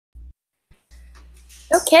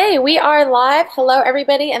Okay, we are live. Hello,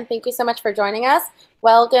 everybody, and thank you so much for joining us.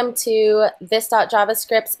 Welcome to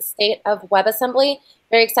This.JavaScript's State of WebAssembly.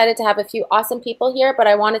 Very excited to have a few awesome people here, but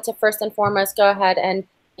I wanted to first and foremost go ahead and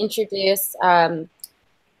introduce one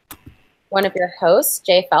of your hosts,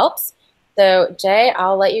 Jay Phelps. So, Jay,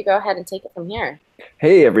 I'll let you go ahead and take it from here.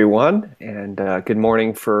 Hey, everyone, and good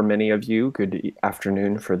morning for many of you. Good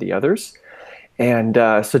afternoon for the others. And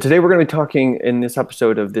so today we're going to be talking in this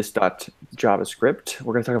episode of This.JavaScript.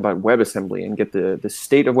 We're going to talk about WebAssembly and get the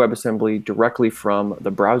state of WebAssembly directly from the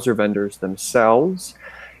browser vendors themselves.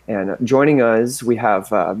 And joining us, we have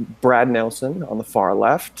Brad Nelson on the far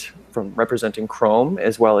left from representing Chrome,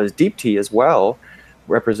 as well as Deepti as well,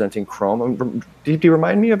 representing Chrome. Deepti,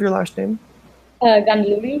 remind me of your last name?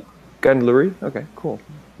 Gandluri. Gandluri? Okay, cool.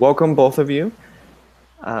 Welcome, both of you.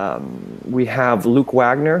 We have Luke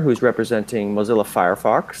Wagner, who's representing Mozilla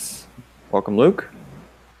Firefox. Welcome, Luke.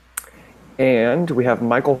 And we have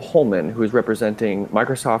Michael Holman, who's representing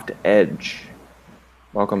Microsoft Edge.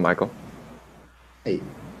 Welcome, Michael. Hey.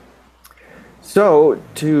 So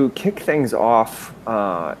to kick things off,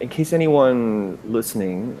 in case anyone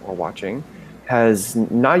listening or watching has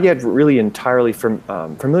not yet really entirely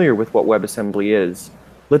familiar with what WebAssembly is,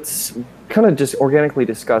 let's kind of just organically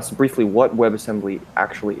discuss briefly what WebAssembly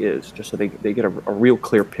actually is, just so they get a real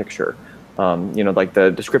clear picture. You know, like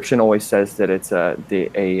the description always says that it's a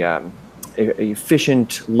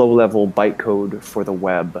efficient, low-level bytecode for the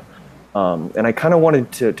web. And I kind of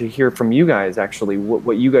wanted to hear from you guys actually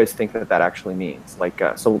what you guys think that actually means. Like,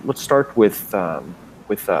 so let's start with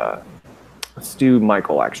let's do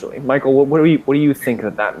Michael, actually. Michael, what do you think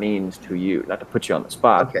that means to you? Not to put you on the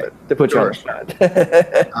spot, Okay. but to put you on the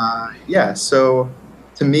spot. Yeah, so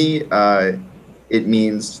to me, it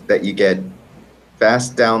means that you get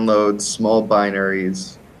fast downloads, small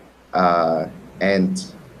binaries,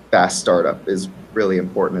 and fast startup is really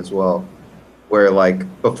important as well. Where, like,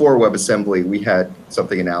 before WebAssembly, we had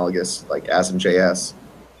something analogous like wasm.js,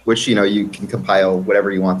 which, you know, you can compile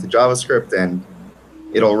whatever you want to JavaScript and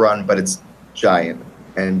it'll run, but it's giant.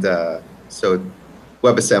 And so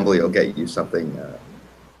WebAssembly will get you something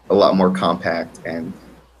a lot more compact and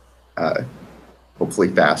hopefully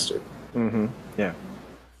faster. Mm-hmm. Yeah.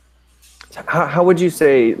 How would you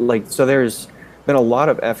say, like, so there's been a lot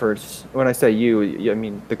of efforts, when I say you, I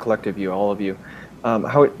mean the collective you, all of you,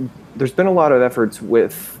 there's been a lot of efforts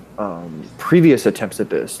with previous attempts at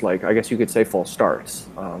this, like I guess you could say false starts.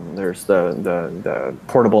 There's the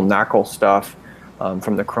portable knuckle stuff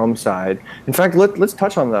from the Chrome side. In fact, let's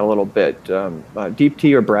touch on that a little bit.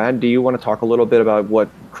 Deepti or Brad, do you want to talk a little bit about what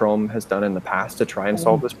Chrome has done in the past to try and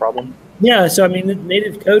solve this problem? Yeah, so I mean, the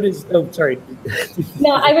native code is, oh, sorry.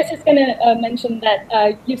 No, I was just going to mention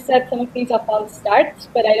that you said some of these are false starts,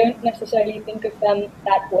 but I don't necessarily think of them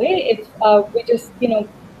that way. It's we just, you know,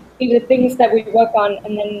 these are things that we work on,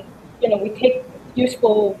 and then, you know, we take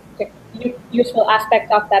useful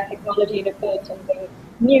aspects of that technology to build something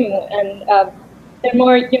new, and they're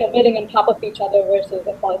more, you know, building on top of each other versus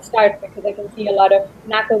a false start, because I can see a lot of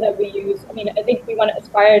knuckle that we use. I mean, I think we want to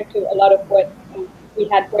aspire to a lot of what we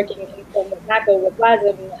had working in Chrome with knuckle with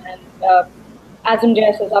wasm, and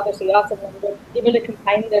wasm.js is obviously awesome, and we're able to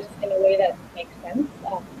combine this in a way that makes sense.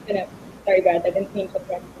 Sorry, Brad, I didn't mean to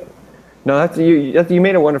interrupt you. No, you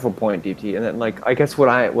made a wonderful point, Deepti. And then, like, I guess what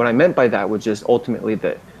I meant by that was just ultimately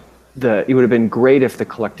that it would have been great if the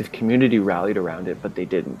collective community rallied around it, but they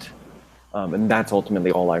didn't. And that's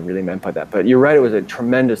ultimately all I really meant by that. But you're right; it was a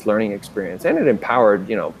tremendous learning experience, and it empowered,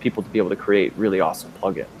 you know, people to be able to create really awesome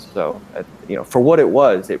plugins. So, you know, for what it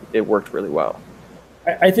was, it worked really well.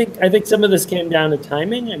 I think some of this came down to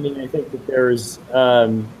timing. I mean, I think that there's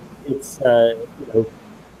you know,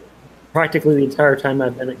 practically the entire time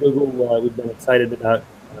I've been at Google, we've been excited about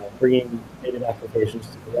bringing native applications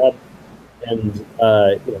to the web, and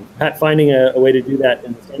you know, finding a way to do that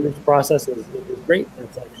in the standards process is great.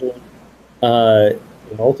 It's actually you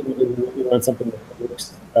know, ultimately we want something that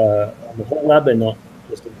works on the whole web and not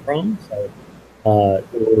just in Chrome. So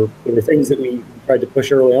there were things that we tried to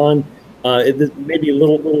push early on. It may be a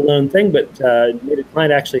little known thing, but Native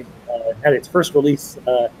Client actually had its first release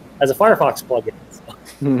as a Firefox plugin. So,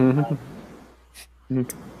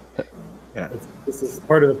 yeah, this is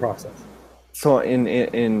part of the process. So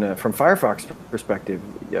from Firefox perspective,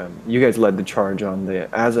 you guys led the charge on the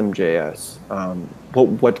wasm.js.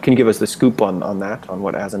 What can you give us the scoop on that, on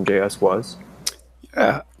what wasm.js was?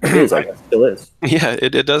 Yeah, it is, I guess, still is. Yeah,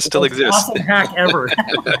 it does still exist. Awesome hack ever.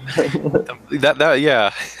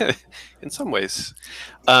 Yeah, in some ways.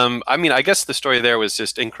 I mean, I guess the story there was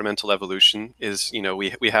just incremental evolution. Is, you know,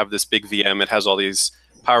 we have this big VM. It has all these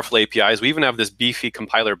powerful APIs. We even have this beefy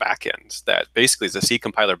compiler backend that basically is a C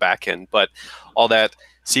compiler backend, but all that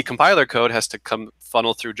C compiler code has to come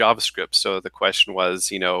funnel through JavaScript. So the question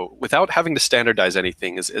was, without having to standardize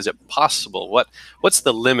anything, is it possible? What's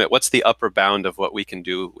the limit? What's the upper bound of what we can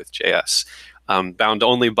do with JS? Bound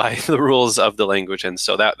only by the rules of the language. And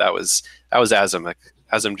so that was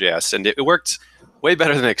WasmJS, and it worked way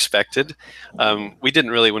better than expected. We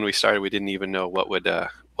didn't really, when we started, we didn't even know what would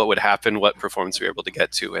happen, what performance we were able to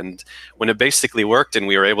get to. And when it basically worked and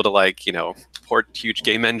we were able to port huge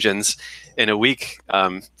game engines in a week,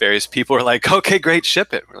 various people were like, okay, great,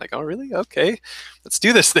 ship it. We're like, oh, really? Okay, let's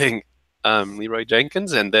do this thing. Leroy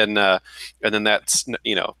Jenkins, and then that's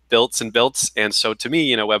built and built. And so to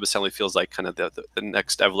me, WebAssembly feels like kind of the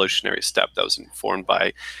next evolutionary step that was informed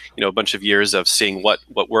by a bunch of years of seeing what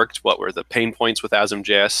worked, what were the pain points with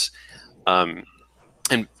WasmJS,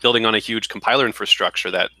 and building on a huge compiler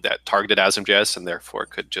infrastructure that targeted WasmJS and therefore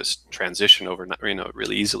could just transition over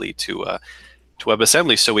really easily to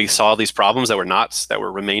WebAssembly. So we saw these problems that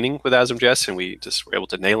were remaining with WasmJS, and we just were able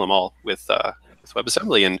to nail them all with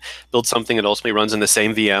WebAssembly and build something that ultimately runs in the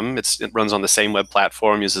same VM. It runs on the same web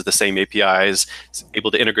platform, uses the same APIs, it's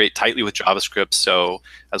able to integrate tightly with JavaScript. So,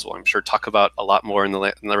 as well, I'm sure talk about a lot more in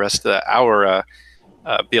the rest of the hour,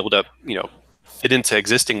 be able to fit into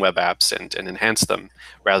existing web apps and enhance them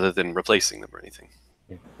rather than replacing them or anything.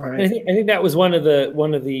 Right. I think that was one of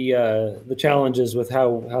the challenges with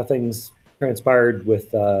how things transpired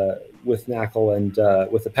with NACL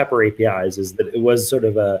and with the Pepper APIs, is that it was sort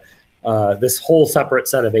of this whole separate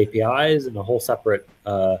set of APIs and a whole separate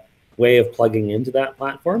way of plugging into that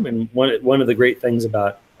platform. And one of the great things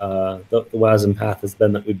about the WASM path has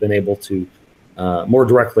been that we've been able to more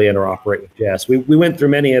directly interoperate with JS. We went through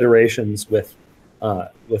many iterations with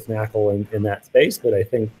NACL in that space, but I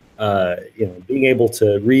think being able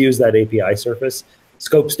to reuse that API surface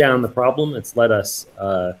scopes down the problem. It's let us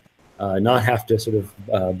not have to sort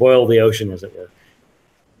of boil the ocean, as it were.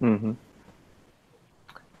 Mm-hmm.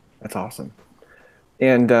 That's awesome.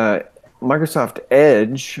 And Microsoft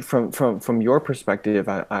Edge, from your perspective,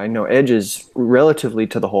 I know Edge is relatively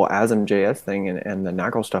to the whole WasmJS thing, and the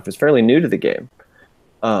NACL stuff is fairly new to the game.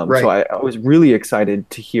 Right. So I was really excited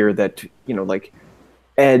to hear that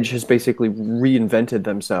Edge has basically reinvented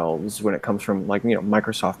themselves when it comes from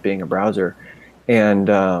Microsoft being a browser, and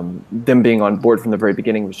them being on board from the very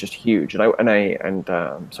beginning was just huge. So I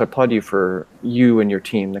applaud you and your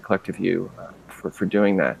team, the collective you, for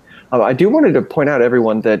doing that. I do wanted to point out,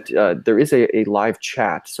 everyone, that there is a live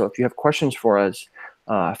chat. So if you have questions for us,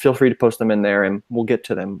 feel free to post them in there, and we'll get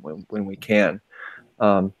to them when we can.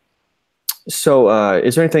 So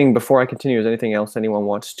is there anything, before I continue, is there anything else anyone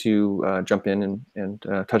wants to jump in and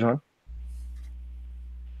touch on?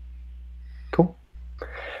 Cool.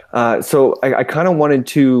 So I kind of wanted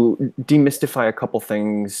to demystify a couple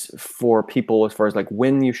things for people as far as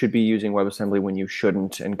when you should be using WebAssembly, when you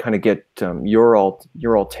shouldn't, and kind of get your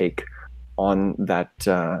all take on that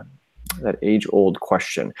that age-old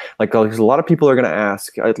question. Because a lot of people are going to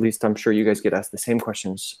ask, at least I'm sure you guys get asked the same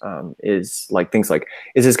questions, is things like,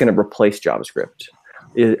 is this going to replace JavaScript?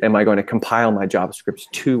 Am I going to compile my JavaScript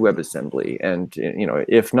to WebAssembly? And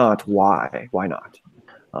if not, why? Why not?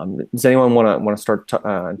 Does anyone want to start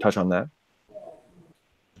and touch on that?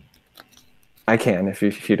 I can if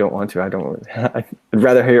you don't want to. I don't. I'd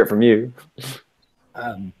rather hear it from you.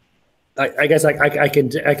 I guess I can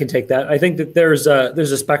take that. I think that there's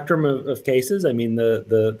a spectrum of cases. I mean,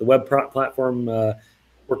 the web platform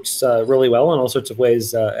works really well in all sorts of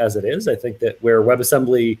ways as it is. I think that where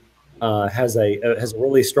WebAssembly has a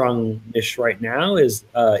really strong niche right now is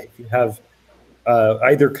if you have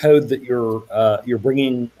either code that you're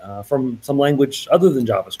bringing from some language other than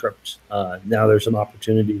JavaScript. Now there's some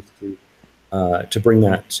opportunities to bring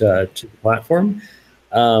that to the platform.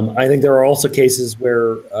 I think there are also cases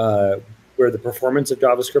where the performance of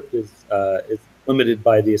JavaScript is limited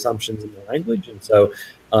by the assumptions in the language, and so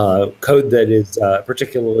code that is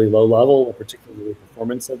particularly low level or particularly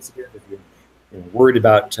performance sensitive, if you're worried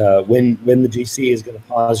about when the GC is going to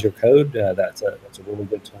pause your code, that's a really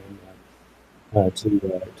good time to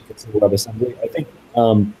consider WebAssembly. I think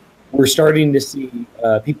we're starting to see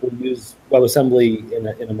people use WebAssembly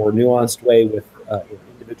in a more nuanced way with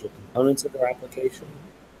individual components of their application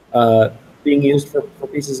being used for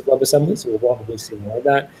pieces of WebAssembly. So we'll probably see more of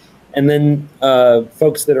that. And then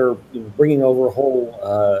folks that are bringing over whole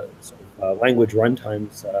language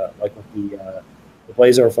runtimes, like what the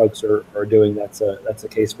Blazor folks are doing. That's a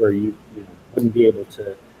case where you wouldn't be able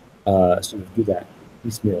to sort of do that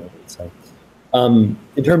piecemeal. So.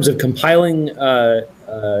 In terms of compiling to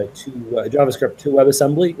JavaScript to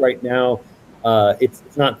WebAssembly, right now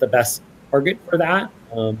It's not the best target for that.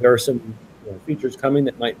 There are some features coming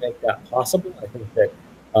that might make that possible. I think that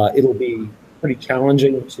it'll be pretty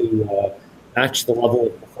challenging to match the level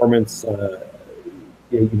of performance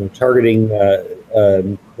targeting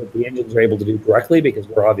that the engines are able to do directly, because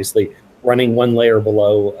we're obviously running one layer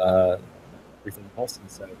below everything else,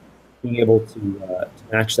 and so being able to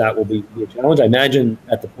match that will be a challenge. I imagine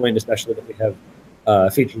at the point, especially that we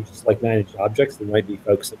have features just like managed objects, there might be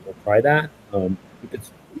folks that will try that. You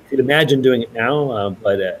could imagine doing it now,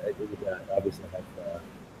 but it would obviously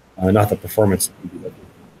have not the performance that we'd be looking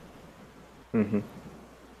for. Mm-hmm.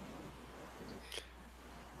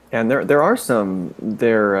 And there are some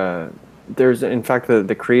there's in fact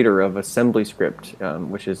the creator of AssemblyScript,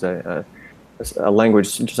 which is a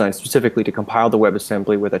language designed specifically to compile the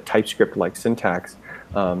WebAssembly with a TypeScript-like syntax.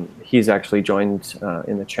 He's actually joined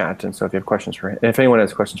in the chat, and so if you have questions for him, if anyone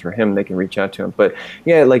has questions for him, they can reach out to him. But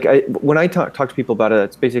yeah, like when I talk to people about it,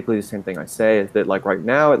 it's basically the same thing I say, is that like right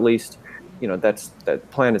now at least,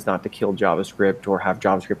 that plan is not to kill JavaScript or have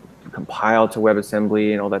JavaScript compile to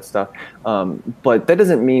WebAssembly and all that stuff. But that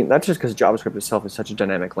doesn't mean, that's just because JavaScript itself is such a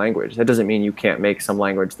dynamic language. That doesn't mean you can't make some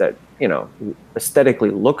language that, aesthetically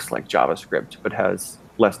looks like JavaScript, but has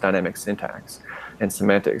less dynamic syntax and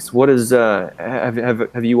semantics. What is,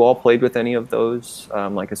 have you all played with any of those,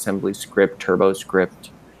 like AssemblyScript, TurboScript,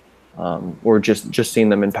 or just seen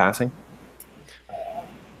them in passing?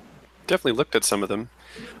 Definitely looked at some of them.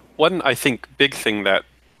 One, I think, big thing that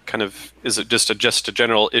kind of is just a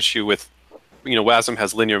general issue with, WASM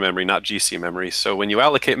has linear memory, not GC memory. So when you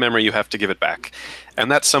allocate memory, you have to give it back.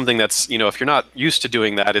 And that's something that's, if you're not used to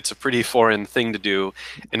doing that, it's a pretty foreign thing to do.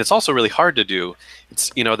 And it's also really hard to do.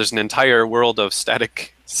 It's, there's an entire world of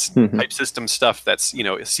static type system stuff that's,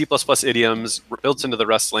 C++ idioms built into the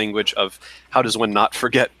Rust language of how does one not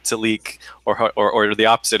forget to leak, or the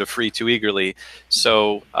opposite of free too eagerly.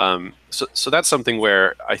 So, so that's something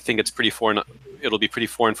where I think it's pretty foreign. It'll be pretty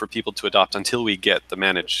foreign for people to adopt until we get the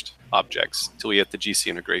managed objects, until we get the GC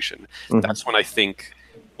integration. Mm-hmm. That's when I think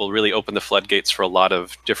we'll really open the floodgates for a lot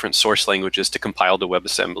of different source languages to compile to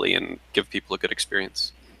WebAssembly and give people a good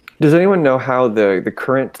experience. Does anyone know how the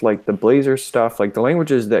current, like the Blazor stuff, like the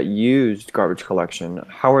languages that used garbage collection,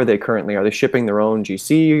 how are they currently? Are they shipping their own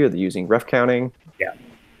GC? Are they using ref counting? Yeah,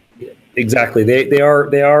 exactly. They are.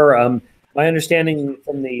 My understanding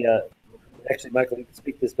from the actually, Michael, you can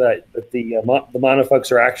speak this, but the Mono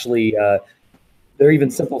folks are actually they're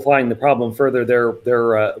even simplifying the problem further.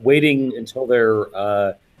 They're waiting until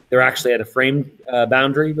they're actually at a frame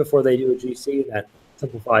boundary before they do a GC. That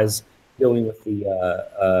simplifies dealing with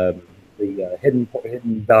the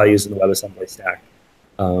hidden values in the WebAssembly stack.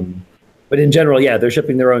 But in general, yeah, they're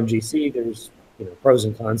shipping their own GC. There's pros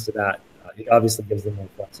and cons to that. It obviously gives them more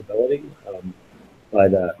flexibility,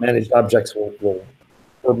 but managed objects will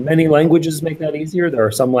for many languages make that easier. There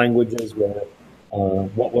are some languages where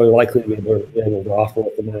what we're likely to be able to offer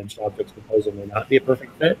with the managed objects proposal may not be a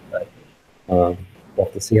perfect fit, but we'll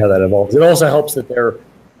have to see how that evolves. It also helps that they're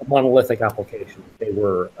a monolithic application. If they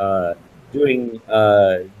were doing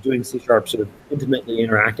C# sort of intimately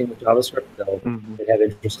interacting with JavaScript, they'd have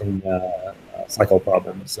interesting cycle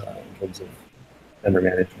problems in terms of vendor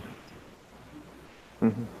management.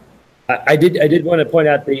 Mm-hmm. I did want to point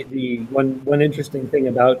out the one interesting thing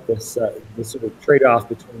about this sort of trade-off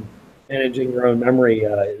between managing your own memory.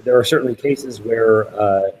 There are certainly cases where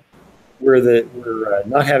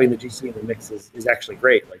not having the GC in the mix is actually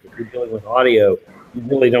great. Like if you're dealing with audio, you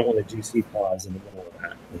really don't want a GC pause in the middle of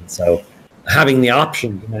that. And so having the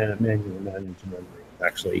option to manually manage memory is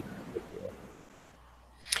actually a big deal.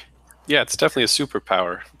 Yeah, it's definitely a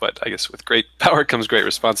superpower, but I guess with great power comes great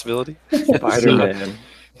responsibility. Spider-Man.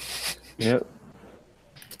 Yep.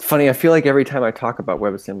 It's funny, I feel like every time I talk about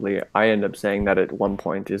WebAssembly, I end up saying that at one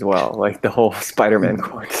point as well, like the whole Spider-Man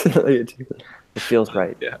quote. It feels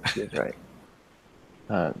right. Yeah. It feels right.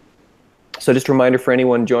 So just a reminder for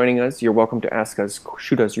anyone joining us, you're welcome to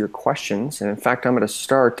shoot us your questions. And in fact, I'm going to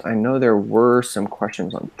start. I know there were some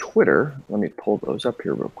questions on Twitter. Let me pull those up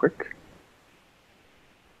here real quick.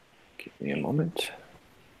 Give me a moment.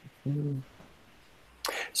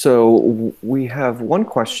 So we have one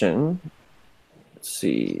question, let's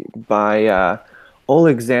see, by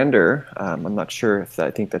Alexander. I'm not sure if I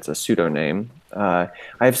think that's a pseudonym. I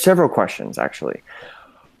have several questions, actually.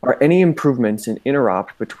 Are any improvements in interop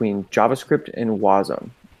between JavaScript and WASM?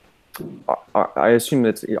 I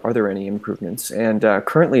assume are there any improvements? And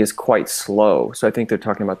currently is quite slow. So I think they're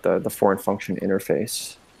talking about the foreign function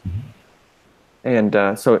interface. And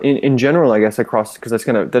so in general, I guess across, because that's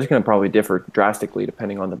gonna probably differ drastically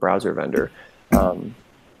depending on the browser vendor.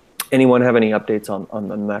 Anyone have any updates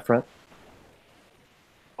on that front?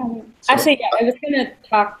 Actually, yeah, I was going to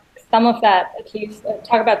talk some of that, at least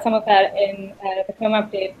talk about some of that in the Chrome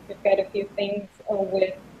update. We've got a few things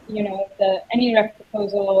with, the AnyRef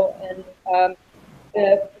proposal and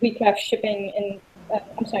the weakref shipping in,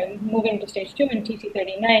 moving to stage 2 in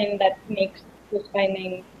TC39 that makes this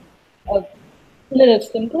finding a little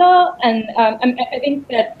simpler. And I think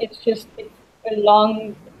that it's a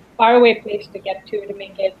long, far away place to get to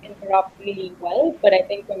make it interop really well. But I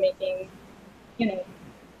think we're making,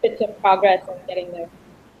 bits of progress in getting there.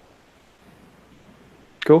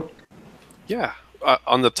 Cool. Yeah.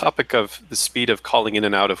 On the topic of the speed of calling in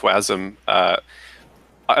and out of WASM,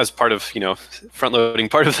 as part of, front-loading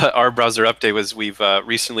part of our browser update was we've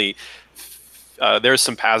recently, there's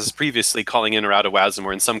some paths previously calling in or out of WASM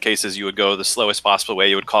where in some cases you would go the slowest possible way.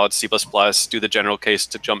 You would call it C++, do the general case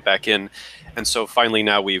to jump back in. And so finally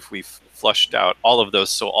now we've flushed out all of those.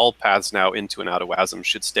 So all paths now into and out of WASM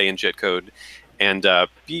should stay in JIT code and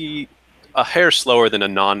be a hair slower than a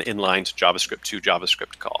non-inline JavaScript to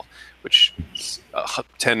JavaScript call, which is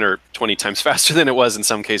 10 or 20 times faster than it was in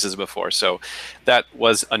some cases before. So that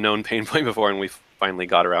was a known pain point before, and we finally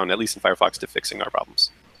got around, at least in Firefox, to fixing our problems.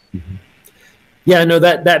 Mm-hmm. Yeah, no,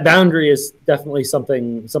 that boundary is definitely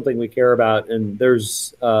something we care about, and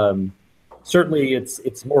there's certainly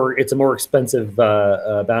it's a more expensive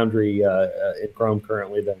boundary in Chrome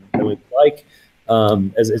currently than we'd like.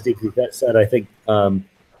 As Deepti said, I think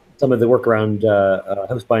some of the workaround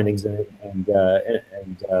host bindings and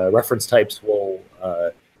reference types will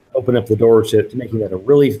open up the door to making that a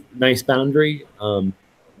really nice boundary,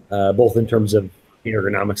 both in terms of the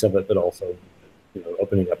ergonomics of it, but also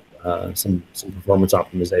opening up some performance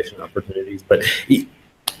optimization opportunities. But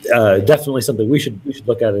definitely something we should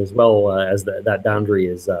look at as well, as that boundary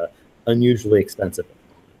is unusually expensive.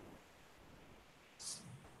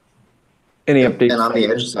 Any updates? And on the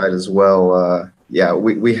edge side as well, yeah,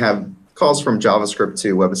 we have calls from JavaScript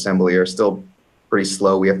to WebAssembly are still pretty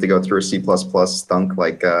slow. We have to go through a C++ stunk,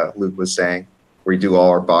 like Luke was saying, where we do all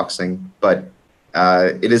our boxing. But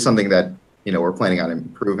it is something that we're planning on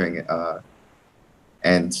improving.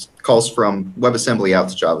 And calls from WebAssembly out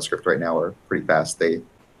to JavaScript right now are pretty fast. They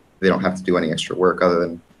don't have to do any extra work other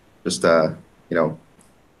than just tagging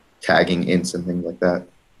ints and things like that.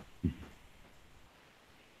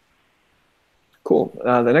 Cool.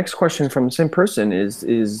 The next question from the same person is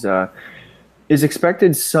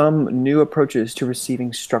expected some new approaches to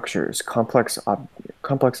receiving structures, complex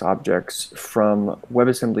objects from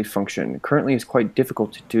WebAssembly function. Currently, it's quite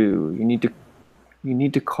difficult to do. You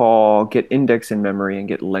need to call get index in memory and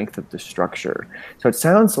get length of the structure. So it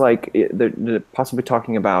sounds like they're possibly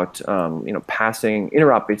talking about passing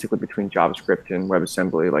interop basically between JavaScript and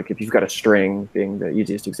WebAssembly. Like if you've got a string, being the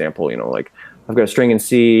easiest example, like I've got a string in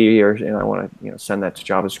C, or I want to send that to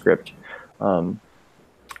JavaScript.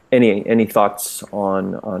 Any thoughts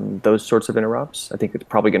on those sorts of interops? I think it's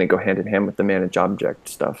probably going to go hand in hand with the manage object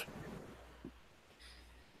stuff.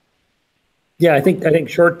 Yeah, I think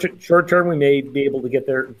short term we may be able to get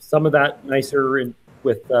there. Some of that nicer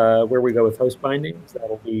with where we go with host bindings.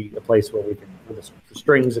 That'll be a place where we can, for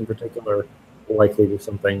strings in particular, will likely do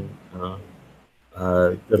something that'll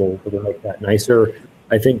make that nicer.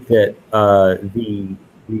 I think that the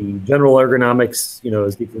general ergonomics,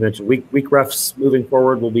 as Deepti mentioned, weak refs moving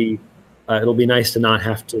forward will be. It'll be nice to not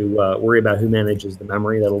have to worry about who manages the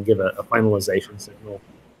memory. That'll give a finalization signal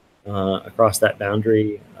across that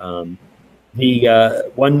boundary.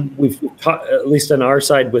 The one we've taught, at least on our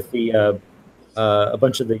side, with the a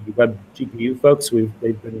bunch of the web GPU folks,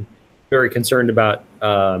 they've been very concerned about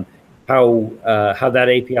how that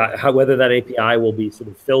API, whether that API will be sort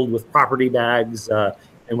of filled with property bags,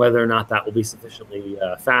 and whether or not that will be sufficiently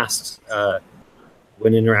fast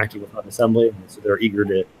when interacting with WebAssembly. And so they're eager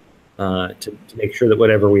to make sure that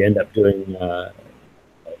whatever we end up doing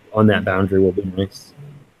on that boundary will be nice.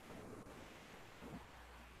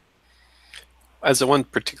 As a one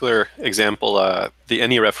particular example, the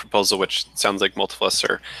AnyRef proposal, which sounds like multiple of us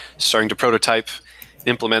are starting to prototype,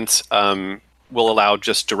 implement, will allow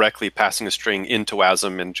just directly passing a string into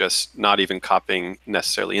WASM and just not even copying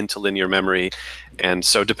necessarily into linear memory. And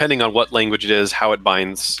so depending on what language it is, how it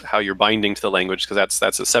binds, how you're binding to the language, because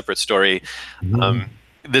that's a separate story,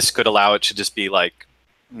 this could allow it to just be like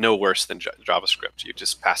no worse than JavaScript. You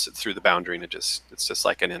just pass it through the boundary and it's just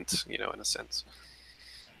like an int, in a sense.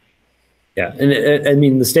 Yeah, and I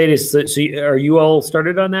mean the status. So are you all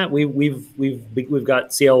started on that? We've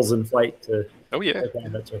got CLs in flight to. Oh yeah,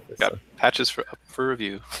 that surface, got patches for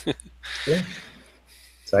review. Yeah,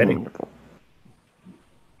 exciting. Wonderful.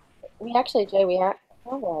 We actually, Jay, we have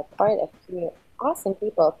quite a few awesome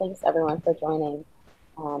people. Thanks everyone for joining.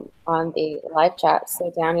 on the live chat.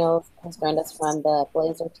 So Daniel has joined us from the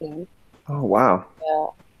Blazor team. Oh, wow. Yeah.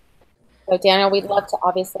 So Daniel, we'd love to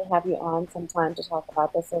obviously have you on sometime to talk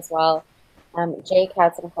about this as well. Jake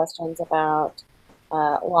had some questions about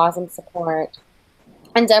WASM support.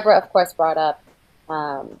 And Deborah, of course, brought up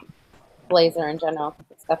Blazor in general,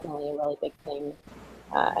 because it's definitely a really big thing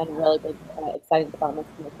and really big, exciting developments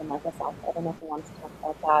coming from Microsoft. I don't know if you want to talk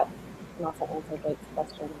about that. You can also answer Jake's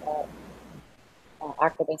question about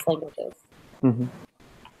actor-based languages. Mm-hmm.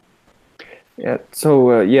 Yeah.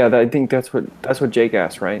 So yeah, I think that's what Jake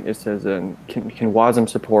asked, right? It says, can WASM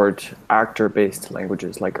support actor-based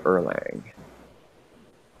languages like Erlang?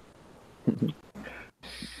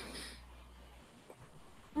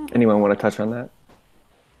 Anyone want to touch on that?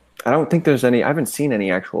 I don't think there's any. I haven't seen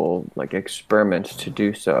any actual like experiment to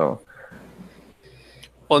do so.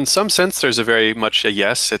 Well, in some sense, there's a very much a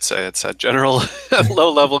yes. It's a general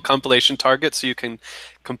low-level compilation target, so you can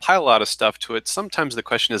compile a lot of stuff to it. Sometimes the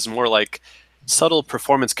question is more like subtle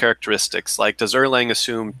performance characteristics, like does Erlang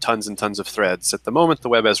assume tons and tons of threads? At the moment, the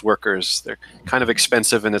web has workers. They're kind of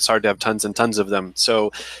expensive, and it's hard to have tons and tons of them.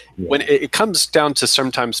 So when it comes down to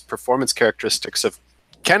sometimes performance characteristics of,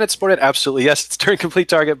 can it support it? Absolutely, yes. It's Turing complete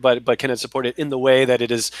target, but can it support it in the way that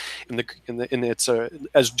it is in its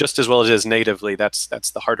as just as well as it is natively? That's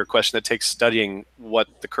the harder question that takes studying what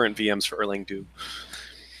the current VMs for Erlang do.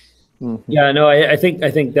 Mm-hmm. Yeah, no, I think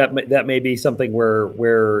that may be something where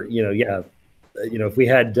if we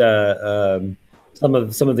had some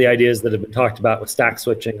of the ideas that have been talked about with stack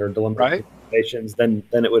switching or dilemma situations, then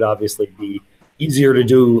it would obviously be easier to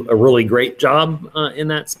do a really great job in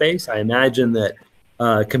that space. I imagine that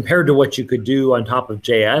compared to what you could do on top of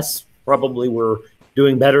JS, probably we're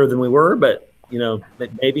doing better than we were, but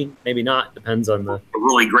maybe not. Depends on the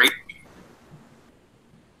really great.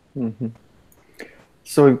 Mm-hmm.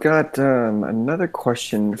 So we've got another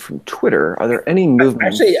question from Twitter. Are there any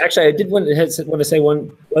movements? Actually, I did want to say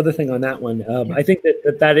one other thing on that one. I think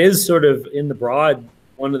that is sort of in the broad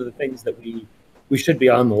one of the things that we should be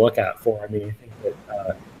on the lookout for. I mean, I think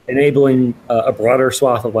that enabling a broader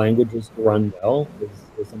swath of languages to run well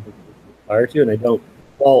is something that we aspire to. And I don't.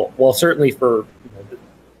 Well, certainly for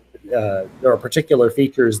there are particular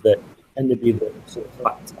features that tend to be the sort of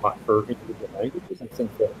hot spot for individual languages. I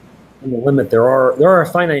think that in the limit, there are a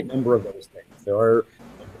finite number of those things. There are,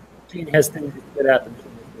 the machine has things it's good at, the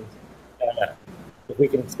machine has things it's bad at. If we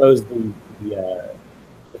can expose the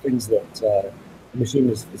things that the machine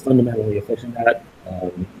is fundamentally efficient at,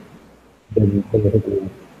 then I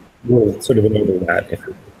think we'll sort of enable that if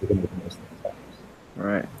we can open those things up. All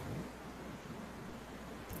right.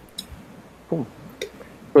 Cool. So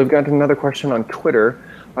we've got another question on Twitter.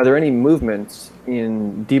 Are there any movements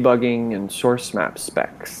in debugging and source map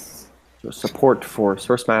specs? So support for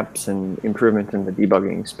source maps and improvement in the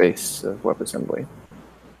debugging space of WebAssembly.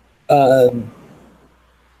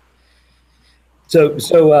 So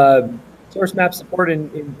source map support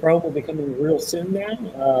in Chrome will be coming real soon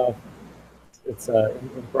now. It's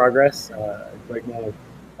in progress. Right now,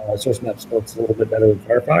 source map support's a little bit better than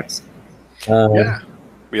Firefox. Yeah,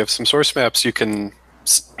 we have some source maps. You can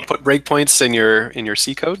put breakpoints in your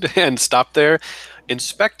C code and stop there.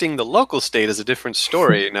 Inspecting the local state is a different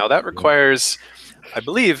story. Now that requires, I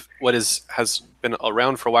believe, what has been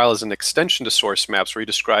around for a while is an extension to source maps where you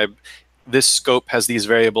describe this scope has these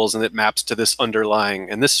variables and it maps to this underlying.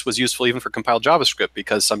 And this was useful even for compiled JavaScript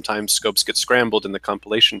because sometimes scopes get scrambled in the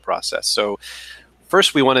compilation process. So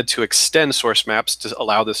first we wanted to extend source maps to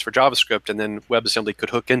allow this for JavaScript, and then WebAssembly could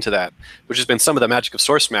hook into that, which has been some of the magic of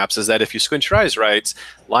source maps, is that if you squint your eyes right,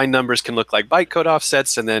 line numbers can look like bytecode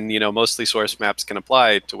offsets, and then mostly source maps can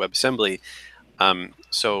apply to WebAssembly.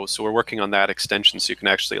 So we're working on that extension so you can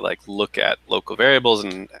actually look at local variables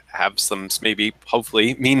and have some maybe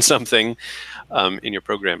hopefully mean something in your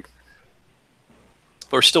program.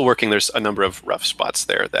 But we're still working. There's a number of rough spots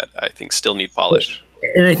there that I think still need polish.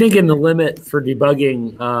 And I think in the limit for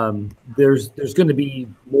debugging, there's going to be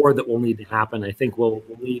more that will need to happen. I think we'll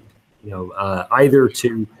need either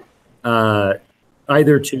to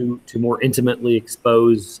more intimately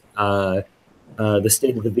expose the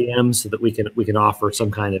state of the VM so that we can offer some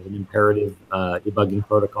kind of an imperative debugging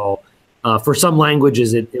protocol. For some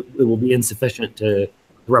languages, it will be insufficient to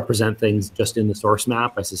represent things just in the source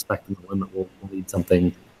map. I suspect in the limit we'll need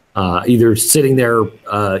something either sitting there,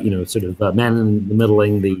 sort of man in the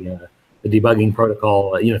middling the debugging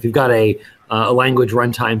protocol. If you've got a language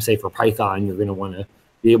runtime, say for Python, you're going to want to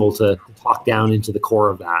be able to talk down into the core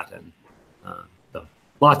of that. And so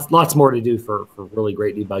lots more to do for really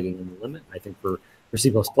great debugging in the limit. I think for C++,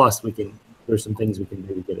 there's some things we can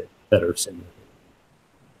maybe get it better soon.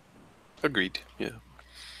 Agreed. Yeah.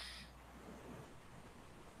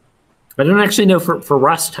 I don't actually know for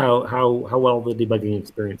Rust how well the debugging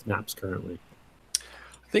experience maps currently.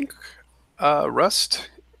 I think Rust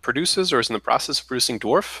produces or is in the process of producing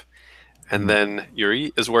Dwarf, and then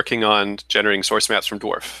Yuri is working on generating source maps from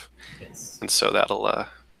Dwarf. Yes. And so that'll, I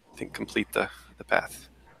think, complete the path.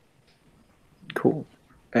 Cool.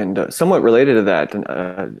 And somewhat related to that,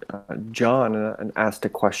 John asked a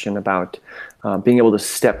question about being able to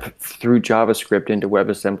step through JavaScript into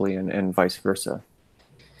WebAssembly and vice versa.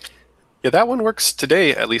 Yeah, that one works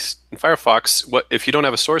today, at least in Firefox. What if you don't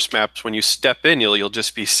have a source map? When you step in, you'll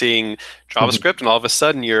just be seeing JavaScript, and all of a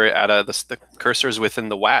sudden you're at the cursors within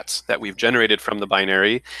the WATs that we've generated from the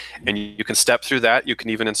binary, and you can step through that. You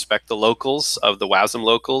can even inspect the locals of the wasm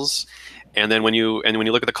locals, and then when you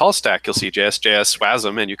look at the call stack, you'll see JS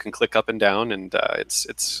wasm, and you can click up and down, and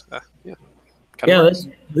yeah. Yeah,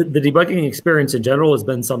 the debugging experience in general has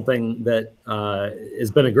been something that has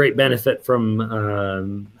been a great benefit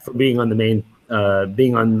from being on the main,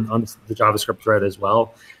 being on the JavaScript thread as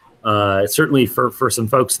well. Certainly for some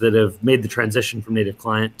folks that have made the transition from native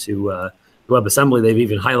client to WebAssembly, they've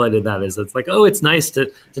even highlighted that as it's like, oh, it's nice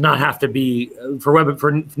to not have to be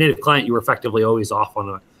for native client. You were effectively always off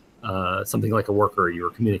on something like a worker. You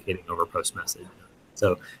were communicating over post message.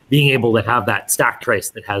 So being able to have that stack trace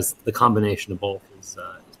that has the combination of both is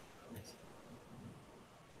nice.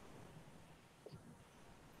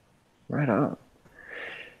 Right on.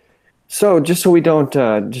 So just so we don't,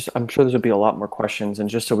 I'm sure there's gonna be a lot more questions, and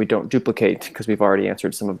just so we don't duplicate, because we've already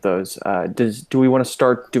answered some of those, do we want to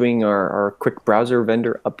start doing our quick browser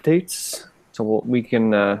vendor updates? So we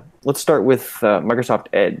can, let's start with Microsoft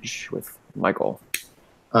Edge with Michael.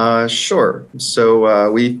 Sure.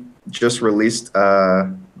 So we just released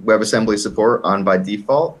WebAssembly support on by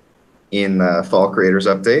default in the Fall Creators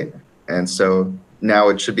Update. And so now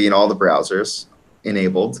it should be in all the browsers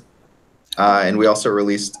enabled. And we also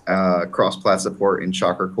released cross-plat support in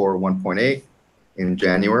Chakra Core 1.8 in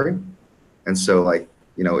January. And so, like,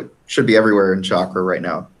 you know, it should be everywhere in Chakra right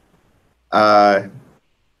now. Right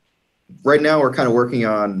now, we're kind of working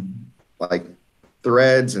on, like,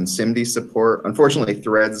 Threads and SIMD support. Unfortunately,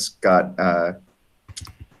 Threads got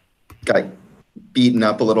beaten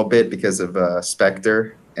up a little bit because of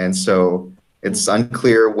Spectre, and so it's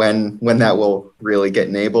unclear when that will really get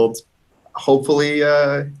enabled. Hopefully,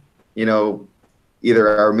 you know, either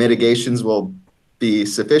our mitigations will be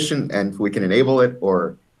sufficient and we can enable it,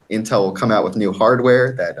 or Intel will come out with new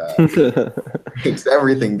hardware that makes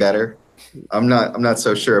everything better. I'm not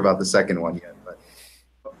so sure about the second one yet, but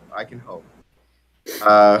I can hope.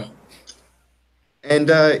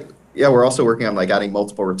 Yeah, we're also working on like adding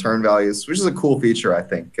multiple return values, which is a cool feature, I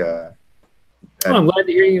think. I'm glad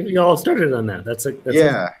to hear you all started on that. That's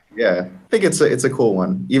yeah. I think it's a cool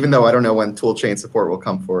one. Even though I don't know when toolchain support will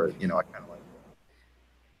come for it, you know, I kind of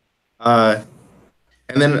like it.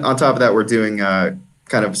 And then on top of that, we're doing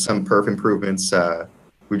kind of some perf improvements.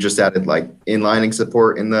 We just added like inlining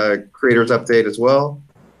support in the creators update as well,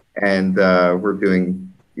 and we're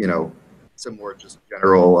doing, you know, some more just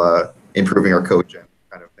general improving our code gen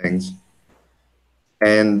kind of things.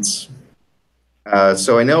 And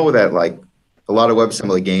so I know that like a lot of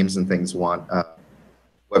WebAssembly games and things want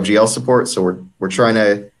WebGL support, so we're trying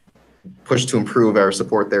to push to improve our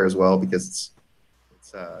support there as well, because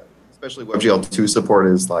it's especially WebGL 2 support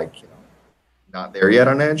is like, you know, not there yet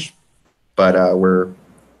on Edge, but we're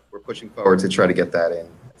pushing forward to try to get that in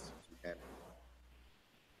as soon as we can.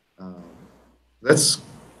 That's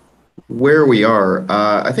where we are.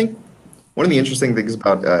 I think one of the interesting things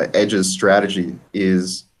about Edge's strategy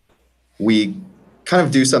is we kind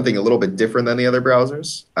of do something a little bit different than the other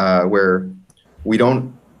browsers, where we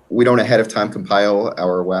don't ahead of time compile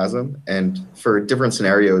our WASM, and for different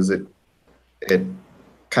scenarios, it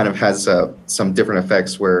kind of has some different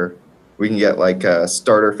effects where we can get like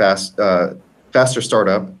faster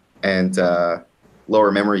startup and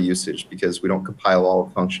lower memory usage because we don't compile all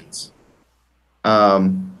the functions.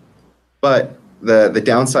 But the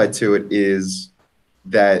downside to it is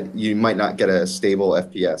that you might not get a stable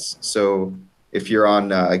FPS. So if you're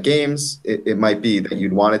on games, it might be that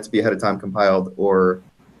you'd want it to be ahead of time compiled, or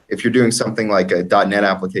if you're doing something like a .NET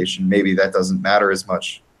application, maybe that doesn't matter as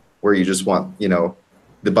much, where you just want, you know,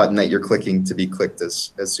 the button that you're clicking to be clicked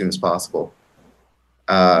as soon as possible.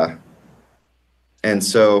 And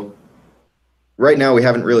so right now we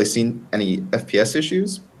haven't really seen any FPS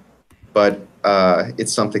issues, but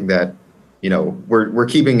it's something that, you know, we're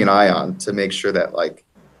keeping an eye on to make sure that like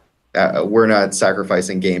we're not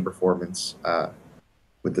sacrificing game performance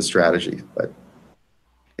with the strategy. But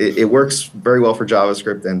it works very well for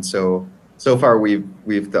JavaScript, and so far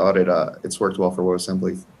we've thought it's worked well for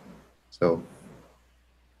WebAssembly. So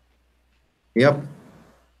Yep.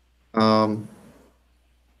 And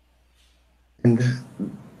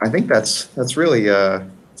I think that's really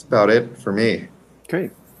that's about it for me.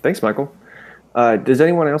 Great. Thanks, Michael. Does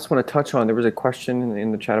anyone else want to touch on? There was a question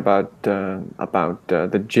in the chat about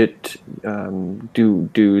the JIT.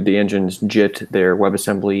 Do the engines JIT their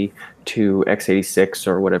WebAssembly to x86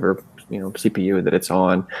 or whatever CPU that it's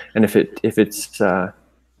on, and if it's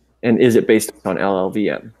and is it based on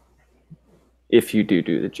LLVM? If you do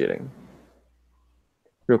the JITting,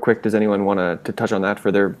 real quick, does anyone want to touch on that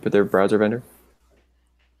for their browser vendor?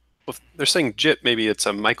 Well, if they're saying JIT, maybe it's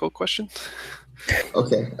a Michael question.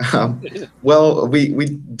 Okay. Well, we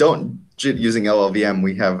don't JIT using LLVM.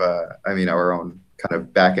 We have, our own kind of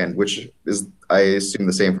backend, which is, I assume,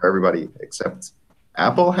 the same for everybody, except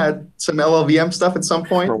Apple had some LLVM stuff at some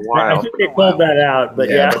point. For a while. I think they pulled that out, but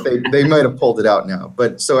yeah. But they might have pulled it out now.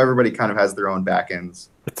 But so everybody kind of has their own backends.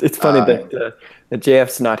 It's funny that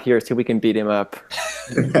JF's not here, so we can beat him up.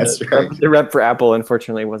 That's right. The rep for Apple,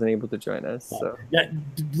 unfortunately, wasn't able to join us. So. Yeah,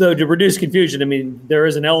 though, to reduce confusion, I mean, there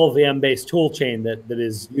is an LLVM-based tool chain that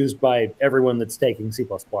is used by everyone that's taking C++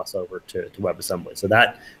 over to WebAssembly. So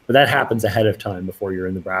that happens ahead of time before you're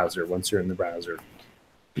in the browser. Once you're in the browser,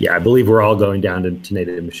 yeah, I believe we're all going down to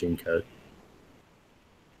native machine code.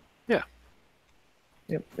 Yeah.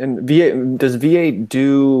 Yep. And does V8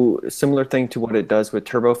 do a similar thing to what it does with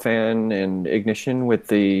Turbofan and Ignition with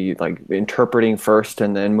the interpreting first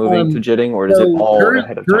and then moving to JITting, or does it all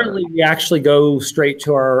ahead of time? Currently, we actually go straight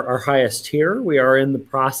to our highest tier. We are in the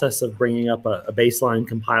process of bringing up a baseline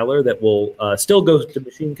compiler that will still go to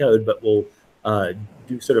machine code, but will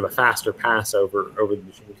do sort of a faster pass over the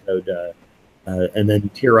machine code and then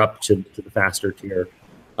tier up to the faster tier.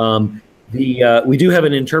 We do have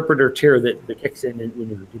an interpreter tier that kicks in when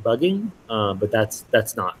you're debugging, but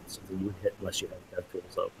that's not something you would hit unless you have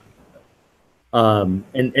DevTools open.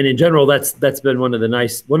 And in general, that's been one of the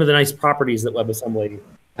nice properties that WebAssembly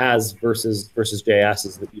has versus JS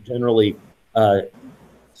is that you generally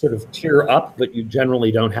sort of tier up, but you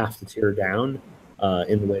generally don't have to tier down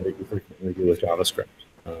in the way that you frequently do with JavaScript.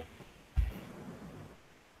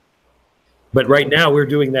 But right now we're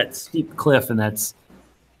doing that steep cliff, and that's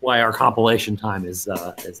why our compilation time is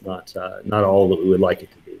not all that we would like it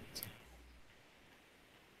to be.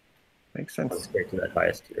 Makes sense. Let's get to that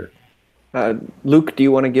highest tier. Luke, do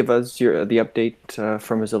you want to give us the update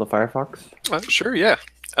from Mozilla Firefox? Sure, yeah.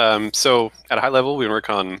 So at a high level, we work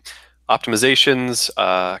on optimizations,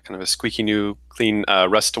 kind of a squeaky new clean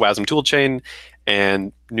Rust to WASM toolchain,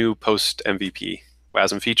 and new post MVP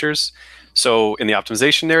WASM features. So in the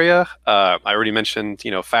optimization area, I already mentioned,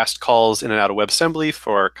 fast calls in and out of WebAssembly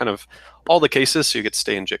for kind of all the cases, so you get to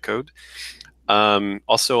stay in JIT code.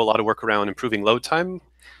 Also, a lot of work around improving load time.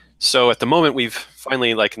 So at the moment, we've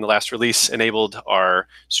finally, like in the last release, enabled our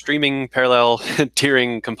streaming parallel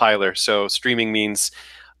tiering compiler. So streaming means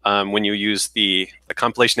when you use the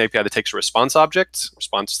compilation API that takes a response object,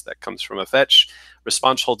 response that comes from a fetch,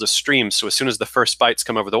 response holds a stream. So as soon as the first bytes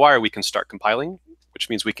come over the wire, we can start compiling, which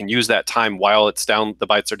means we can use that time while the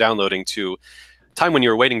bytes are downloading to time when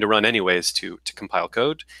you're waiting to run anyways to compile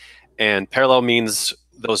code. And parallel means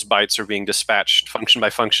those bytes are being dispatched function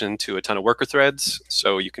by function to a ton of worker threads.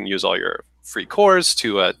 So you can use all your free cores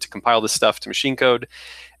to compile this stuff to machine code.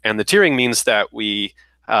 And the tiering means that we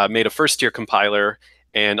made a first tier compiler.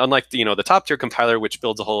 And unlike the top tier compiler, which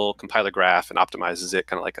builds a whole compiler graph and optimizes it,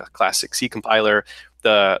 kind of like a classic C compiler,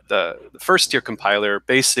 the first tier compiler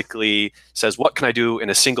basically says, what can I do in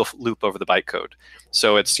a single loop over the bytecode?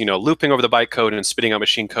 So it's looping over the bytecode and spitting out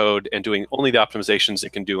machine code and doing only the optimizations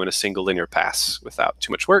it can do in a single linear pass without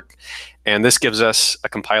too much work. And this gives us a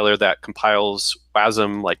compiler that compiles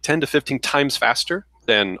WASM like 10 to 15 times faster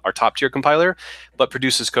than our top tier compiler, but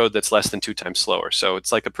produces code that's less than 2 times slower. So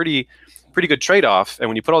it's like a pretty good trade-off. And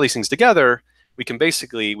when you put all these things together, we can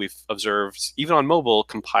basically, we've observed, even on mobile,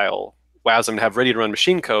 compile WASM to have ready-to-run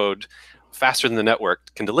machine code faster than the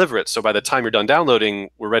network can deliver it. So by the time you're done downloading,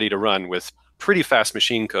 we're ready to run with pretty fast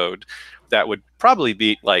machine code that would probably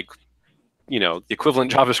beat the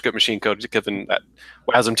equivalent JavaScript machine code, given that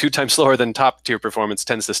WASM 2 times slower than top-tier performance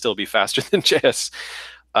tends to still be faster than JS.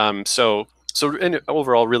 So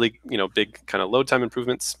overall, really, big kind of load time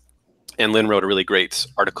improvements. And Lynn wrote a really great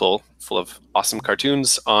article full of awesome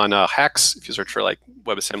cartoons on hacks. If you search for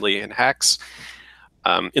WebAssembly and hacks.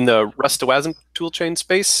 In the Rust to WASM toolchain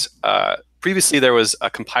space, previously there was a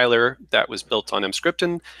compiler that was built on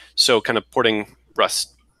Emscripten. So kind of porting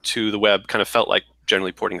Rust to the web kind of felt like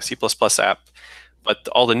generally porting a C++ app. But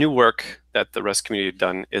all the new work that the Rust community had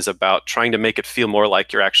done is about trying to make it feel more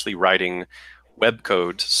like you're actually writing web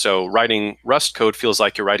code. So writing Rust code feels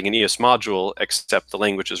like you're writing an ES module, except the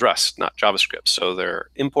language is Rust, not JavaScript. So there are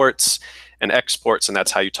imports and exports, and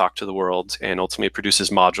that's how you talk to the world. And ultimately it produces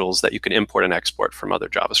modules that you can import and export from other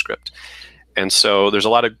JavaScript. And so there's a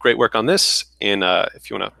lot of great work on this. If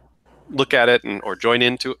you want to look at it or join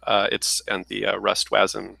into, it's on the Rust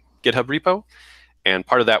WASM GitHub repo. And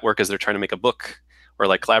part of that work is they're trying to make a book, or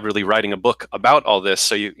like collaboratively writing a book about all this.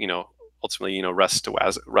 So ultimately, Rust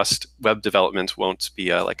web development won't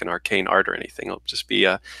be like an arcane art or anything. It'll just be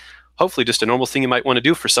hopefully just a normal thing you might want to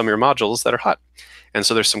do for some of your modules that are hot. And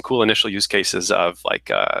so there's some cool initial use cases of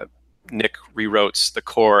like Nick rewrote the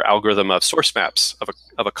core algorithm of source maps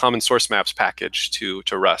of a common source maps package to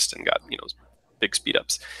Rust and got big speed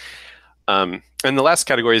ups. And the last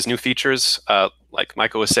category is new features. Like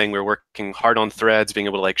Michael was saying, we're working hard on threads, being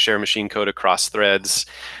able to like share machine code across threads.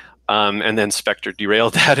 And then Spectre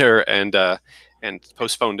derailed that and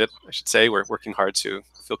postponed it, I should say. We're working hard to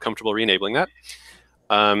feel comfortable re-enabling that.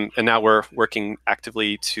 And now we're working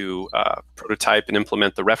actively to prototype and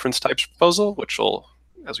implement the reference types proposal, which will,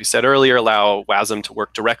 as we said earlier, allow WASM to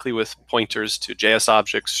work directly with pointers to JS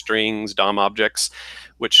objects, strings, DOM objects,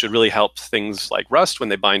 which should really help things like Rust when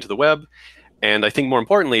they bind to the web. And I think more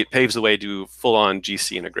importantly, it paves the way to full-on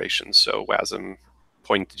GC integration. So WASM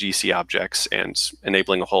point to GC objects and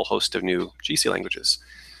enabling a whole host of new GC languages.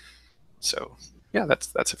 So yeah,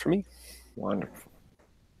 that's it for me. Wonderful.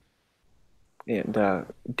 And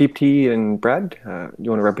Deepti and Brad,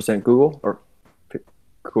 you want to represent Google or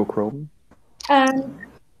Google Chrome?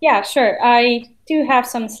 Yeah, sure. I do have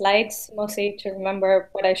some slides, mostly to remember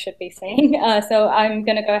what I should be saying. So I'm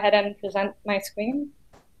going to go ahead and present my screen.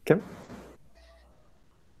 Okay.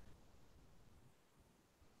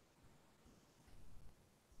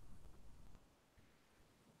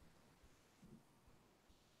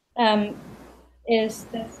 Is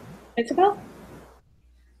this visible?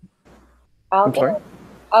 I'm sorry?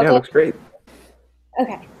 Yeah, it looks great.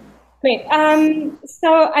 Okay, great.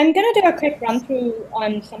 So I'm going to do a quick run through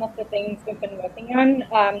on some of the things we've been working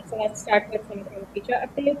on. So let's start with some Chrome feature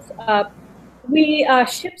updates. We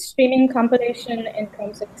shipped streaming compilation in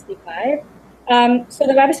Chrome 65. So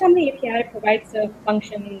the WebAssembly API provides a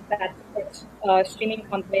function that supports streaming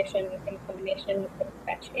compilation in combination with the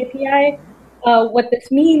fetch API. What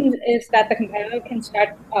this means is that the compiler can start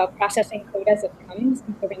processing code as it comes,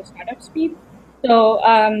 improving startup speed. So,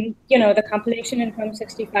 the compilation in Chrome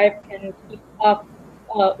 65 can keep up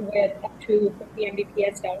with up to 50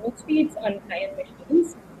 Mbps download speeds on high-end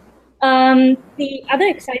machines. The other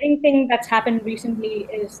exciting thing that's happened recently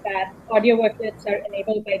is that audio worklets are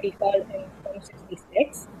enabled by default in Chrome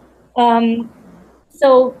 66.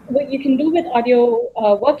 So what you can do with audio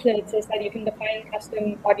worklets is that you can define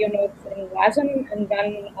custom audio nodes in WASM and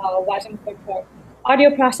run WASM code for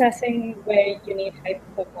audio processing where you need high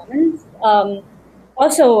performance.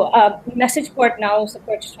 Also, message port now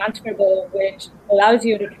supports transferable, which allows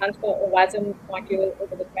you to transfer a WASM module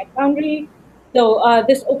over the thread boundary. So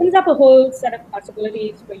this opens up a whole set of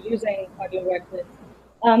possibilities for using audio worklets.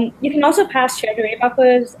 You can also pass shared array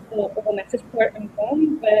buffers over message port and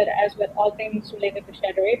Chrome, but as with all things related to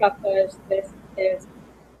shared array buffers, this is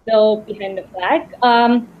still behind the flag.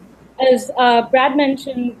 As Brad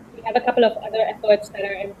mentioned, we have a couple of other efforts that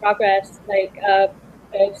are in progress, like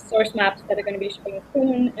source maps that are going to be shipping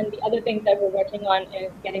soon, and the other thing that we're working on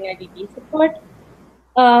is getting IDP support.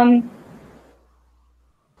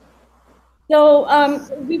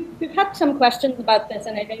 We've had some questions about this,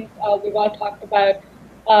 and I think we've all talked about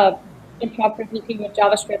interoperability with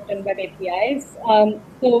JavaScript and web APIs.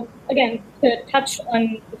 So again, to touch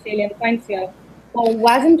on the salient points here, for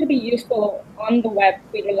WASM to be useful on the web,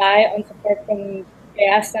 we rely on support from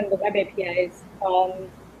JS and the web APIs.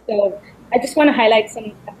 So I just want to highlight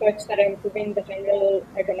some efforts that are improving the general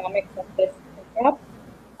ergonomics of this interop.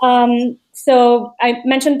 So I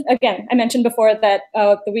mentioned before that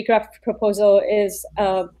the weakref proposal is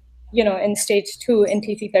in stage 2 in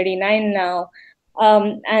TC39 now.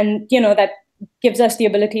 And that gives us the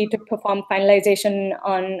ability to perform finalization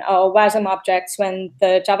on WASM objects when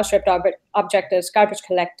the JavaScript object is garbage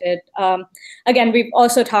collected. Again, we've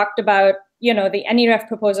also talked about the AnyRef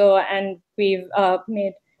proposal, and we've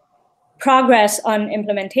made progress on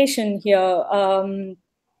implementation here.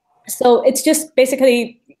 So it's just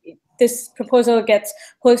basically this proposal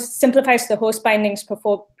simplifies the host bindings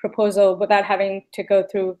proposal without having to go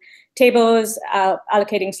through tables,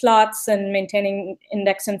 allocating slots, and maintaining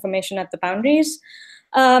index information at the boundaries.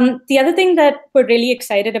 The other thing that we're really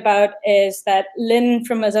excited about is that Lynn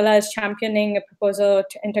from Mozilla is championing a proposal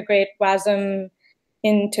to integrate WASM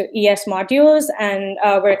into ES modules, and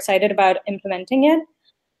we're excited about implementing it.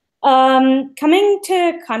 Coming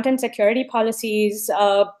to content security policies,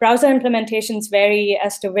 browser implementations vary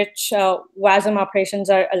as to which WASM operations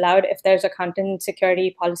are allowed if there's a content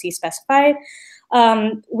security policy specified.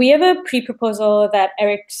 We have a pre-proposal that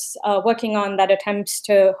Eric's working on that attempts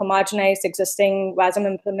to homogenize existing WASM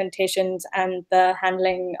implementations and the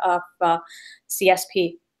handling of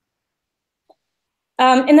CSP.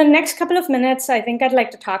 In the next couple of minutes, I think I'd like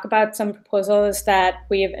to talk about some proposals that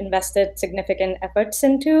we've invested significant efforts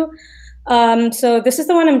into. So this is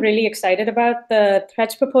the one I'm really excited about. The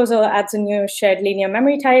Threads proposal adds a new shared linear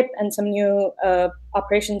memory type and some new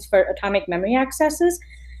operations for atomic memory accesses.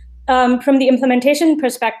 From the implementation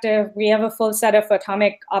perspective, we have a full set of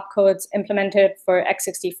atomic opcodes implemented for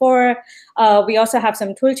x64. We also have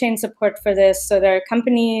some toolchain support for this. So there are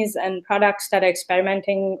companies and products that are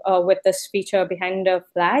experimenting with this feature behind a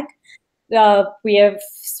flag. We have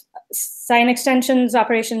sign extensions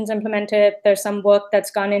operations implemented. There's some work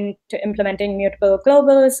that's gone into implementing mutable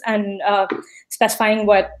globals and specifying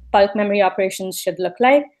what bulk memory operations should look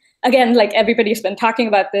like. Again, like everybody's been talking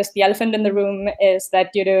about this, the elephant in the room is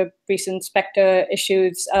that due to recent Spectre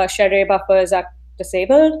issues, shared array buffers are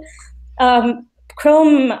disabled. On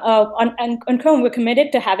Chrome, we're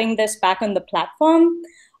committed to having this back on the platform.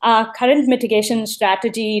 Our current mitigation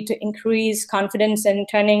strategy to increase confidence in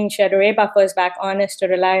turning shared array buffers back on is to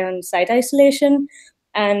rely on site isolation,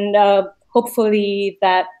 and hopefully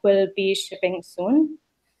that will be shipping soon.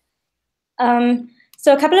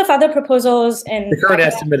 So a couple of other proposals in the current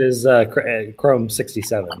estimate is Chrome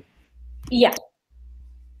 67. Yeah.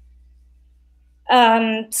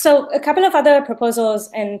 So a couple of other proposals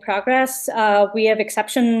in progress. We have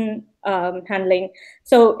exception handling.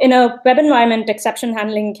 So in a web environment, exception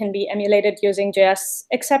handling can be emulated using JS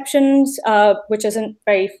exceptions, which isn't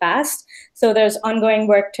very fast. So there's ongoing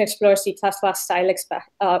work to explore C++ style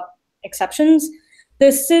exceptions.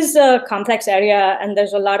 This is a complex area, and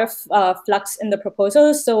there's a lot of flux in the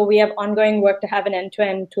proposals. So we have ongoing work to have an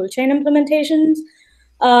end-to-end toolchain implementations.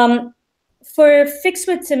 For Fix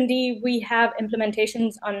with SIMD, we have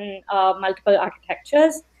implementations on multiple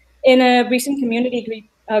architectures. In a recent community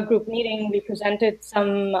group meeting, we presented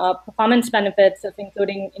some performance benefits of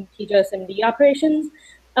including integer SIMD operations.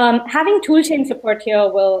 Having toolchain support here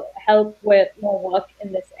will help with more work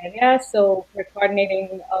in this area. So we're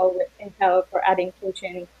coordinating with Intel for adding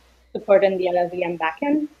toolchain support in the LLVM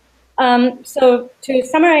backend. So to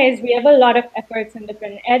summarize, we have a lot of efforts in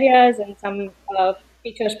different areas and some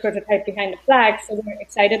features prototype behind the flag. So we're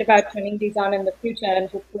excited about turning these on in the future and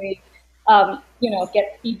hopefully,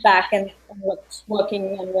 get feedback and what's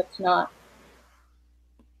working and what's not.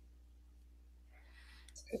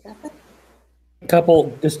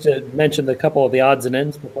 Just to mention a couple of the odds and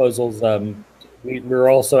ends proposals, we're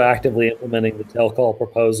also actively implementing the tail call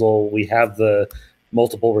proposal. We have the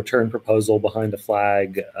multiple return proposal behind the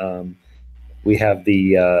flag. We have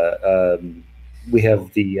the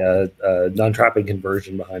non-trapping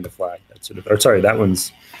conversion behind the flag. That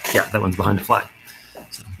one's behind the flag.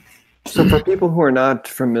 So for people who are not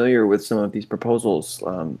familiar with some of these proposals,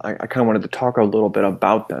 I kind of wanted to talk a little bit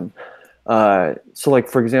about them. So like,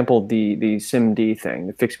 for example, the SIMD thing,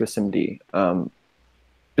 the Fix with SIMD.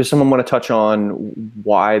 Does someone want to touch on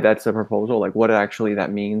why that's a proposal, like what actually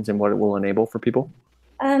that means and what it will enable for people?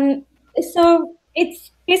 So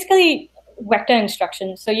it's basically vector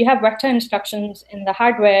instructions. So you have vector instructions in the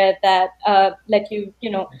hardware that let you,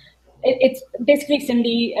 it's basically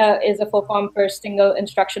SIMD is a full form for single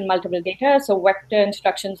instruction, multiple data. So vector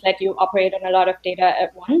instructions let you operate on a lot of data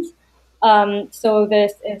at once. So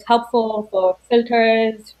this is helpful for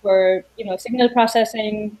filters, for signal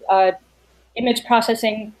processing, image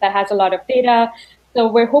processing that has a lot of data. So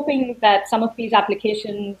we're hoping that some of these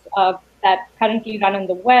applications that currently run on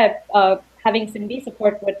the web, having SIMD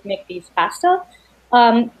support would make these faster.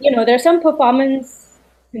 There's some performance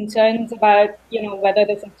concerns about whether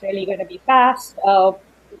this is really going to be fast.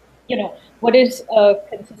 What is a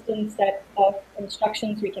consistent set of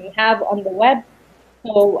instructions we can have on the web?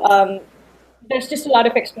 So there's just a lot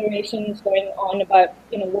of explorations going on about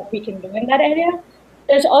what we can do in that area.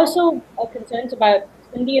 There's also concerns about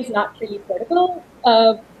SIMD is not really portable.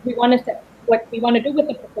 What we want to do with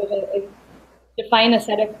the proposal is define a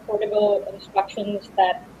set of portable instructions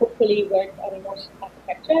that hopefully work on most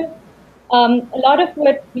architectures. A lot of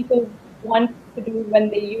what people want to do when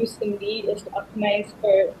they use SIMD is to optimize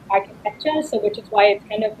for architecture, so which is why it's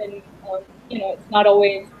kind of been, it's not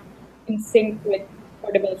always in sync with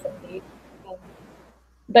portable SIMD.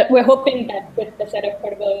 But we're hoping that with the set of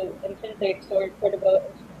portable intrinsics or portable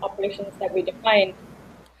operations that we define,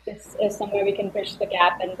 this is somewhere we can bridge the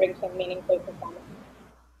gap and bring some meaningful performance.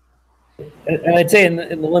 And I'd say in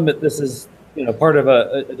the limit, this is part of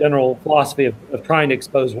a general philosophy of trying to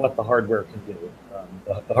expose what the hardware can do.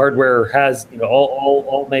 The hardware has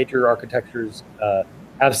all major architectures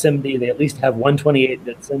have SIMD. They at least have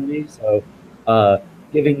 128-bit SIMD. So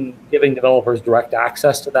giving developers direct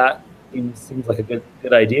access to that seems like a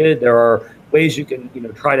good idea. There are ways you can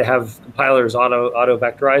try to have compilers auto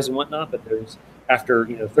vectorize and whatnot, but there's after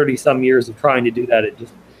 30 some years of trying to do that, it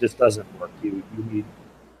just doesn't work. You need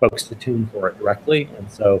folks to tune for it directly,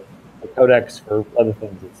 and so the codecs for other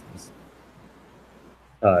things is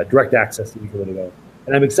direct access is usually the way to go.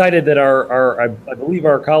 And I'm excited that I believe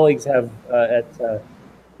our colleagues have at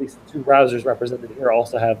least the 2 browsers represented here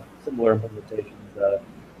also have similar implementations.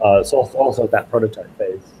 So also at that prototype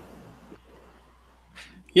phase.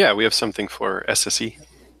 Yeah, we have something for SSE.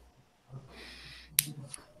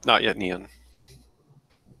 Not yet Neon.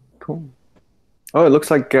 Cool. Oh, it looks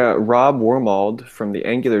like Rob Wormald from the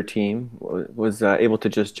Angular team was able to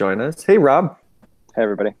just join us. Hey, Rob. Hey,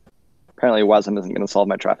 everybody. Apparently, wasm isn't going to solve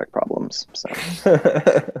my traffic problems. So.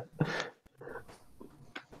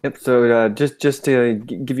 Yep. So just to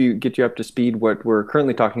get you up to speed, what we're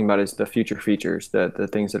currently talking about is the future features, the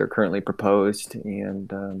things that are currently proposed, and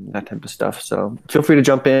that type of stuff. So feel free to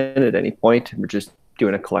jump in at any point. We're just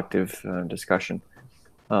doing a collective discussion.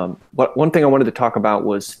 One thing I wanted to talk about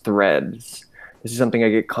was threads. This is something I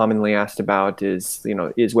get commonly asked about is,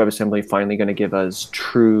 is WebAssembly finally going to give us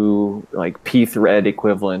true pthread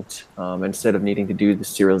equivalent instead of needing to do the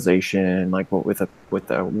serialization with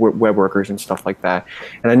the web workers and stuff like that.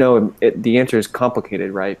 And I know the answer is complicated,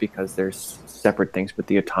 right? Because there's separate things with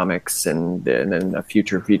the atomics and then a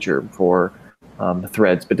future feature for the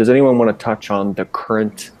threads. But does anyone want to touch on the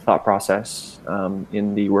current thought process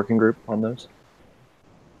in the working group on those?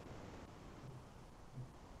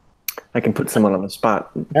 I can put someone on the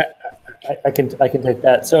spot. I can take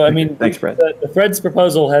that. So I mean, thanks, Brett. The threads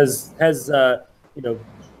proposal has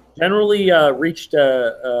generally reached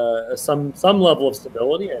some level of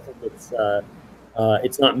stability. I think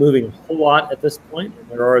it's not moving a whole lot at this point. And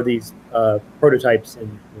there are these prototypes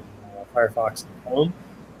in Firefox and Chrome.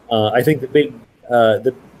 I think the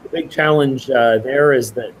big challenge there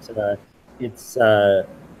is that it's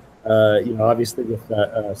obviously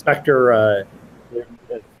with Spectre.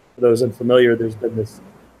 For those unfamiliar, there's been this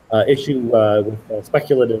issue with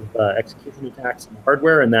speculative execution attacks on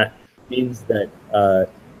hardware, and that means that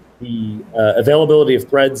the availability of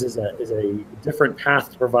threads is a different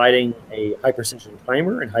path to providing a high-precision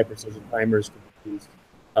timer, and high-precision timers can be used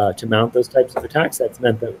to mount those types of attacks. That's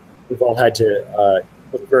meant that we've all had to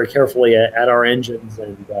look very carefully at our engines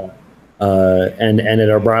and at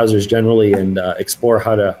our browsers generally, and explore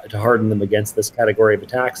how to harden them against this category of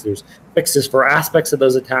attacks. There's fixes for aspects of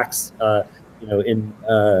those attacks, in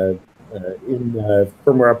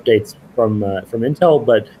firmware updates from Intel,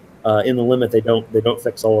 but in the limit they don't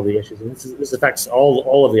fix all of the issues. And this affects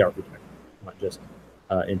all of the architecture, not just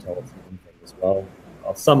Intel as well.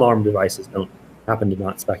 Some ARM devices happen to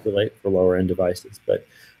not speculate for lower end devices, but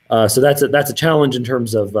so that's a challenge in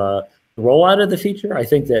terms of the rollout of the feature. I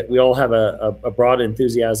think that we all have a broad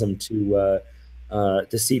enthusiasm to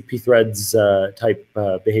see pthreads type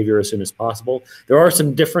behavior as soon as possible. There are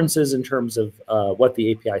some differences in terms of what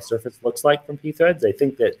the API surface looks like from pthreads. I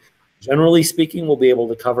think that generally speaking, we'll be able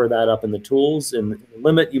to cover that up in the tools. In the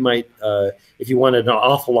limit, you might, if you wanted an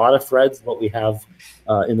awful lot of threads, what we have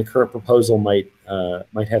in the current proposal might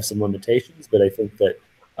have some limitations. But I think that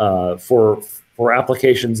for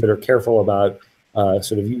applications that are careful about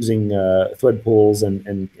sort of using thread pools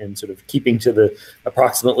and sort of keeping to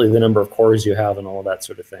approximately the number of cores you have and all of that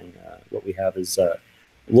sort of thing, what we have is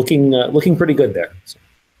looking pretty good there.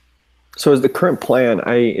 So as the current plan,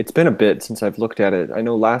 it's been a bit since I've looked at it. I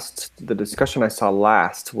know the discussion I saw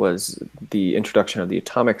last was the introduction of the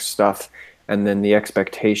atomic stuff, and then the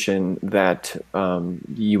expectation that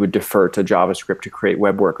you would defer to JavaScript to create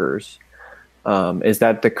web workers. Is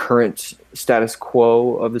that the current status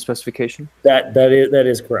quo of the specification? That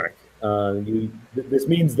is correct. This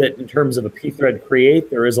means that in terms of a pthread create,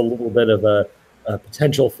 there is a little bit of a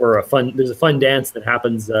potential for there's a fun dance that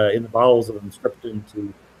happens in the bowels of a script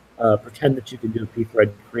to pretend that you can do a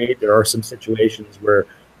pthread create. There are some situations where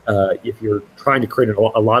if you're trying to create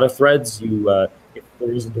a lot of threads, if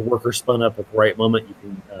there isn't a worker spun up at the right moment, you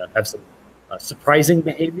can have some surprising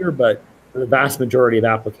behavior, but for the vast majority of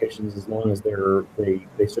applications, as long as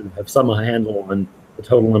they sort of have some handle on the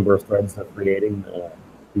total number of threads they're creating,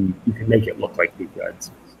 you can make it look like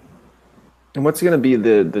pthreads. And what's going to be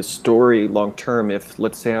the story long term if,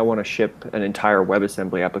 let's say, I want to ship an entire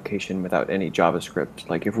WebAssembly application without any JavaScript?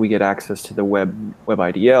 Like if we get access to the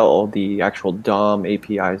WebIDL, the actual DOM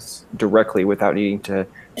APIs directly without needing to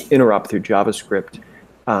interrupt through JavaScript,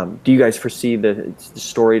 do you guys foresee the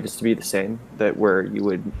story just to be the same? That where you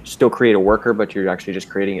would still create a worker, but you're actually just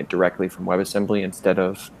creating it directly from WebAssembly instead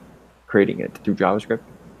of creating it through JavaScript?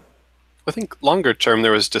 I think longer term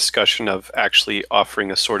there was discussion of actually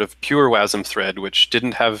offering a sort of pure WASM thread which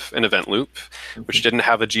didn't have an event loop, which didn't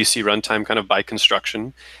have a GC runtime kind of by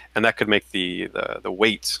construction, and that could make the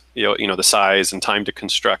weight, the size and time to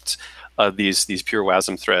construct these pure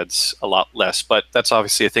WASM threads a lot less. But that's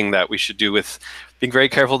obviously a thing that we should do with being very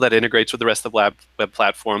careful that it integrates with the rest of the web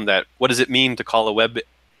platform. That what does it mean to call a web?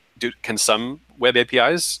 Can some web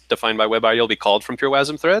APIs defined by WebIDL be called from pure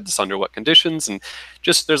WASM threads? Under what conditions? And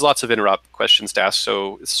just there's lots of interop questions to ask.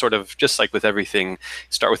 So it's sort of just like with everything,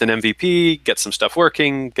 start with an MVP, get some stuff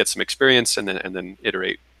working, get some experience, and then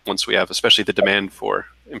iterate once we have, especially the demand for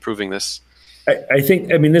improving this. I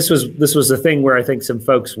think, I mean, this was a thing where I think some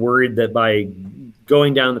folks worried that by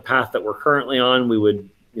going down the path that we're currently on, we would,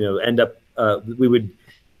 end up,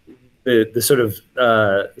 the sort of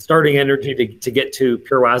starting energy to get to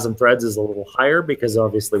pure WASM threads is a little higher because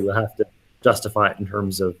obviously we'll have to justify it in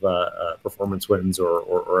terms of performance wins or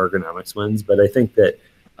ergonomics wins. But I think that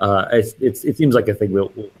it seems like a thing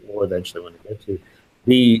we'll eventually want to get to.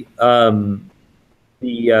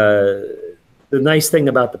 The nice thing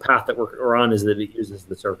about the path that we're on is that it uses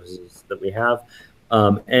the surfaces that we have,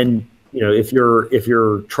 and if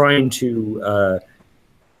you're trying to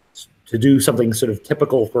do something sort of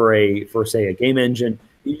typical for say a game engine,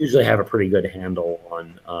 you usually have a pretty good handle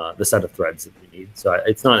on the set of threads that you need. So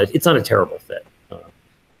it's not a terrible fit.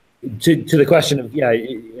 To the question of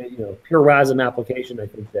pure WASM application, I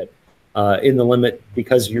think that in the limit,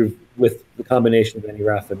 because you're with the combination of any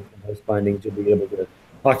ref and host bindings, you'll be able to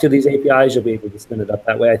talk to these APIs. You'll be able to spin it up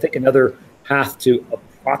that way. I think another path to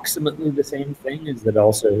approximately the same thing is that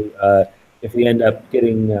also if we end up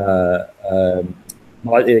getting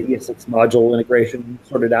ES6 module integration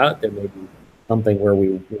sorted out, there may be something where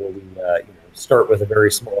we start with a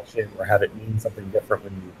very small shim or have it mean something different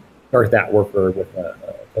when you start that worker with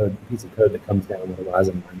a piece of code that comes down with a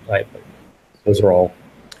WASM type. But those are all.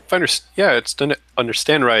 It's done.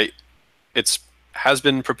 Understand right. It's has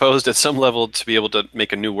been proposed at some level to be able to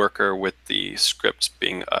make a new worker with the scripts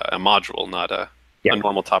being a module, not a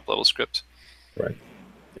normal top level script. Right.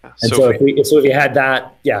 Yeah. And so if you had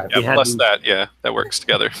that, that works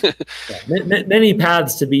together. Many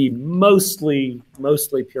paths to be mostly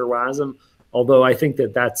pure WASM, although I think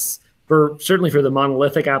that's certainly for the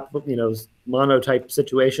monolithic monotype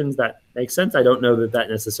situations that makes sense. I don't know that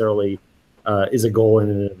necessarily is a goal in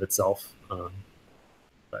and of itself.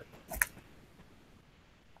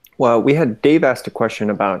 Well, we had Dave asked a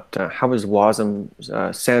question about how is WASM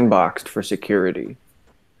sandboxed for security?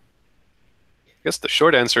 I guess the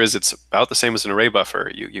short answer is it's about the same as an array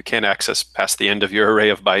buffer. You can't access past the end of your array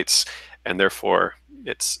of bytes, and therefore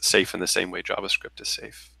it's safe in the same way JavaScript is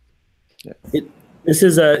safe. Yeah. This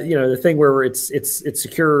is the thing where it's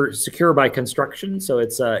secure by construction. So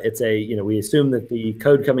we assume that the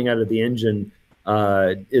code coming out of the engine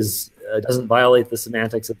doesn't violate the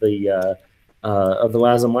semantics of the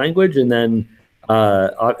WASM language, and then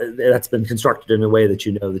that's been constructed in a way that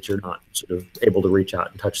that you're not sort of able to reach out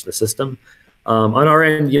and touch the system. On our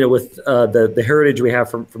end, with the heritage we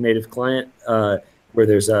have from native client, where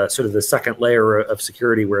there's sort of the second layer of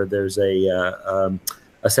security, where there's a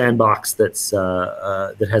sandbox that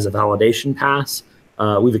has a validation pass.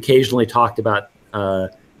 We've occasionally talked about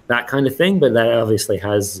that kind of thing, but that obviously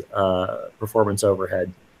has performance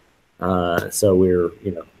overhead. So we're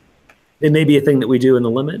it may be a thing that we do in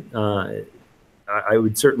the limit. I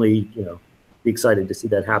would certainly be excited to see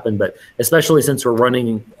that happen, but especially since we're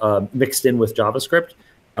running mixed in with JavaScript,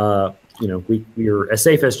 we're as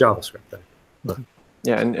safe as JavaScript then.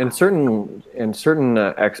 Yeah, and certain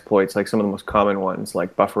exploits, like some of the most common ones,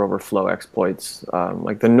 like buffer overflow exploits,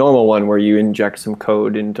 like the normal one where you inject some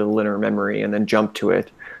code into linear memory and then jump to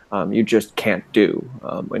it, you just can't do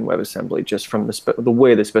in WebAssembly, just from the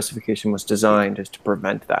way the specification was designed is to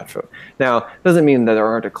prevent that. Now, it doesn't mean that there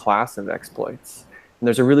aren't a class of exploits. And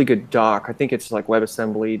there's a really good doc. I think it's like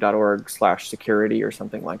webassembly.org/security or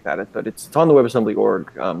something like that. But it's on the WebAssembly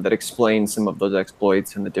org that explains some of those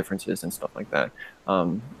exploits and the differences and stuff like that.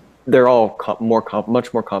 They're all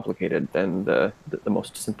much more complicated than the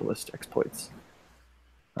most simplest exploits.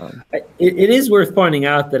 It is worth pointing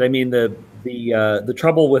out that the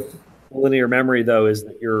trouble with linear memory though is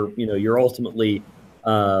that you're ultimately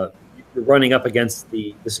running up against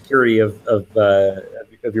the security of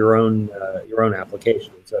your own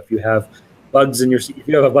application. So if you have bugs in if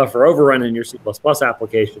you have a buffer overrun in your C++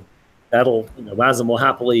 application, that'll WASM will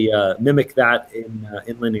happily mimic that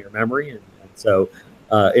in linear memory, and so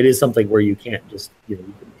it is something where you can't just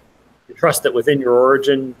you trust that within your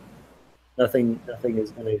origin, nothing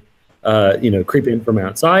is going to creep in from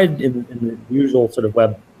outside in the usual sort of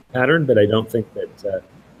web pattern. But I don't think that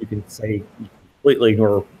you can say you completely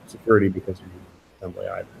ignore security because you're using assembly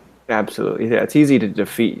either. Absolutely, yeah. It's easy to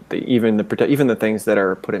defeat even the things that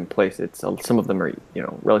are put in place. Some of them are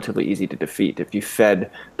relatively easy to defeat. If you fed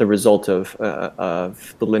the result of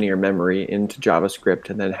the linear memory into JavaScript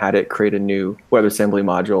and then had it create a new WebAssembly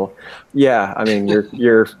module, yeah, I mean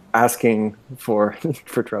you're asking for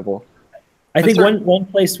trouble. I think one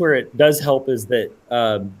place where it does help is that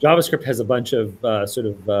JavaScript has a bunch of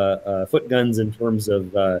foot guns in terms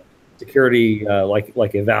of security,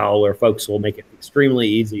 like eval, where folks will make it extremely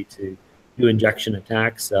easy to do injection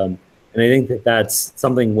attacks, and I think that's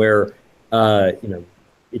something where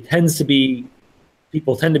it tends to be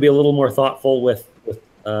people tend to be a little more thoughtful with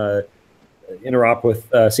interop with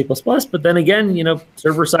C++. But then again,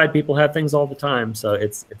 server side people have things all the time, so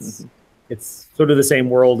it's sort of the same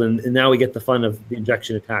world, and now we get the fun of the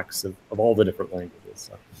injection attacks of all the different languages.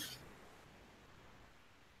 So.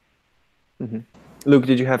 Mm-hmm. Luke,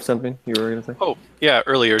 did you have something you were going to say? Oh, yeah,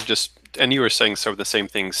 earlier, and you were saying sort of the same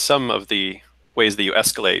thing. Some of the ways that you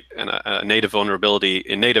escalate a native vulnerability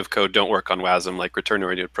in native code don't work on WASM, like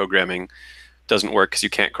return-oriented programming doesn't work because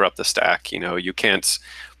you can't corrupt the stack. You can't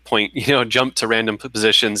jump to random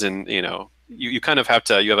positions, and you kind of have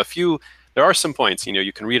to. You have a few. There are some points.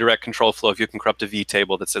 You can redirect control flow if you can corrupt a V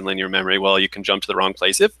table that's in linear memory. Well, you can jump to the wrong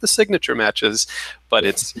place if the signature matches, but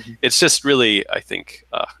it's just really, I think,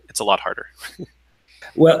 it's a lot harder.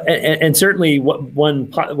 Well, and certainly one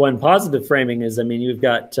positive framing is, you've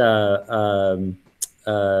got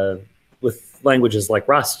with languages like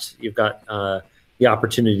Rust, you've got the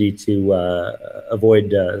opportunity to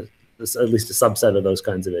avoid at least a subset of those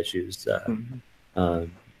kinds of issues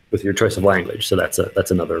with your choice of language. So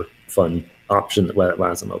that's another fun option that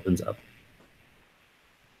WASM opens up.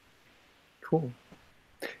 Cool.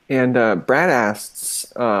 And Brad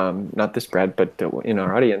asks, not this Brad, but in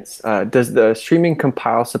our audience, does the streaming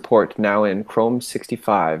compile support now in Chrome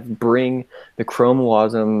 65 bring the Chrome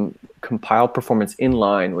WASM compile performance in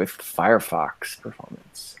line with Firefox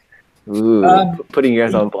performance? Ooh, putting you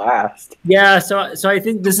guys on blast. Yeah, so I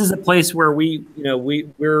think this is a place where we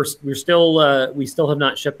still have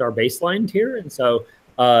not shipped our baseline tier, and so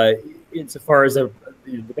insofar as the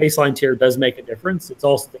baseline tier does make a difference, it's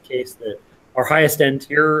also the case that our highest end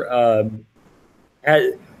tier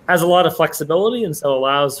has a lot of flexibility, and so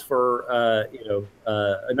allows for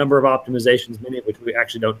a number of optimizations, many of which we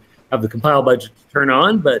actually don't have the compile budget to turn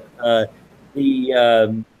on. But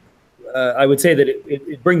I would say that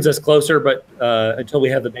it brings us closer, but until we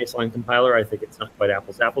have the baseline compiler, I think it's not quite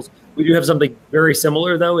apples to apples. We do have something very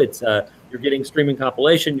similar, though. It's you're getting streaming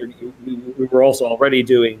compilation. We were also already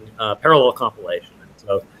doing parallel compilation, and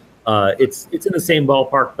so it's in the same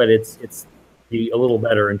ballpark, but it's a little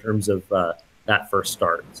better in terms of that first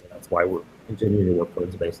start. So that's why we're continuing to work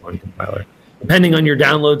towards a baseline compiler. Depending on your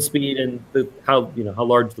download speed and how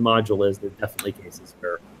large the module is, there are definitely cases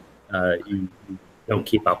where you don't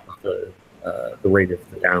keep up with the rate of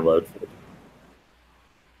the download.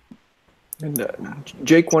 And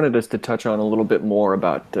Jake wanted us to touch on a little bit more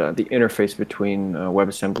about the interface between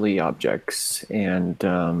WebAssembly objects and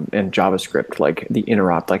JavaScript, like the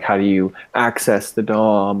interop, like how do you access the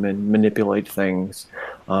DOM and manipulate things?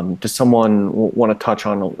 Does someone want to touch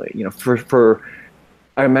on, for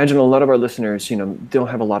I imagine a lot of our listeners, don't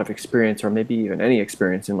have a lot of experience, or maybe even any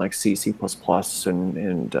experience in like C, C++,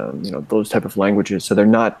 and those type of languages. So they're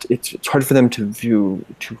not. It's hard for them to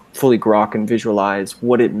fully grok and visualize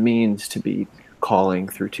what it means to be calling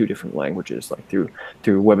through two different languages, like through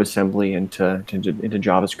WebAssembly into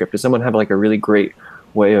JavaScript. Does someone have like a really great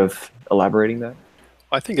way of elaborating that?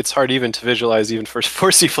 I think it's hard even to visualize, even for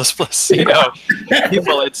C++.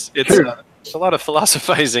 People, it's a lot of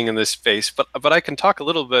philosophizing in this space, but I can talk a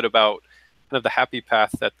little bit about kind of the happy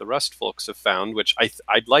path that the Rust folks have found, which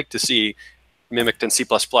I'd like to see mimicked in C++.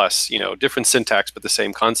 Different syntax but the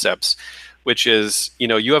same concepts, which is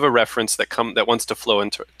you have a reference that wants to flow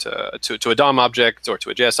into a DOM object or to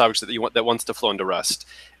a JS object that wants to flow into Rust.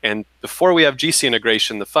 And before we have GC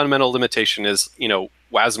integration, the fundamental limitation is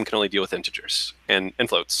WASM can only deal with integers and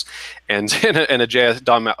floats, and a JS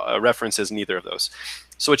DOM reference is neither of those.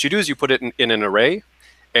 So what you do is you put it in an array,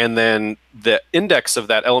 and then the index of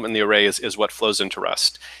that element in the array is what flows into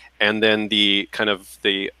Rust. And then the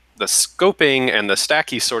scoping and the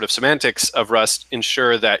stacky sort of semantics of Rust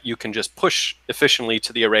ensure that you can just push efficiently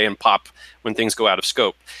to the array and pop when things go out of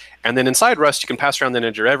scope. And then inside Rust, you can pass around the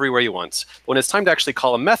integer everywhere you want. But when it's time to actually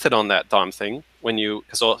call a method on that DOM thing,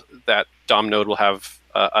 because that DOM node will have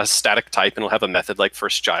a static type and it'll have a method like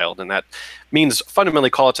first child, and that means fundamentally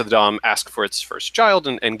call it to the DOM, ask for its first child,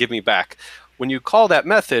 and give me back. When you call that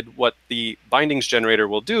method, what the bindings generator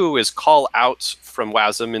will do is call out from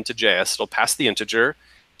wasm into JS. It'll pass the integer.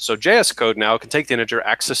 So JS code now can take the integer,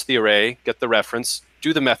 access the array, get the reference,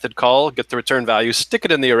 do the method call, get the return value, stick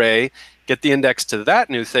it in the array, get the index to that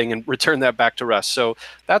new thing, and return that back to Rust. So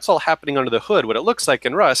that's all happening under the hood. What it looks like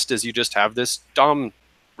in Rust is you just have this DOM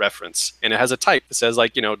reference, and it has a type that says,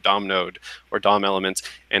 like, DOM node or DOM element,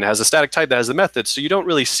 and it has a static type that has the method. So you don't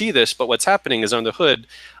really see this, but what's happening is under the hood,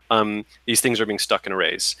 these things are being stuck in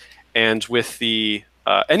arrays. And with the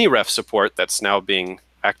AnyRef support that's now being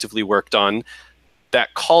actively worked on,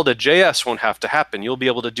 that call to JS won't have to happen. You'll be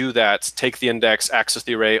able to do that, take the index, access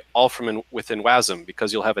the array, all from within WASM,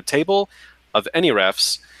 because you'll have a table of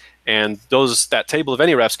AnyRefs, and that table of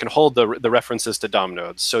AnyRefs can hold the references to DOM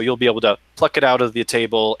nodes. So you'll be able to pluck it out of the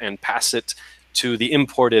table and pass it to the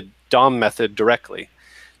imported DOM method directly.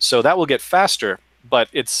 So that will get faster, but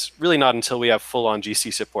it's really not until we have full-on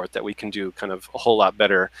GC support that we can do kind of a whole lot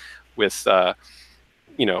better with, than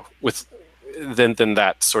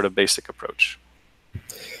that sort of basic approach.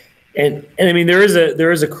 And I mean, there is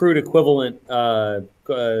a crude equivalent in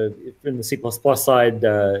the C++ side.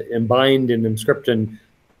 Embind and Emscripten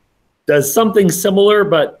does something similar,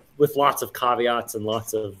 but with lots of caveats and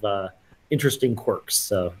lots of interesting quirks.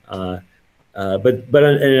 So, but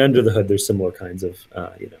under the hood, there's similar kinds of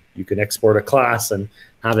you can export a class and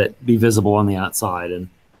have it be visible on the outside and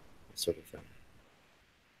sort of thing.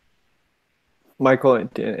 Michael,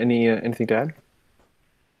 anything to add?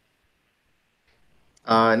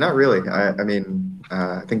 Not really.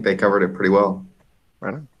 I think they covered it pretty well.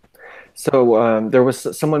 Right on. So there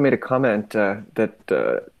was someone made a comment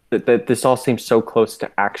that this all seems so close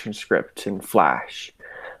to ActionScript and Flash.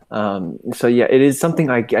 So yeah, it is something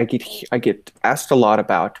I get asked a lot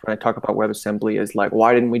about when I talk about WebAssembly. Is like,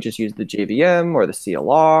 why didn't we just use the JVM or the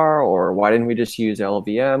CLR, or why didn't we just use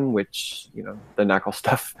LLVM, which the knuckle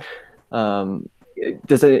stuff. Do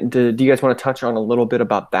you guys want to touch on a little bit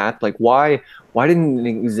about that? Like, why didn't an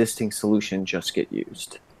existing solution just get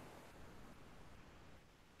used?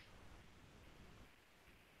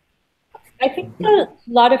 I think a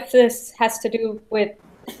lot of this has to do with,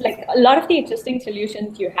 like, a lot of the existing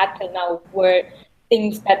solutions you had till now were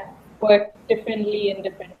things that work differently in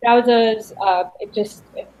different browsers.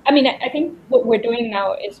 I think what we're doing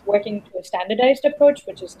now is working to a standardized approach,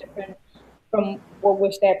 which is different from what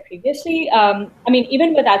was there previously.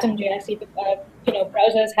 Even with AtomJS,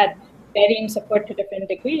 browsers had varying support to different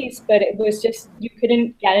degrees, but it was just, you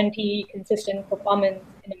couldn't guarantee consistent performance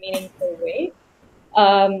in a meaningful way.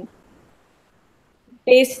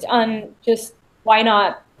 Based on just why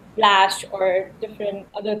not Flash or different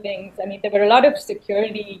other things. I mean, there were a lot of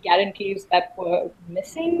security guarantees that were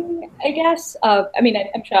missing, I guess.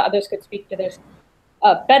 I'm sure others could speak to this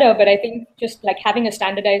better, but I think just like having a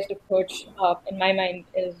standardized approach, in my mind,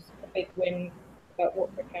 is a big win about what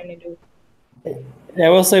we're trying to do. I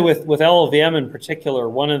will say with LLVM in particular,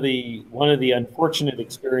 one of the unfortunate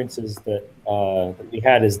experiences that we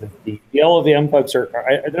had is that the LLVM folks they're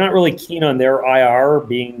not really keen on their IR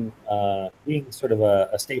being sort of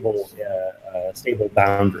a stable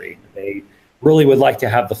boundary. They really would like to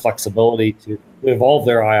have the flexibility to evolve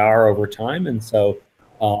their IR over time, and so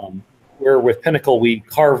where with Pinnacle we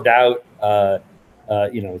carved out a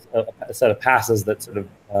set of passes that sort of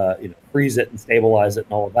freeze it and stabilize it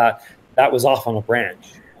and all of that. That was off on a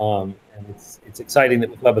branch, and it's exciting that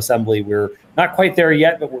with WebAssembly we're not quite there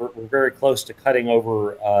yet, but we're very close to cutting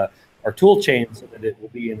over our tool chain so that it will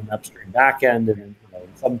be in an upstream backend, and in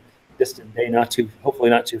some distant day, hopefully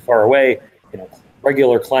not too far away,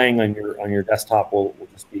 regular Clang on your desktop will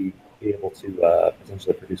just be able to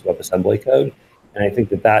potentially produce WebAssembly code, and I think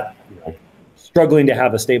that struggling to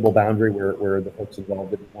have a stable boundary where the folks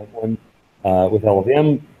involved didn't want one with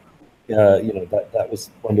LLVM. That was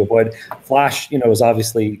one to avoid. Flash, is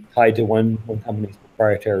obviously tied to one company's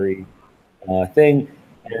proprietary thing,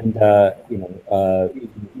 and even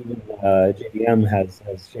JVM has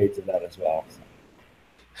shades of that as well.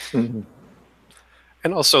 So. Mm-hmm.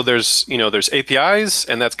 And also, there's APIs,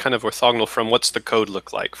 and that's kind of orthogonal from what's the code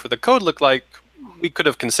look like. For the code look like, we could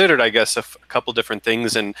have considered, I guess, a couple different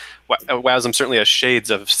things, and WASM certainly has shades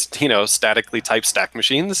of, statically typed stack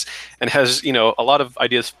machines, and has, a lot of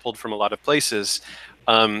ideas pulled from a lot of places.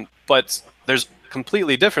 But there's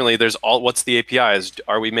completely differently, there's what's the APIs?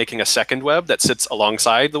 Are we making a second web that sits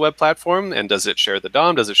alongside the web platform? And does it share the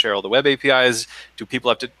DOM? Does it share all the web APIs? Do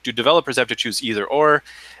developers have to choose either or?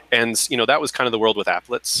 And that was kind of the world with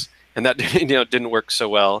applets, and that didn't work so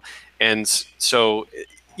well. And so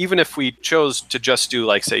even if we chose to just do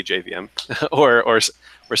like say JVM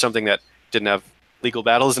or something that didn't have legal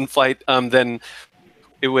battles in flight, then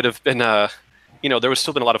it would have been there would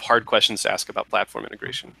still been a lot of hard questions to ask about platform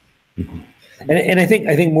integration. And I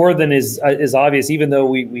think more than is obvious, even though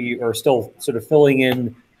we are still sort of filling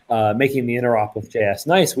in, making the interop with JS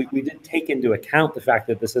nice, we did take into account the fact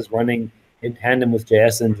that this is running in tandem with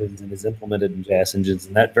JS engines and is implemented in JS engines,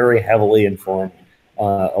 and that very heavily informed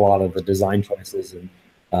a lot of the design choices and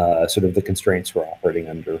sort of the constraints we're operating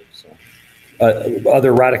under. So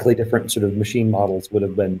other radically different sort of machine models would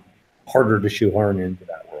have been harder to shoehorn into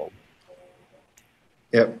that world.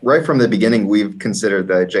 Yeah, right from the beginning, we've considered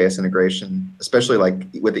the JS integration, especially like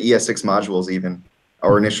with the ES6 modules even.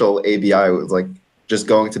 Our initial ABI was like just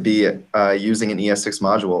going to be using an ES6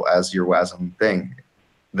 module as your WASM thing.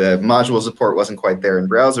 The module support wasn't quite there in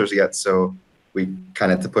browsers yet, so we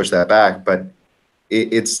kind of had to push that back. But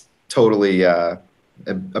it's totally a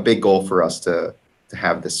big goal for us to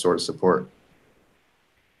have this sort of support.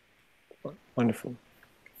 Wonderful.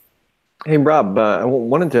 Hey, Rob, I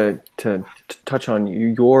wanted to touch on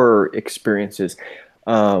your experiences.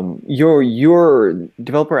 You're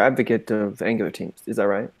developer advocate of the Angular teams, is that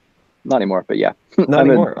right? Not anymore, but yeah. Not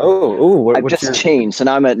anymore. I've just changed. So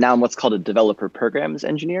now I'm what's called a developer programs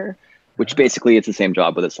engineer, which basically it's the same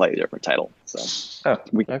job with a slightly different title. So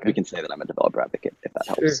we can say that I'm a developer advocate if that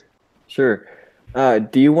helps. Sure.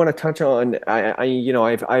 Do you want to touch on?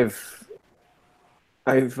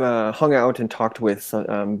 I've hung out and talked with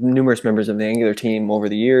numerous members of the Angular team over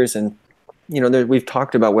the years, and we've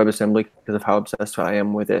talked about WebAssembly because of how obsessed I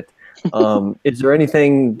am with it. Is there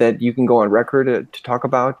anything that you can go on record to talk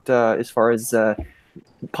about as far as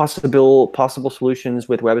possible solutions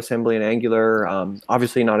with WebAssembly and Angular?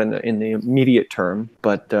 Obviously not in the immediate term,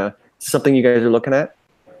 but something you guys are looking at?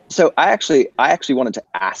 So I actually wanted to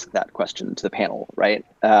ask that question to the panel, right?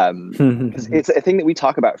 Because it's a thing that we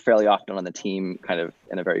talk about fairly often on the team, kind of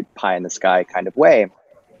in a very pie in the sky kind of way.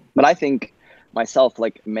 But I think myself,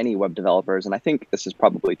 like many web developers, and I think this is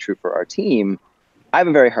probably true for our team, I have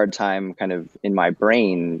a very hard time kind of in my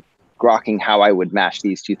brain grokking how I would mash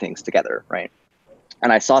these two things together, right?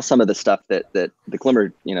 And I saw some of the stuff that the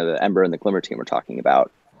Glimmer, the Ember and the Glimmer team were talking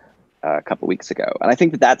about a couple weeks ago. And I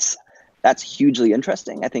think that's hugely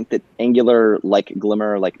interesting. I think that Angular, like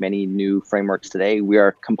Glimmer, like many new frameworks today, we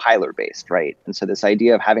are compiler based, right? And so this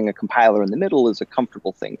idea of having a compiler in the middle is a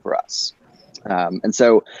comfortable thing for us. And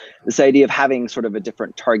so this idea of having sort of a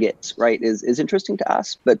different target, right, is interesting to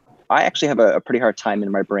us. But I actually have a pretty hard time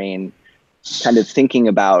in my brain kind of thinking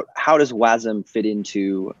about how does WASM fit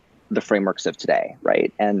into the frameworks of today,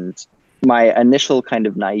 right? And my initial kind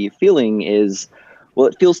of naive feeling is, well,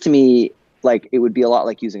 it feels to me like it would be a lot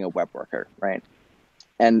like using a web worker, right?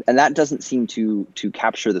 And that doesn't seem to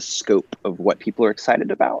capture the scope of what people are excited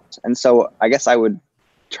about. And so I guess I would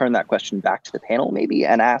turn that question back to the panel maybe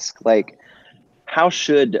and ask, like, how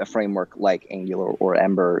should a framework like Angular or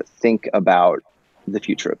Ember think about the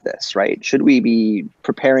future of this, right? Should we be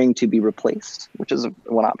preparing to be replaced, which is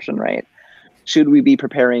one option, right? Should we be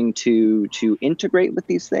preparing to integrate with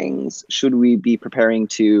these things? Should we be preparing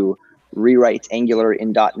to rewrite Angular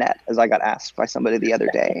in .NET, as I got asked by somebody the other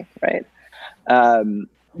day, right?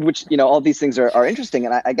 Which, all these things are interesting,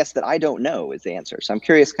 and I guess that I don't know is the answer. So I'm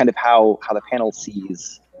curious kind of how the panel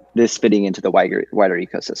sees this fitting into the wider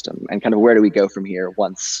ecosystem, and kind of where do we go from here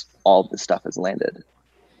once all of this stuff has landed?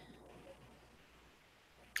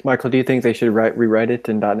 Michael, do you think they should rewrite it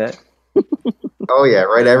in .NET? Oh yeah,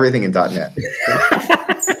 write everything in .NET.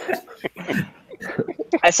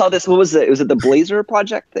 I saw this. What was it? Was it the Blazor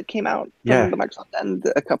project that came out from the Microsoft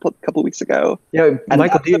end a couple weeks ago? Yeah,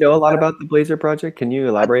 Michael, do you know a lot about the Blazor project? Can you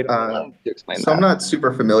elaborate on that? To explain so that? I'm not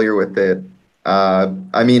super familiar with it.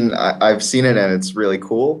 I mean, I've seen it and it's really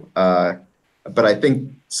cool. But I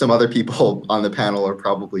think some other people on the panel are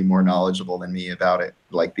probably more knowledgeable than me about it,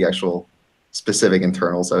 like the actual specific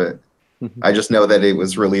internals of it. I just know that it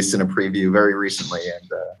was released in a preview very recently,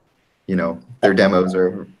 and their demos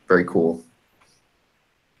are very cool.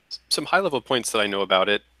 Some high-level points that I know about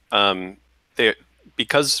it,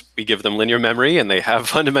 because we give them linear memory and they have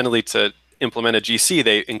fundamentally to implement a GC,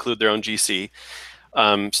 they include their own GC.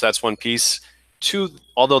 So that's one piece. Two,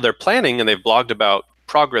 although they're planning and they've blogged about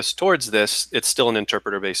progress towards this, it's still an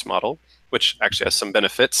interpreter-based model, which actually has some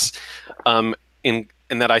benefits in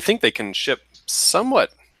that I think they can ship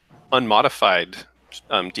somewhat unmodified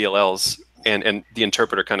DLLs and the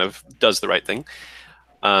interpreter kind of does the right thing.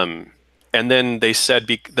 And then they said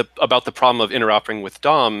about the problem of interoperating with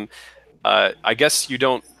DOM. I guess you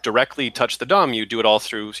don't directly touch the DOM. You do it all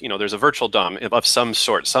through, there's a virtual DOM of some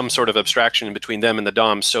sort of abstraction between them and the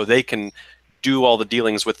DOM, so they can do all the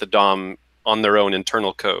dealings with the DOM on their own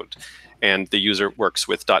internal code. And the user works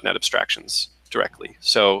with .NET abstractions directly.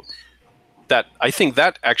 So I think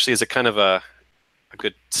that actually is a kind of a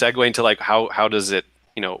good segue into like how does it,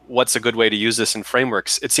 what's a good way to use this in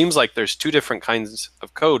frameworks? It seems like there's two different kinds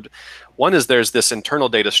of code. One is there's this internal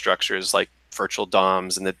data structures like virtual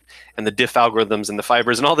DOMs and the diff algorithms and the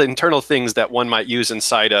fibers and all the internal things that one might use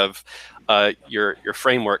inside of your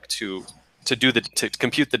framework to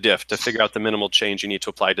compute the diff, to figure out the minimal change you need to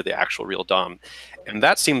apply to the actual real DOM. And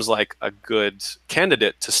that seems like a good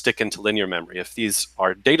candidate to stick into linear memory. If these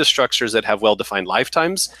are data structures that have well-defined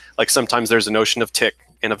lifetimes, like sometimes there's a notion of tick,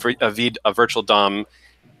 and a virtual DOM,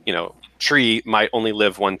 tree might only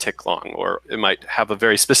live one tick long, or it might have a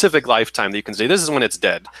very specific lifetime that you can say, this is when it's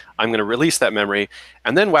dead. I'm going to release that memory.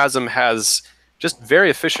 And then WASM has just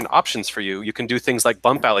very efficient options for you. You can do things like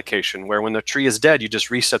bump allocation, where when the tree is dead, you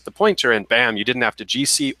just reset the pointer and bam, you didn't have to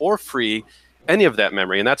GC or free any of that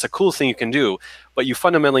memory. And that's a cool thing you can do. But you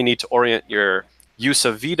fundamentally need to orient your use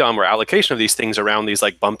of VDOM or allocation of these things around these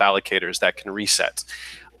like bump allocators that can reset.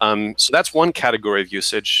 So that's one category of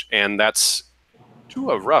usage, and that's to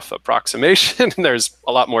a rough approximation. There's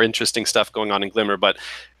a lot more interesting stuff going on in Glimmer, but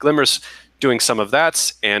Glimmer's doing some of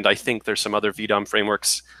that, and I think there's some other VDOM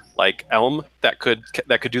frameworks like Elm that could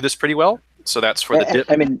do this pretty well. So that's for the dip.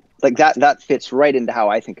 I mean, like that fits right into how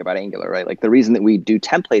I think about Angular, right? Like the reason that we do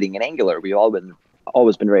templating in Angular, we've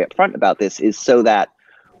always been very upfront about this, is so that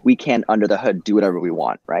we can, under the hood, do whatever we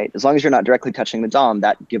want, right? As long as you're not directly touching the DOM,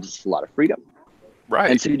 that gives us a lot of freedom. Right.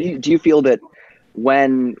 And so do you feel that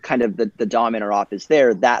when kind of the DOM interop is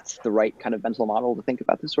there, that's the right kind of mental model to think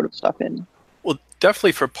about this sort of stuff in? Well,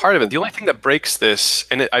 definitely for part of it. The only thing that breaks this,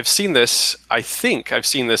 and I've seen this,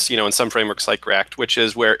 in some frameworks like React, which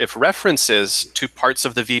is where if references to parts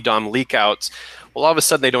of the VDOM leak out, well, all of a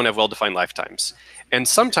sudden they don't have well-defined lifetimes. And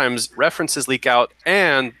sometimes references leak out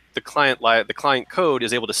and the client code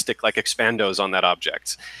is able to stick like expandos on that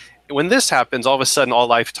object. When this happens, all of a sudden, all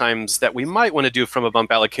lifetimes that we might want to do from a bump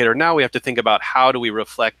allocator, now we have to think about how do we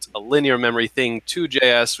reflect a linear memory thing to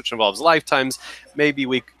JS, which involves lifetimes. Maybe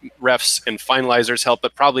refs and finalizers help,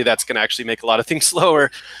 but probably that's going to actually make a lot of things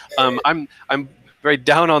slower. I'm very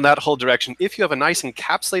down on that whole direction. If you have a nice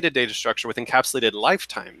encapsulated data structure with encapsulated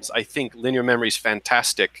lifetimes, I think linear memory is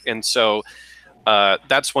fantastic. And so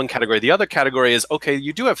that's one category. The other category is, okay,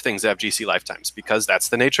 you do have things that have GC lifetimes because that's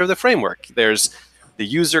the nature of the framework. There's the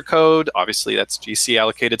user code, obviously that's GC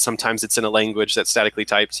allocated. Sometimes it's in a language that's statically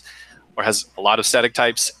typed or has a lot of static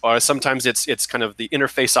types, or sometimes it's kind of the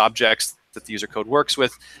interface objects that the user code works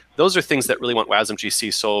with. Those are things that really want WASM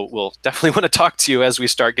GC, so we'll definitely want to talk to you as we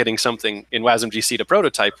start getting something in WASM GC to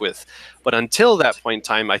prototype with. But until that point in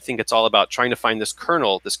time, I think it's all about trying to find this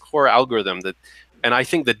kernel, this core algorithm and I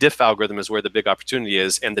think the diff algorithm is where the big opportunity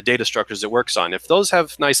is, and the data structures it works on. If those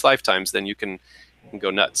have nice lifetimes, then you can go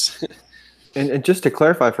nuts. And just to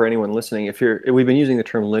clarify for anyone listening, we've been using the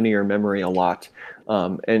term linear memory a lot,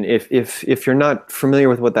 and if you're not familiar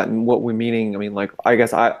with what we're meaning, I mean, like I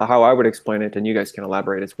guess how I would explain it, and you guys can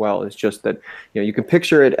elaborate as well, is just that you can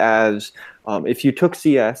picture it as if you took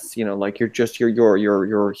CS, like you're just your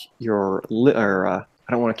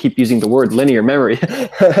I don't want to keep using the word linear memory,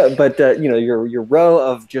 but your row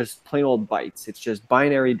of just plain old bytes. It's just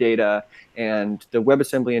binary data, and the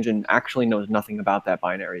WebAssembly engine actually knows nothing about that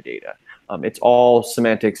binary data. It's all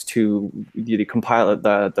semantics to the compiler,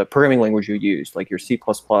 the programming language you use, like your C++.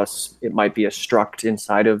 It might be a struct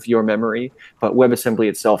inside of your memory, but WebAssembly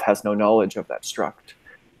itself has no knowledge of that struct.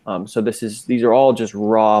 So these are all just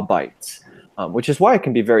raw bytes, which is why it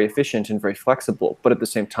can be very efficient and very flexible. But at the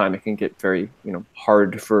same time, it can get very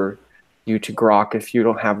hard for you to grok if you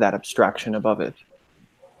don't have that abstraction above it.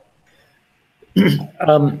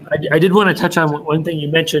 I did want to touch on one thing you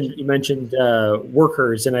mentioned. You mentioned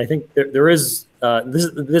workers, and I think there is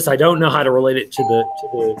this. I don't know how to relate it to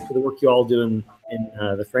the work you all do in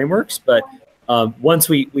the frameworks, but once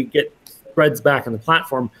we get threads back on the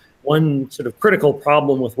platform, one sort of critical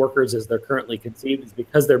problem with workers as they're currently conceived is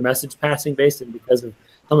because they're message passing based and because of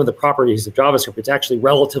some of the properties of JavaScript, it's actually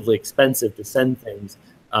relatively expensive to send things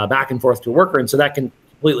back and forth to a worker, and so that can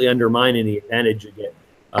completely undermine any advantage you get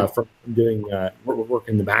from doing work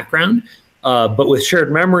in the background. But with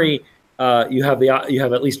shared memory, you have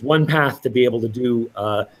at least one path to be able to do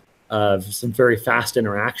some very fast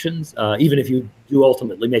interactions, even if you do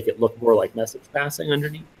ultimately make it look more like message passing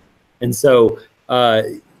underneath. And so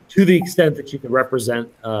to the extent that you can represent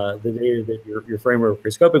the data that your framework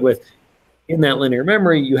is scoping with in that linear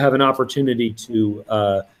memory, you have an opportunity to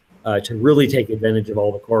really take advantage of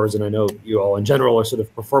all the cores. And I know you all in general are sort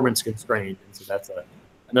of performance constrained, and so that's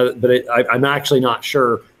another. But I'm actually not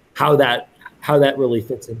sure how that really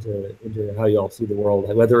fits into how you all see the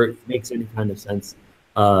world, whether it makes any kind of sense,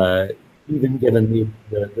 even given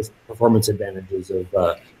the performance advantages of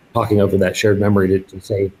talking over that shared memory to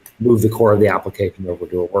say move the core of the application over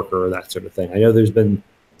to a worker or that sort of thing. I know there's been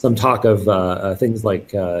some talk of things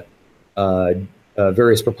like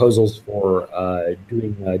various proposals for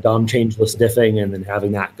doing DOM changeless diffing and then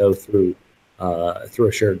having that go through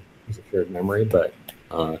a shared piece of shared memory, but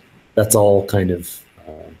that's all kind of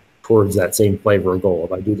towards that same flavor or goal.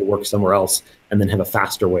 If I do the work somewhere else and then have a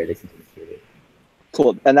faster way to communicate it.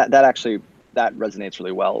 Cool, and that resonates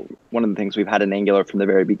really well. One of the things we've had in Angular from the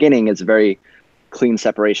very beginning is a very clean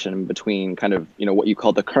separation between kind of, what you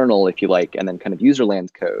call the kernel, if you like, and then kind of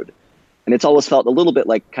userland code. And it's always felt a little bit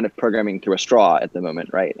like kind of programming through a straw at the moment,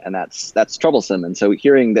 right? And that's troublesome. And so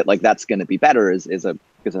hearing that that's going to be better is a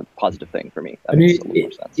positive thing for me. That makes a little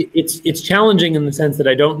more sense. It's challenging in the sense that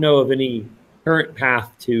I don't know of any current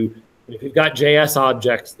path to, if you've got JS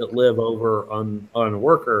objects that live over on a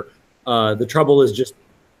worker, the trouble is just,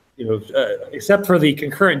 except for the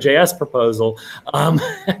concurrent JS proposal,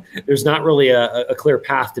 there's not really a clear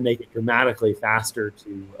path to make it dramatically faster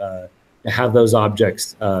to have those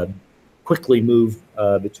objects quickly move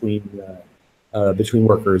between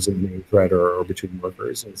workers in the main thread or between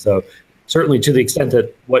workers. And so certainly to the extent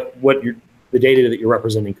that the data that you're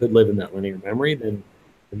representing could live in that linear memory, then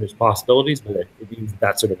there's possibilities, but it means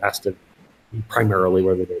that sort of has to be primarily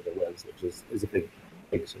where the data lives, which is a big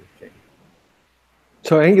sort of change.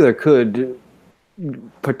 So Angular could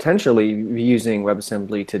potentially be using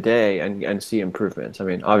WebAssembly today and see improvements. I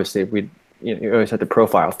mean, obviously you always have to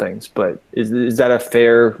profile things, but is that a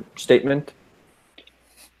fair statement?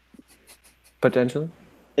 Potentially?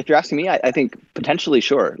 If you're asking me, I think potentially,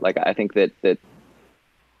 sure. Like, I think that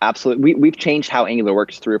absolutely, we've changed how Angular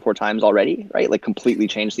works 3 or 4 times already, right? Like, completely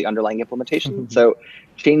changed the underlying implementation. Mm-hmm. So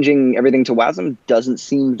changing everything to WASM doesn't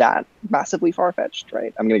seem that massively far-fetched,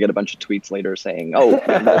 right? I'm going to get a bunch of tweets later saying, "Oh,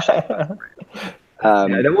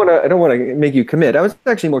 I don't want to make you commit. I was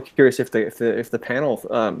actually more curious if the panel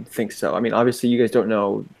thinks so. I mean, obviously, you guys don't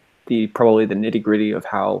know probably the nitty-gritty of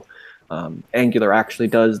how Angular actually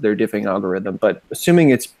does their diffing algorithm, but assuming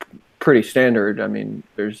it's pretty standard, I mean,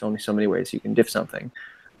 there's only so many ways you can diff something.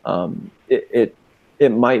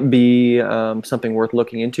 It might be something worth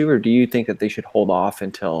looking into, or do you think that they should hold off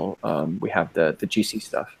until we have the GC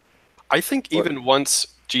stuff? I think even once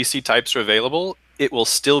GC types are available, it will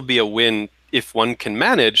still be a win if one can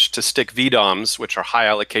manage to stick VDOMs, which are high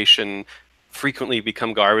allocation, frequently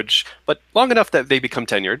become garbage, but long enough that they become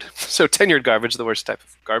tenured. So tenured garbage, the worst type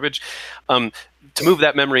of garbage, to move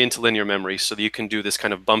that memory into linear memory so that you can do this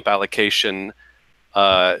kind of bump allocation.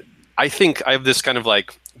 I think I have this kind of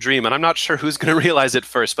like dream, and I'm not sure who's going to realize it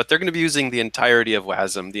first, but they're going to be using the entirety of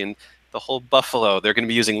WASM, the whole buffalo. They're going to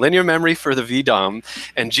be using linear memory for the VDOM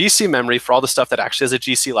and GC memory for all the stuff that actually has a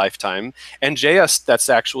GC lifetime, and JS that's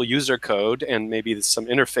the actual user code and maybe some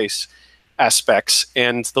interface aspects,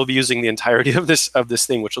 and they'll be using the entirety of this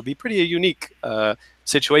thing, which will be pretty a unique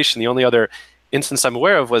situation. The only other instance I'm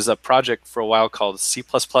aware of was a project for a while called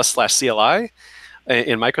C++/CLI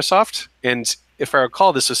in Microsoft, and if I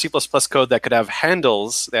recall, this was C++ code that could have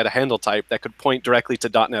handles. They had a handle type that could point directly to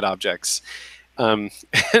 .NET objects. And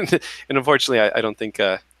unfortunately, I don't think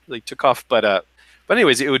really took off. But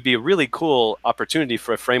anyways, it would be a really cool opportunity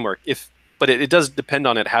for a framework. But it does depend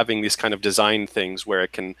on it having these kind of design things where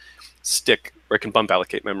it can stick, where it can bump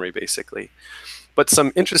allocate memory, basically. But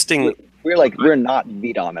some interesting... We're not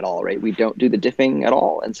VDOM at all, right? We don't do the diffing at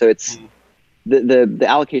all. And so it's... The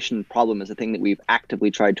allocation problem is a thing that we've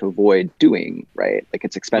actively tried to avoid doing, right? Like,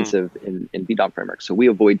 it's expensive in VDOM frameworks. So we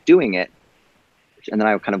avoid doing it. And then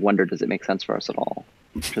I kind of wonder, does it make sense for us at all?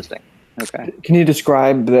 Interesting. Okay. Can you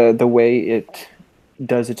describe the way it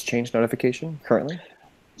does its change notification currently?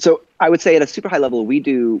 So I would say at a super high level, we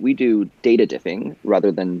do data diffing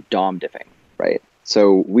rather than DOM diffing, right?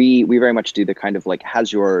 So we very much do the kind of like,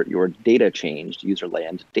 has your data changed, user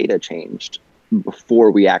land data changed,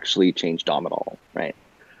 before we actually change DOM at all, right?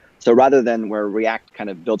 So rather than where React kind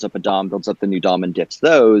of builds up a DOM, builds up the new DOM and diffs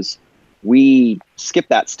those, we skip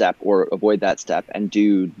that step or avoid that step and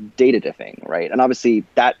do data diffing, right? And obviously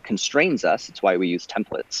that constrains us. It's why we use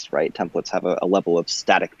templates, right? Templates have a level of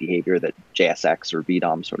static behavior that JSX or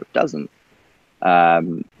VDOM sort of doesn't.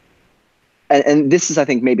 And this is, I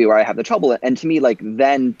think, maybe where I have the trouble. And to me, like,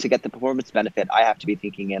 then to get the performance benefit, I have to be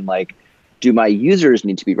thinking in like, do my users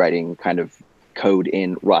need to be writing kind of code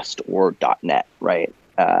in Rust or .NET, right?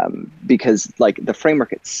 Because like the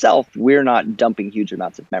framework itself, we're not dumping huge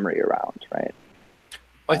amounts of memory around, right?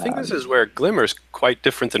 Well, I think this is where Glimmer's quite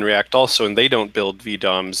different than React also, and they don't build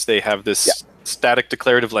VDOMs. They have this static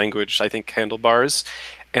declarative language, I think handlebars,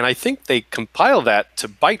 and I think they compile that to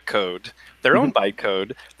bytecode, their own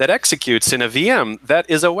bytecode, that executes in a VM that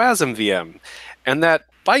is a wasm VM. And that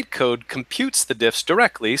bytecode computes the diffs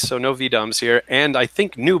directly, so no VDOMs here, and I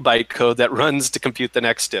think new bytecode that runs to compute the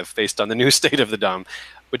next diff based on the new state of the DOM,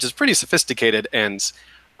 which is pretty sophisticated, and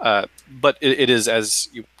but it is, as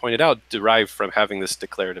you pointed out, derived from having this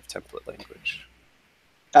declarative template language.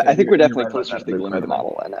 I think we're definitely closer to the Glimmer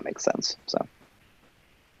model, and that makes sense. So.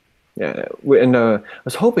 Yeah, and I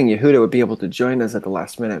was hoping Yehuda would be able to join us at the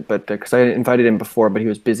last minute, but because I invited him before, but he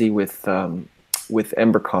was busy with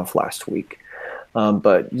EmberConf last week.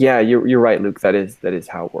 But yeah, you're right, Luke. That is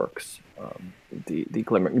how it works. The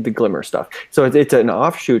Glimmer stuff. So it's an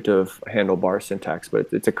offshoot of handlebar syntax, but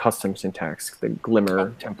it's a custom syntax, the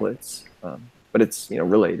Glimmer templates. But it's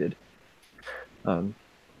related.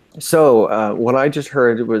 So what I just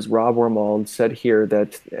heard was Rob Wormald said here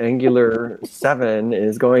that Angular 7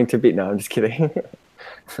 is going to be. No, I'm just kidding.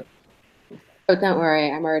 Oh, don't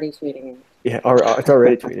worry, I'm already tweeting it. Yeah, it's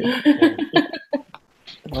already tweeted.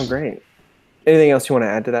 Oh, great. Anything else you want to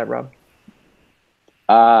add to that, Rob?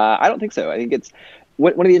 I don't think so. I think it's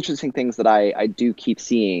one of the interesting things that I do keep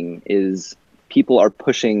seeing is people are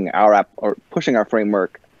pushing our app or pushing our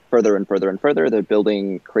framework further and further and further. They're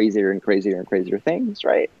building crazier and crazier and crazier things,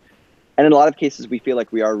 right? And in a lot of cases, we feel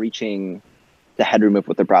like we are reaching the headroom of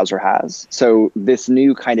what the browser has. So this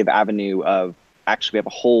new kind of avenue of actually we have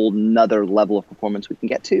a whole nother level of performance we can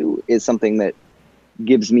get to is something that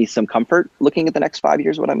gives me some comfort looking at the next 5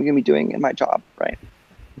 years, what I'm going to be doing in my job, right?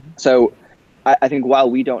 So I think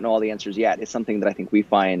while we don't know all the answers yet, it's something that I think we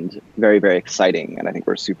find very, very exciting. And I think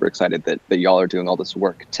we're super excited that y'all are doing all this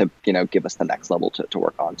work to, give us the next level to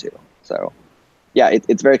work on to. So yeah,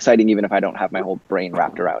 it's very exciting, even if I don't have my whole brain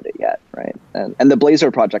wrapped around it yet, right? And the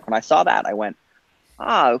Blazor project, when I saw that, I went,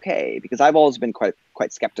 okay, because I've always been quite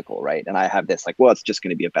skeptical, right? And I have this like, well, it's just going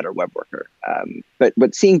to be a better web worker.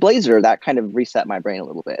 But seeing Blazor, that kind of reset my brain a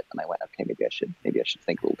little bit, and I went, okay, maybe I should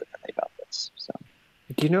think a little differently about this. So,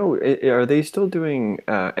 do you know? Are they still doing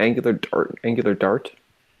Angular Dart?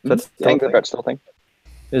 That's Angular Dart still a thing.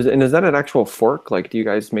 Is that an actual fork? Like, do you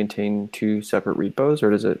guys maintain two separate repos, or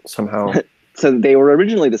does it somehow? So they were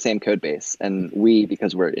originally the same code base, and we,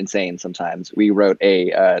 because we're insane sometimes, we wrote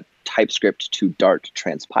a TypeScript to Dart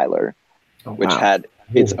transpiler, which had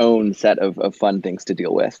its own set of fun things to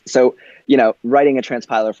deal with. So, writing a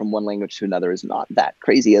transpiler from one language to another is not that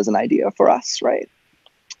crazy as an idea for us, right?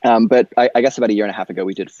 But I guess about a year and a half ago,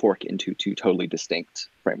 we did fork into two totally distinct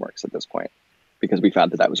frameworks at this point, because we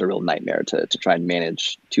found that was a real nightmare to try and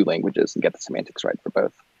manage two languages and get the semantics right for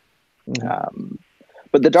both. Mm-hmm.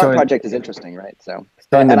 But the Dart project is interesting, right? So,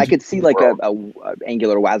 and I could see like a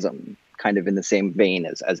Angular WASM kind of in the same vein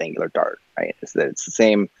as Angular Dart, right? It's the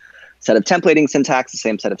same set of templating syntax, the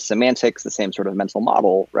same set of semantics, the same sort of mental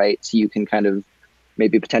model, right? So you can kind of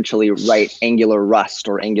maybe potentially write Angular Rust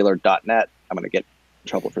or Angular.NET. I'm going to get in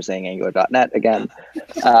trouble for saying Angular.NET again.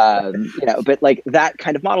 But like that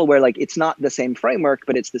kind of model where like it's not the same framework,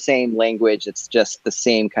 but it's the same language. It's just the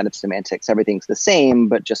same kind of semantics. Everything's the same,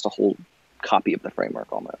 but just a whole copy of the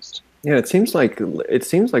framework almost. Yeah, it seems like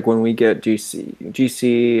when we get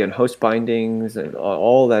GC and host bindings and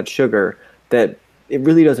all that sugar, that it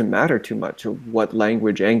really doesn't matter too much of what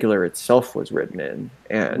language Angular itself was written in,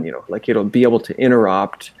 and like it'll be able to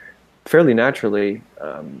interopt fairly naturally.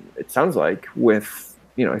 It sounds like with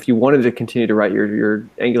if you wanted to continue to write your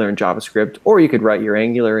Angular in JavaScript, or you could write your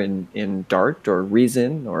Angular in Dart or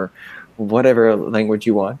Reason or whatever language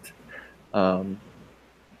you want.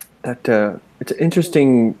 It's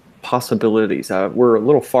interesting possibilities. We're a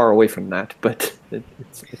little far away from that, but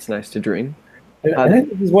it's nice to dream. I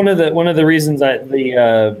think this is one of the reasons that the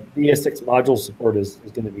ES6 module support is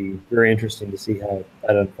going to be very interesting to see how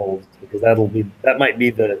that unfolds, because that might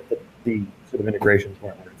be the sort of integration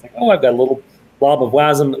point where it's like, oh, I've got a little blob of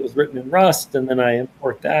WASM that was written in Rust, and then I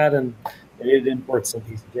import that, and it imports some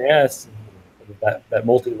piece of JS. And that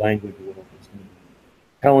multi-language world is going to be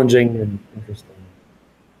challenging and interesting.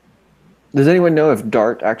 Does anyone know if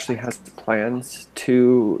Dart actually has plans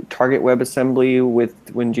to target WebAssembly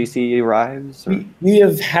when GC arrives? We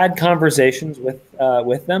have had conversations with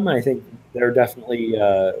them. I think they're definitely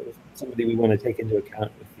somebody we want to take into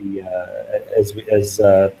account with the as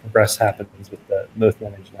progress happens with the most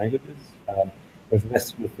managed languages,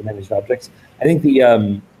 with the managed objects. I think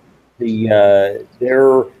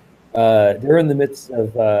they're they're in the midst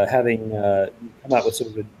of having come out with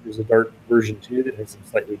sort of there's a Dart version 2 that has some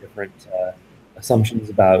slightly different assumptions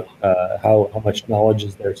about how much knowledge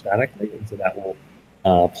is there statically, and so that will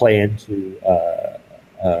play into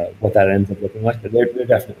what that ends up looking like. But they're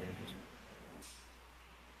definitely interesting.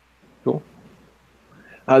 Cool.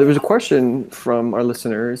 There was a question from our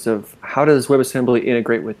listeners of how does WebAssembly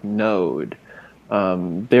integrate with Node?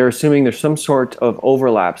 They're assuming there's some sort of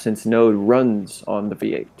overlap since Node runs on the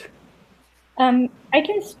V8. I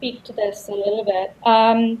can speak to this a little bit.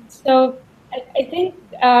 So I think,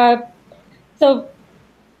 so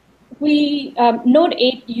we, Node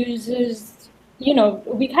 8 uses,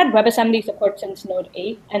 we've had WebAssembly support since Node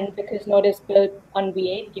 8, and because Node is built on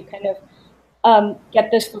V8, you kind of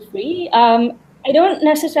get this for free. I don't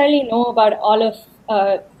necessarily know about all of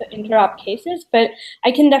the interop cases, but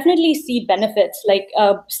I can definitely see benefits. Like,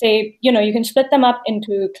 say, you can split them up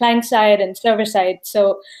into client side and server side.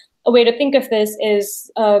 So a way to think of this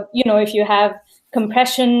is, if you have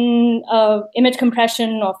compression, image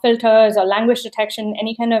compression, or filters, or language detection,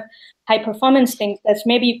 any kind of high performance things, there's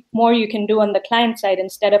maybe more you can do on the client side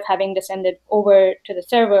instead of having to send it over to the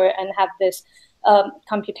server and have this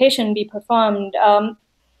computation be performed.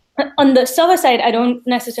 On the server side, I don't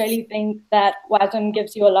necessarily think that WASM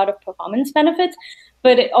gives you a lot of performance benefits,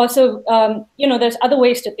 but it also, there's other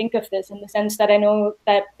ways to think of this, in the sense that I know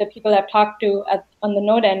that the people I've talked to on the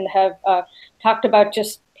Node end have talked about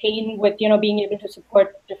just pain with, being able to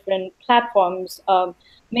support different platforms.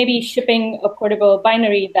 Maybe shipping a portable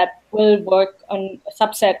binary that will work on a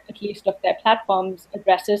subset, at least, of their platforms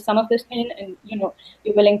addresses some of this pain, and you're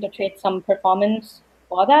willing to trade some performance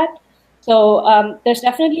for that. So there's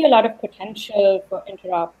definitely a lot of potential for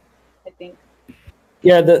interop, I think.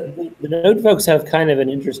 Yeah, the Node folks have kind of an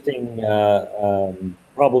interesting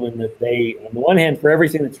problem in that they, on the one hand, for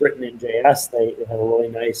everything that's written in JS, they have a really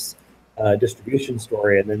nice distribution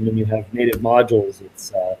story, and then when you have native modules,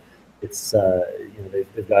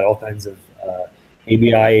 they've got all kinds of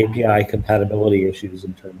API compatibility issues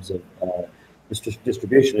in terms of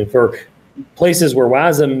distribution. And for places where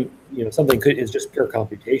WASM, something is just pure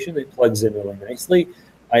computation, it plugs in really nicely.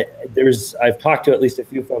 I've talked to at least a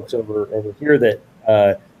few folks over here that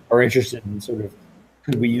are interested in sort of,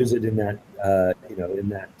 could we use it in that in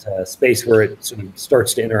that space where it sort of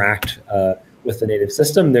starts to interact with the native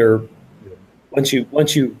system. Once you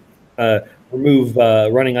remove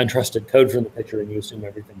running untrusted code from the picture and you assume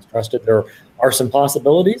everything's trusted, there are some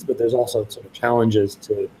possibilities, but there's also sort of challenges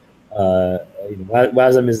to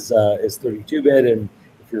WASM is 32-bit, and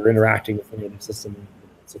if you're interacting with the native system,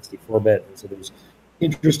 64-bit, and so there's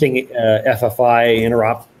interesting FFI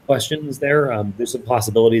interop questions there. There's some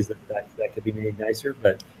possibilities that could be made nicer,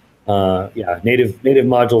 but yeah, native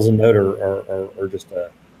modules in Node are just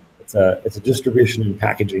it's a distribution and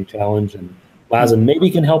packaging challenge, and WASM maybe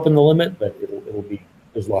can help in the limit, but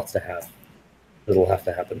there's lots to have. It'll have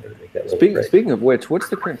to happen to make that really great. Speaking of which, what's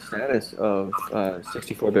the current status of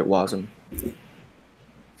 64-bit WASM?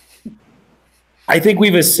 I think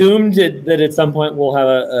we've assumed that at some point we'll have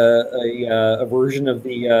a version of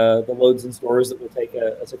the loads and stores that will take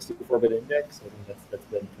a 64-bit index. I think that's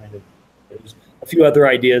been kind of, there's a few other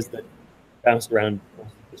ideas that bounced around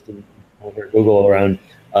just in over at Google around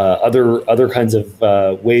other kinds of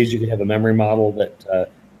ways you could have a memory model that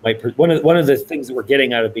might. One of the things that we're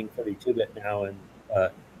getting out of being 32-bit now and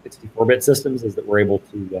 64-bit systems is that we're able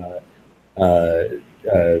to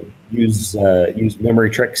use memory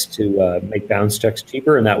tricks to make bounds checks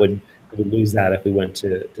cheaper, and we would lose that if we went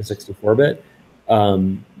to 64-bit.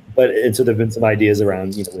 And so there've been some ideas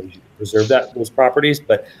around ways you can preserve those properties.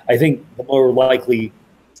 But I think the more likely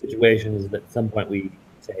situation is that at some point we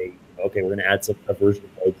say, okay, we're going to add a version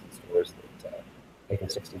of loads and stores that make a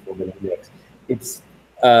 64-bit index. It's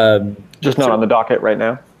just not on the docket right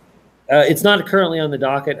now. It's not currently on the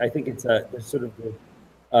docket. I think it's sort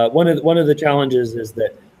of one of the challenges is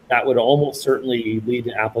that would almost certainly lead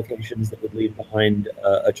to applications that would leave behind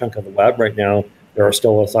a chunk of the web. Right now, there are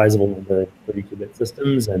still a sizable number of 32-bit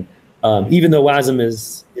systems, and even though WASM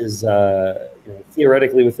is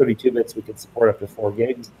theoretically with 32 bits we could support up to 4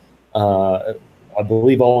 gigs. I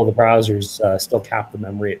believe all of the browsers still cap the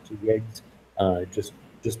memory at 2 gigs,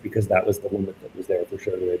 just because that was the limit that was there for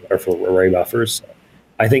shared array or for array buffers. So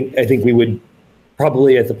I think we would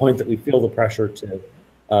probably, at the point that we feel the pressure to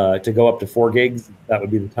go up to 4 gigs, that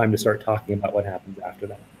would be the time to start talking about what happens after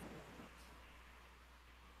that.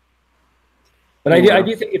 But I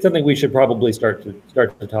do think it's something we should probably start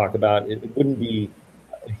to talk about. It wouldn't be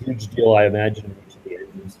a huge deal, I imagine, in each of the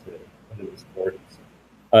engines to put it in support.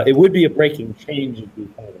 It would be a breaking change. It'd be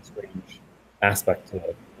kind of a strange aspect to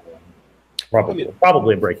it. Probably a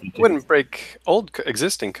breaking It wouldn't break old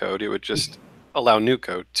existing code. It would just allow new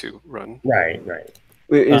code to run. Right.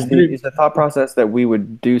 Is the thought process that we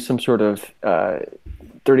would do some sort of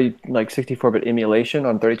 64-bit emulation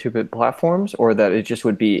on 32-bit platforms, or that it just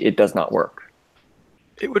would be it does not work?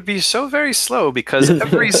 It would be so very slow because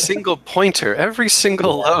every single pointer, every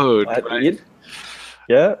single load. Right?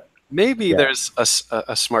 Yeah. Maybe there's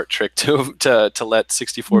a smart trick to let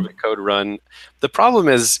 64-bit code run. The problem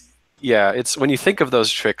is, it's when you think of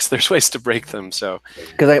those tricks, there's ways to break them. So,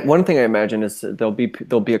 because one thing I imagine is there'll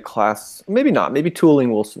be a class, maybe not, maybe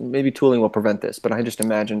tooling will prevent this, but I just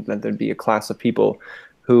imagine that there'd be a class of people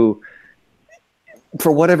who,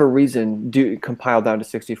 for whatever reason, do compile down to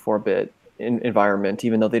 64-bit environment,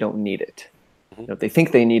 even though they don't need it. They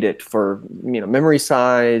think they need it for memory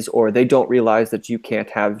size, or they don't realize that you can't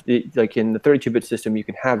have, like in the 32-bit system, you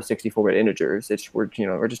can have 64-bit integers. We're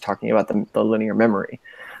just talking about the linear memory.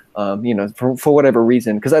 For whatever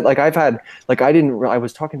reason, because I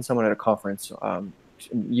was talking to someone at a conference a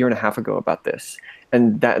year and a half ago about this,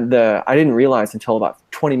 and I didn't realize until about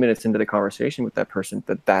 20 minutes into the conversation with that person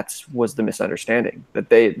that was the misunderstanding, that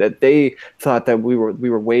they thought that we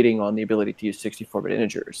were waiting on the ability to use 64-bit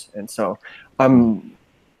integers. And so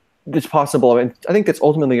it's possible, and I think that's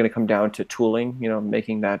ultimately going to come down to tooling,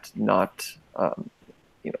 making that not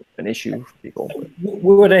an issue for people.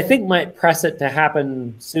 What I think might press it to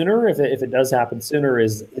happen sooner, if it does happen sooner,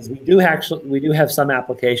 is we do have some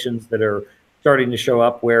applications that are starting to show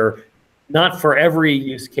up where not for every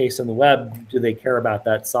use case on the web do they care about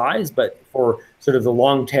that size, but for sort of the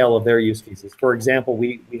long tail of their use cases. For example,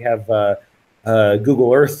 we have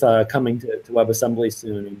Google Earth coming to WebAssembly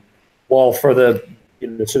soon. And while for the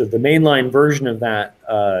sort of the mainline version of that,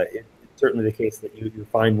 it's certainly the case that you're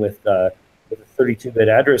fine with a 32-bit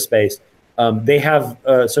address space. They have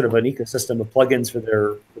sort of an ecosystem of plugins for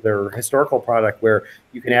their historical product where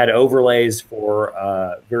you can add overlays for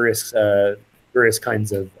various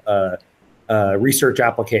kinds of research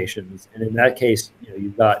applications, and in that case,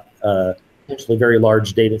 you've got potentially very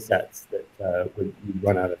large data sets that would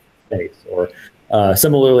run out of space. Or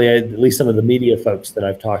similarly, at least some of the media folks that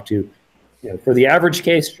I've talked to, for the average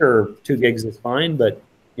case, sure, 2 gigs is fine, but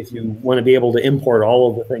if you want to be able to import all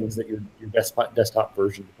of the things that your desktop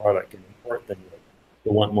version of the product can import, then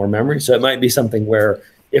you'll want more memory. So it might be something where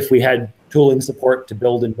if we had tooling support to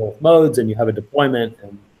build in both modes, and you have a deployment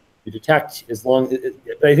and you detect, I think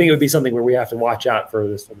it would be something where we have to watch out for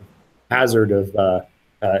this sort of hazard of,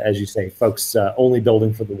 as you say, folks only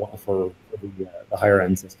building for the higher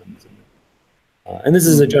end systems. And this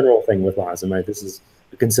is a general thing with WASM, right? This is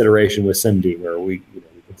a consideration with SIMD where we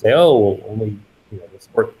can say, oh, we'll only we'll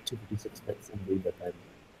support 256-bit SIMD, but then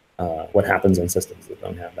what happens on systems that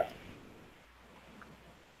don't have that?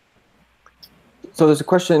 So there's a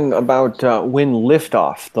question about when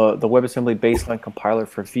liftoff, the WebAssembly baseline compiler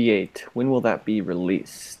for V8. When will that be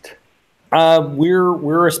released?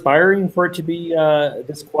 We're aspiring for it to be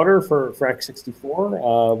this quarter for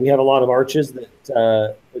x64. We have a lot of arches that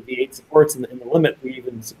V8 supports, and in the limit we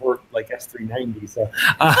even support like S390. So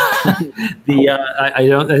I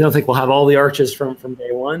don't think we'll have all the arches from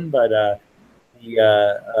day one, but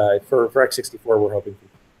for x64 we're hoping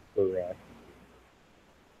for.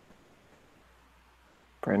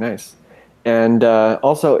 Very nice. And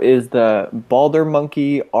also, is the Balder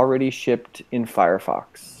monkey already shipped in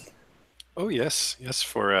Firefox? Oh yes,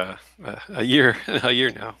 for a year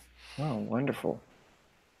now. Oh, wonderful.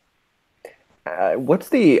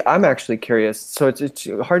 I'm actually curious. So it's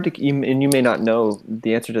hard to, and you may not know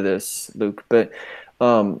the answer to this, Luke, but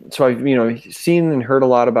so I've seen and heard a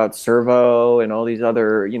lot about Servo and all these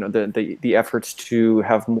other the efforts to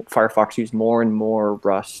have Firefox use more and more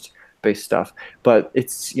Rust-based stuff, but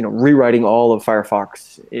it's rewriting all of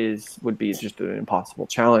Firefox would be just an impossible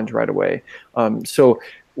challenge right away. So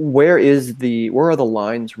where are the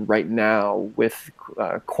lines right now with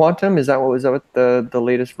Quantum? Is that what the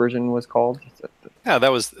latest version was called? Yeah,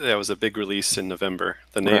 that was a big release in November.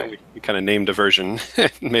 The name, right. we kind of named a version,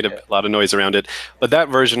 made a lot of noise around it. But that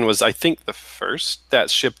version was, I think, the first that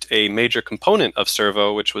shipped a major component of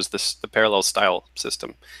Servo, which was the parallel style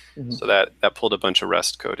system. Mm-hmm. So that pulled a bunch of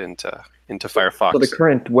Rust code into Firefox. So the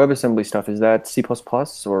current WebAssembly stuff, is that C++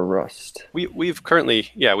 or Rust? We've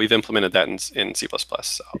currently, we've implemented that in C++.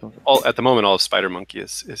 So at the moment, all of SpiderMonkey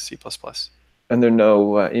is C++. And there are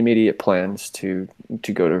no immediate plans to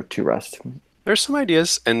go to Rust. There's some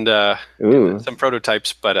ideas and some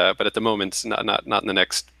prototypes, but at the moment, not in the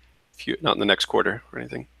next quarter or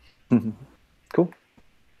anything. Mm-hmm. Cool.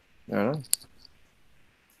 I don't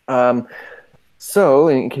know. So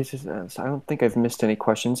in case I don't think I've missed any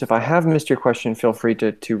questions. If I have missed your question, feel free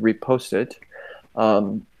to repost it.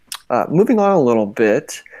 Moving on a little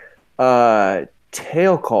bit,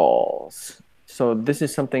 tail calls. So this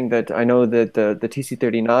is something that I know that the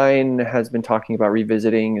TC39 has been talking about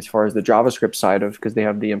revisiting as far as the JavaScript side of, because they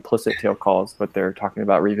have the implicit tail calls, but they're talking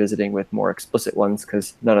about revisiting with more explicit ones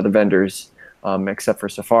because none of the vendors, except for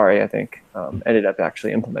Safari, I think, ended up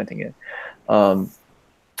actually implementing it.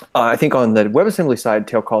 I think on the WebAssembly side,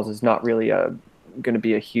 tail calls is not really going to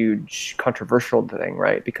be a huge controversial thing,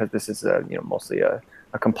 right? Because this is mostly a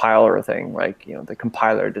compiler thing, right? The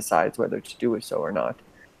compiler decides whether to do it so or not.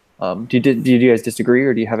 Do you guys disagree,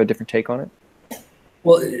 or do you have a different take on it?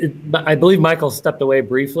 Well, I believe Michael stepped away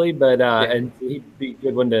briefly, but and he'd be a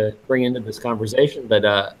good one to bring into this conversation.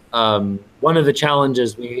 But one of the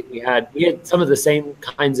challenges we had some of the same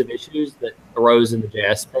kinds of issues that arose in the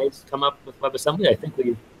JS space come up with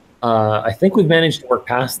WebAssembly. I think we've managed to work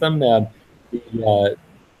past them. Is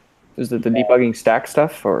it the debugging stack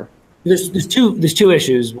stuff, or? There's two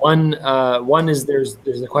issues. One is there's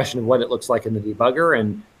the question of what it looks like in the debugger,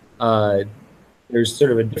 and there's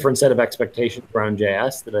sort of a different set of expectations around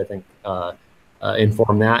JS that I think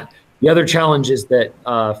inform that. The other challenge is that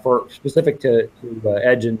for specific to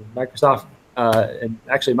Edge and Microsoft, and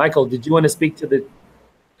actually, Michael, did you want to speak to the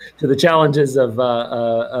challenges of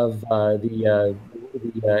the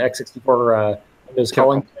x64 Windows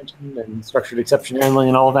calling convention and structured exception handling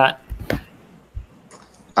and all of that?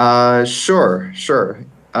 Sure.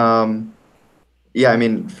 Yeah, I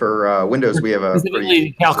mean, for Windows, we have a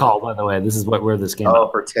specifically tail call, by the way. This is where this came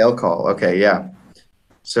up. For tail call. Okay, yeah.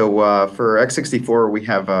 So for x64,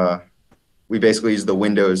 we basically use the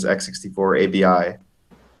Windows x64 ABI,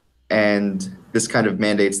 and this kind of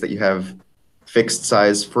mandates that you have fixed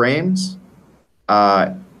size frames,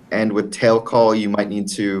 and with tail call, you might need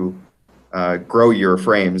to grow your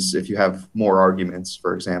frames if you have more arguments,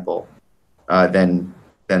 for example, than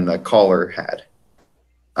the caller had.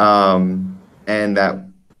 And that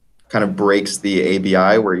kind of breaks the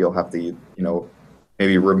ABI, where you'll have to,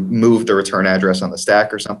 maybe remove the return address on the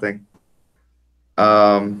stack or something.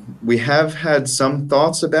 We have had some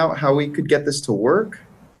thoughts about how we could get this to work,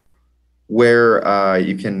 where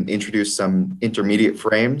you can introduce some intermediate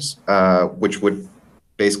frames, which would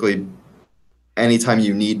basically, anytime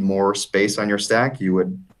you need more space on your stack, you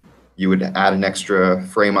would add an extra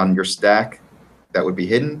frame on your stack that would be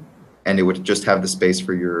hidden, and it would just have the space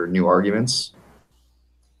for your new arguments.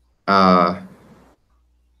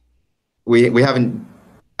 We haven't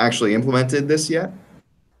actually implemented this yet,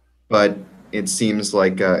 but it seems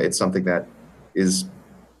like it's something that is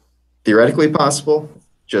theoretically possible,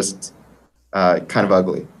 just kind of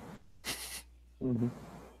ugly. Mm-hmm.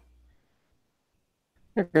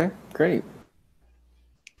 Okay, great.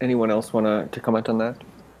 Anyone else want to comment on that?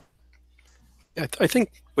 I think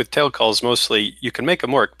with tail calls, mostly you can make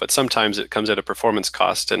them work, but sometimes it comes at a performance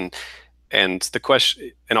cost. And the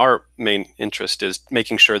question, and our main interest is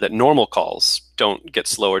making sure that normal calls don't get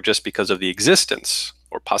slower just because of the existence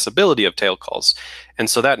or possibility of tail calls. And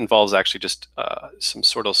so that involves actually just some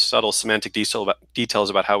sort of subtle semantic details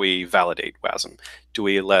about how we validate WASM. Do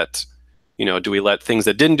we let things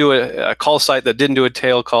that didn't do a call site that didn't do a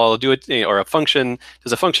tail call do it, or a function?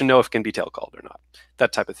 Does a function know if it can be tail called or not?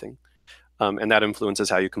 That type of thing. And that influences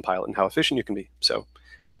how you compile it and how efficient you can be. So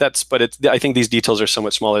I think these details are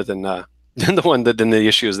somewhat smaller than the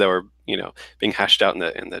issues that were being hashed out in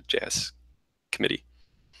the JS committee.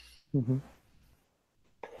 Mm-hmm.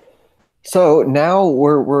 So now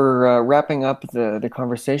we're wrapping up the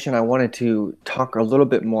conversation. I wanted to talk a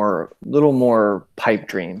little more pipe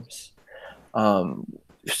dreams.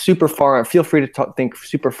 Super far. Feel free to think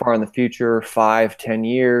super far in the future, 5-10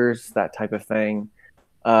 years, that type of thing.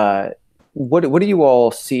 What do you all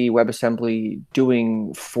see WebAssembly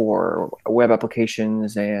doing for web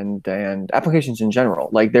applications and applications in general?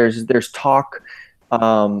 Like there's talk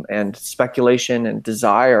and speculation and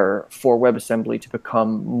desire for WebAssembly to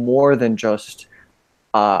become more than just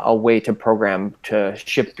a way to program to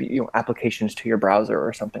ship applications to your browser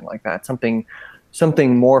or something like that. Something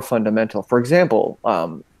more fundamental. For example,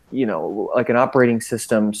 like an operating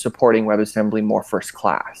system supporting WebAssembly more first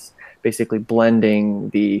class, basically blending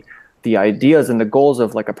the ideas and the goals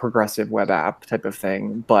of like a progressive web app type of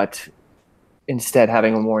thing, but instead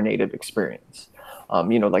having a more native experience.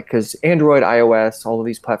 Because Android, iOS, all of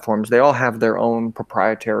these platforms, they all have their own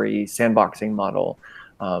proprietary sandboxing model,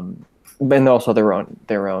 and also their own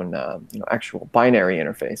actual binary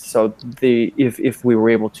interface. So if we were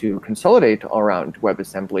able to consolidate around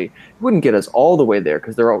WebAssembly, it wouldn't get us all the way there,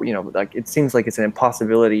 because they're all it seems like it's an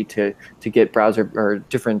impossibility to get browser or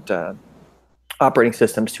different operating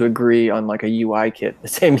systems to agree on like a UI kit, the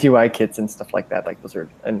same UI kits and stuff like that. Like those are,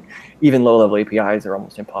 and even low-level APIs are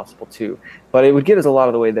almost impossible too. But it would get us a lot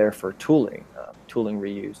of the way there for tooling, tooling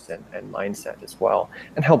reuse and mindset as well,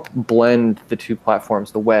 and help blend the two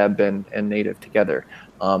platforms, the web and native together.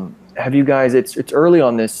 Have you guys? It's early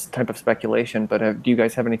on this type of speculation, but do you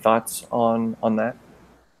guys have any thoughts on that?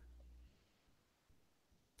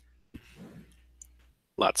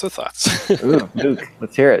 Lots of thoughts. Ooh, Luke,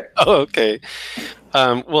 let's hear it. Oh, okay.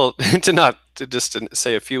 Well, to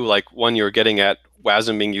say a few, like one you're getting at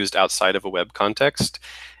WASM being used outside of a web context.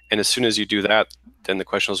 And as soon as you do that, then the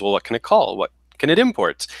question is, well, what can it call? What can it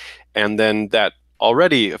import? And then that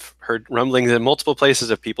already I've heard rumblings in multiple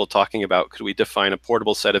places of people talking about, could we define a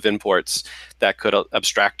portable set of imports that could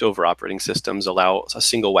abstract over operating systems, allow a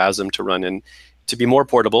single WASM to run in, to be more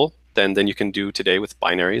portable than you can do today with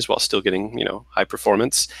binaries while still getting, high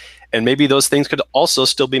performance. And maybe those things could also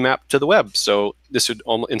still be mapped to the web. So this would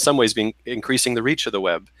in some ways be increasing the reach of the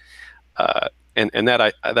web. And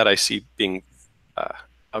that I see being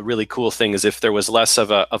a really cool thing is if there was less of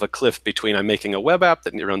a cliff between I'm making a web app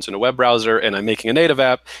that runs in a web browser and I'm making a native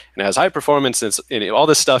app and it has high performance and all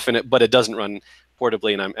this stuff in it, but it doesn't run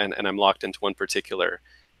portably and I'm locked into one particular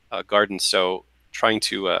garden. So trying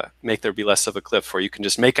to make there be less of a cliff where you can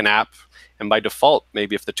just make an app, and by default,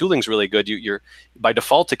 maybe if the tooling's really good, you're by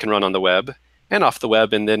default it can run on the web and off the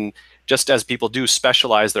web, and then just as people do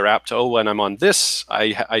specialize their app to, oh, when I'm on this,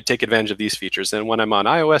 I take advantage of these features, and when I'm on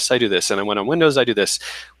iOS, I do this, and when I'm on Windows, I do this.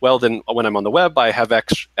 Well, then when I'm on the web, I have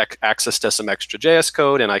access to some extra JS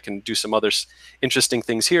code, and I can do some other interesting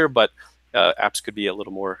things here, but apps could be a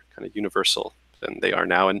little more kind of universal than they are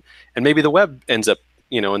now, and maybe the web ends up,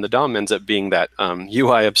 and the DOM ends up being that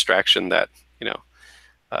UI abstraction that,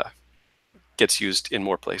 gets used in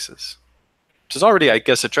more places. Which is already, I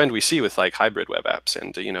guess, a trend we see with like hybrid web apps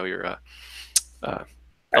and, your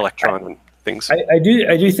Electron and things. I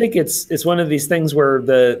do think it's one of these things where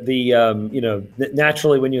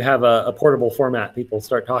naturally when you have a portable format, people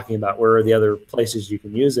start talking about where are the other places you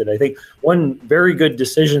can use it. I think one very good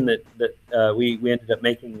decision that we ended up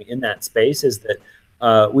making in that space is that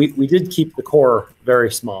we did keep the core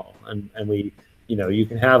very small, and we you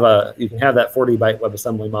can have that 40-byte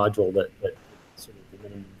WebAssembly module that sort of the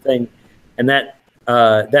minimum thing, and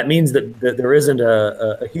that means that there isn't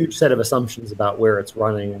a huge set of assumptions about where it's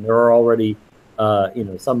running, and there are already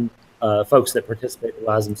some folks that participate in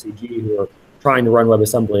WASM-CG who are trying to run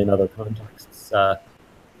WebAssembly in other contexts,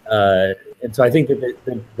 and so I think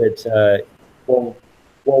that while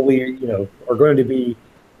we are going to be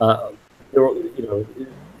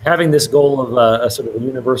having this goal of a sort of a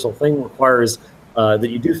universal thing requires that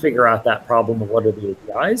you do figure out that problem of what are the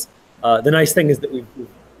APIs. The nice thing is that we've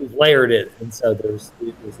layered it, and so there's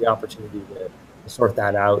the opportunity to sort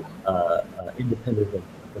that out independent of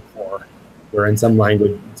the core. Where in some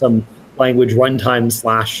language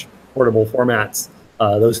runtime / portable formats,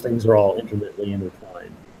 those things are all intimately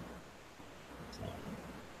intertwined.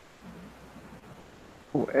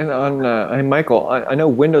 And on Michael, I know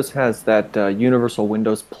Windows has that universal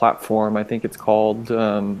Windows platform. I think it's called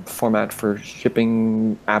format for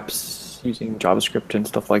shipping apps using JavaScript and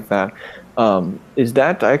stuff like that. Is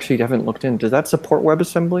that, I actually haven't looked in, does that support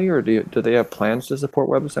WebAssembly, or do they have plans to support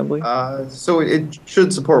WebAssembly? So it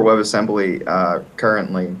should support WebAssembly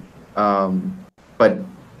currently, but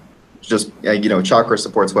just Chakra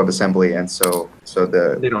supports WebAssembly, and so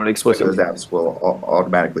they don't explicitly. Those apps will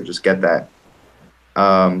automatically just get that.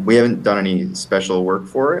 We haven't done any special work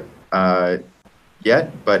for it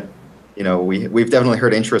yet, but we've definitely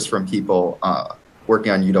heard interest from people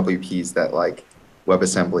working on UWPs that like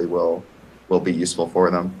WebAssembly will be useful for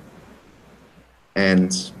them.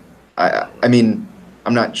 And I mean,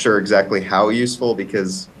 I'm not sure exactly how useful,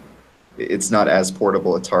 because it's not as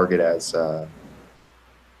portable a target as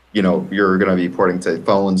you're going to be porting to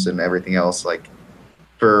phones and everything else. Like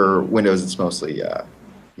for Windows, it's mostly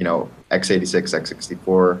x86,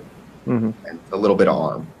 x64, and a little bit of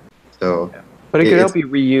ARM. So, yeah. But it could help you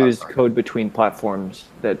reuse code between platforms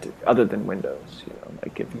that other than Windows.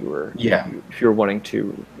 Like if you were if you're wanting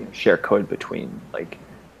to share code between like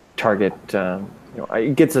target.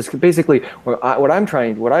 It gets us basically what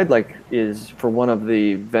I'd like is for one of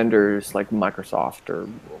the vendors like Microsoft or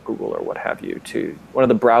Google or what have you, to one of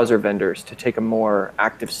the browser vendors to take a more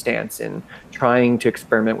active stance in trying to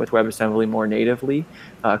experiment with WebAssembly more natively,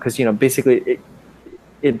 because basically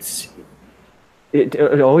it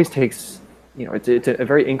always takes it's a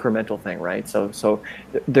very incremental thing, right? So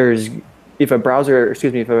there's if an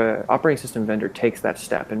operating system vendor takes that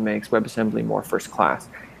step and makes WebAssembly more first class,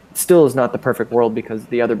 it still is not the perfect world because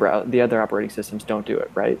the other operating systems don't do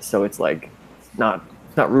it, right? So it's like not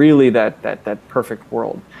really that perfect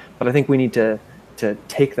world. But I think we need to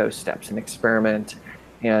take those steps and experiment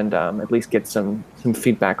and at least get some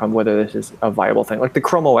feedback on whether this is a viable thing. Like the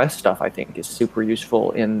Chrome OS stuff, I think, is super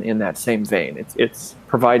useful in that same vein. It's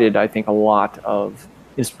provided, I think, a lot of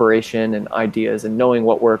inspiration and ideas and knowing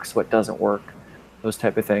what works, what doesn't work, those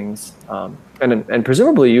type of things. And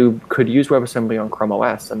presumably you could use WebAssembly on Chrome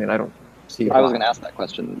OS. I mean, I don't see. I was going to ask that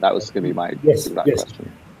question. That was going to be my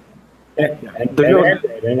question. And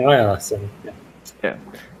iOS. Yeah,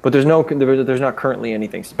 but there's not currently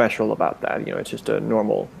anything special about that. You know, it's just a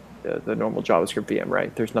normal, the normal JavaScript VM,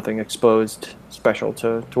 right? There's nothing exposed special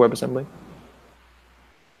to WebAssembly.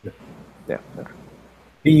 Yeah. Okay.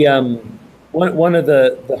 The one of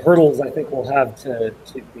the hurdles I think we'll have to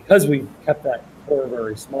because we've kept that core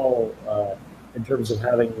very small in terms of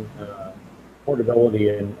having portability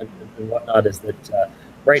and whatnot is that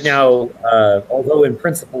right now, although in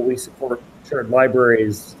principle we support shared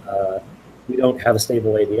libraries. We don't have a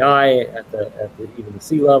stable API at even the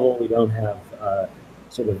C level. We don't have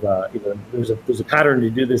there's a pattern to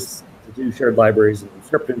do this, to do shared libraries and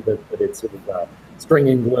scripting, but it's sort of string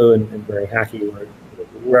and glue and very hacky.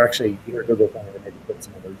 We're actually here at Google planning to maybe put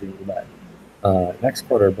some of those into that next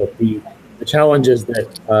quarter. But the challenge is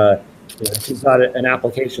that if you've got an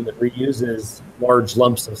application that reuses large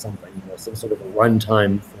lumps of something, some sort of a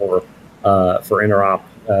runtime for interop.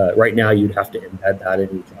 Right now, you'd have to embed that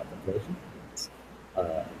in each application.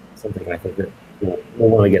 Something I think that we'll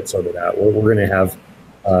want to get sorted out. We're going to have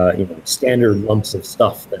standard lumps of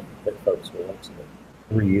stuff that folks will want to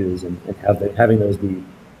reuse and having those be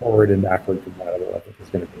forward and backward compatible. I think is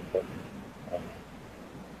going to be important.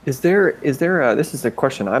 Is there this is the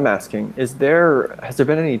question I'm asking, has there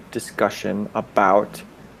been any discussion about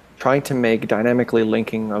trying to make dynamically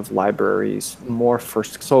linking of libraries more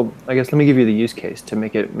first? So I guess let me give you the use case to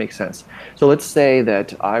make it make sense. So let's say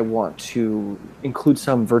that I want to include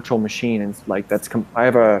some virtual machine and I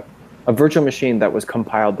have a virtual machine that was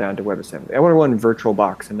compiled down to WebAssembly. I want to run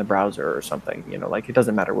VirtualBox in the browser or something, it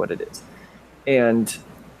doesn't matter what it is. And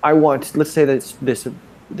let's say that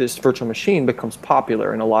this virtual machine becomes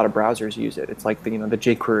popular and a lot of browsers use it. It's like the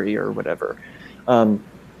jQuery or whatever.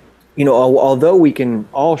 Although we can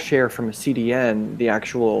all share from a CDN the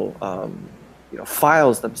actual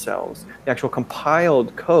files themselves, the actual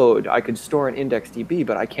compiled code, I could store in IndexedDB,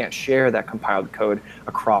 but I can't share that compiled code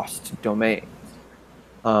across domains.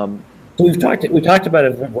 So we talked about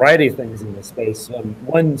a variety of things in this space.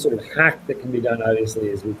 One sort of hack that can be done, obviously,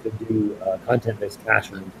 is we could do content-based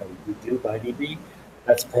caching. We do by DB.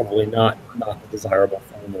 That's probably not the desirable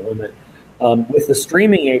thing in the limit. With the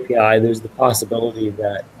streaming API, there's the possibility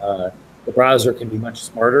that the browser can be much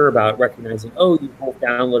smarter about recognizing, oh, you both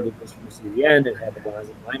downloaded this from the CDN and had the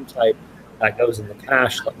wasm MIME type that goes in the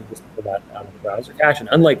cache. Let me just put that out of the browser cache. And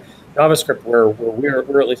unlike JavaScript, where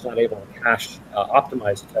we're at least not able to cache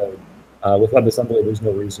optimized code, with WebAssembly, there's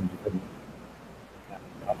no reason you couldn't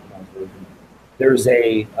optimize version. There's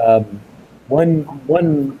a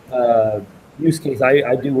one use case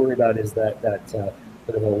I do worry about is that sort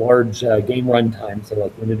of a large game runtime, so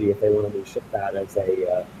like Unity, if they wanted to ship that as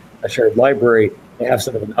a shared library, they have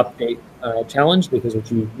sort of an update challenge, because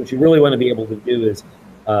what you really want to be able to do is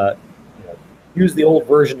use the old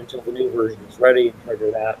version until the new version is ready and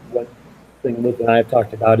trigger that. One thing Luke and I have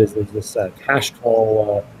talked about is there's this cache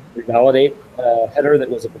call revalidate header that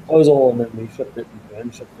was a proposal, and then we shipped it and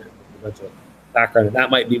unshipped it with a bunch of background, and that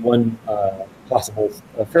might be one possible,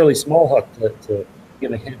 fairly small hook to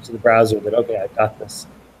give a hint to the browser that, okay, I've got this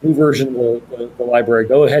new version of the library.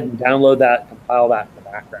 Go ahead and download that, compile that in the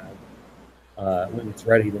background. When it's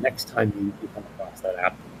ready, the next time you come across that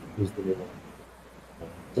app, use the new one.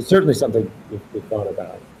 So it's certainly something we've thought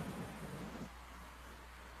about.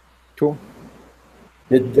 Cool.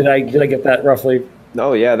 Did I get that roughly?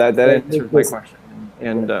 Oh yeah, that answers my question.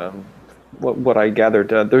 And what I gathered,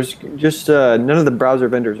 there's just none of the browser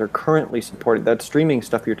vendors are currently supporting that streaming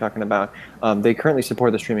stuff you're talking about. They currently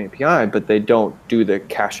support the streaming API, but they don't do the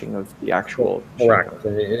caching of the actual. Correct.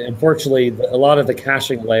 Unfortunately, a lot of the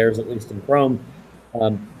caching layers, at least in Chrome,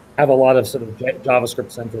 have a lot of sort of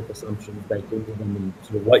JavaScript-centric assumptions baked into them, and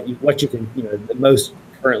sort of what you can, the most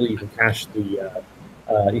currently you can cache the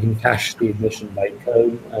admission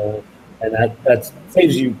bytecode, and that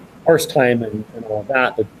saves you parse time and all of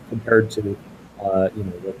that, but compared to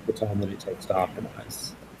the time that it takes to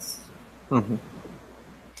optimize. Mm-hmm.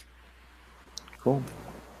 Cool.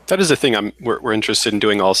 That is a thing we're interested in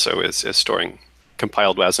doing also, is storing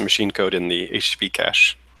compiled WASM machine code in the HTTP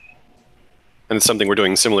cache. And it's something we're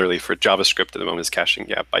doing similarly for JavaScript at the moment, is caching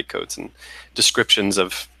bytecodes and descriptions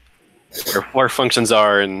of where functions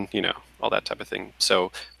are, and all that type of thing.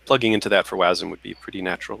 So plugging into that for WASM would be pretty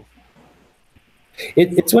natural.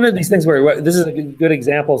 It's one of these things where this is a good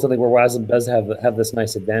example of something where WASM does have this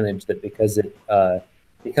nice advantage, that because it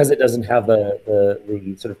doesn't have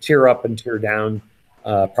the sort of tier up and tier down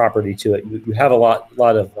property to it, you have a lot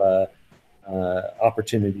of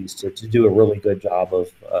opportunities to do a really good job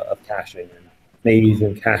of caching, and maybe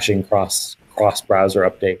even caching cross browser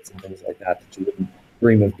updates and things like that you wouldn't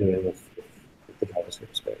dream of doing with the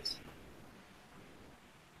JavaScript space.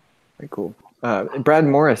 Very cool. Brad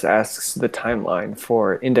Morris asks the timeline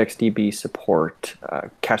for IndexedDB support,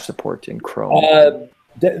 cache support in Chrome.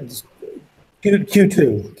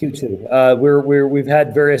 Q2. We've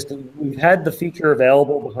had the feature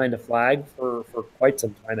available behind a flag for quite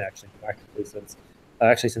some time, actually, since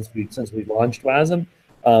we launched WASM.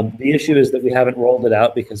 The issue is that we haven't rolled it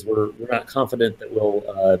out because we're not confident that we'll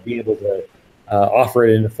be able to offer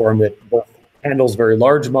it in a form that both handles very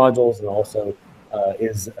large modules and also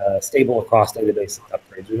is stable across database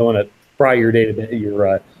upgrades. We don't want to fry your database,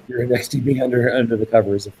 your IndexedDB under the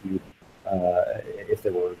covers if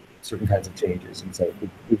there were certain kinds of changes, and so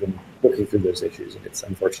we've been working through those issues, and it's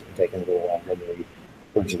unfortunately taken a little longer than we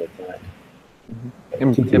originally planned.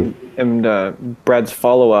 And Brad's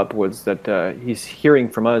follow-up was that he's hearing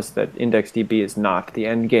from us that IndexedDB is not the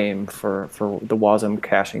end game for the WASM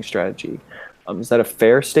caching strategy. Is that a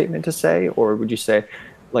fair statement to say, or would you say,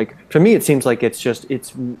 like, to me it seems like it's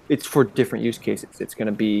for different use cases. It's going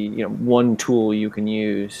to be, you know, one tool you can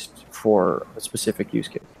use for a specific use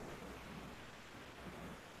case.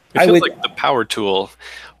 It feels like the power tool,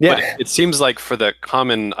 yeah. But it seems like for the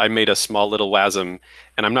common, I made a small little WASM,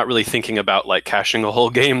 and I'm not really thinking about like caching a whole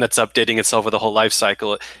game that's updating itself with a whole life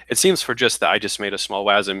cycle. It seems for just that I just made a small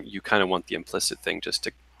WASM, you kind of want the implicit thing just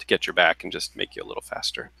to get your back and just make you a little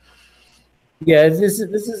faster. Yeah, this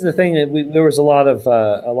is the thing that there was a lot of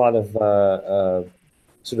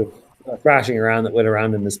sort of thrashing around that went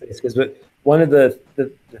around in this space, because one of the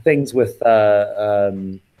things with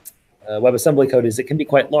WebAssembly code is it can be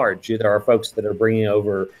quite large. There are folks that are bringing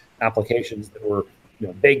over applications that were, you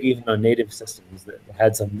know, big even on native systems that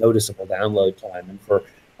had some noticeable download time. And for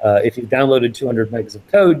if you've downloaded 200 megs of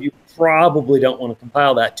code, you probably don't want to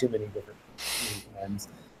compile that too many different times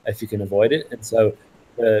if you can avoid it. And so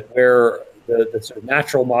where the sort of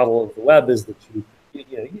natural model of the web is that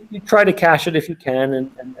you try to cache it if you can,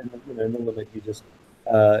 and you know, in the limit you just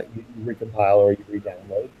you recompile or you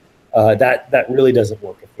re-download. That really doesn't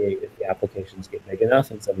work if the applications get big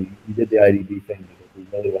enough, and so we did the IDB thing because we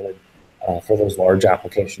really wanted for those large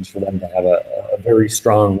applications for them to have a very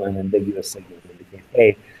strong and ambiguous signal that indicates,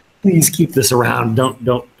 hey, please keep this around.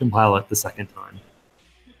 Don't compile it the second time.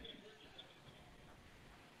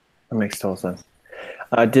 That makes total sense.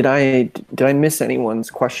 Did I miss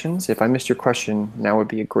anyone's questions? If I missed your question, now would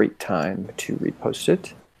be a great time to repost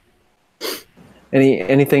it.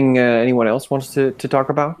 Anything anyone else wants to talk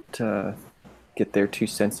about? Get their 2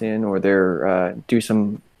 cents in, or do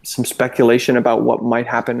some speculation about what might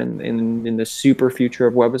happen in the super future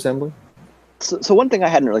of WebAssembly? So one thing I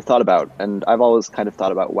hadn't really thought about, and I've always kind of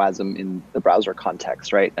thought about WASM in the browser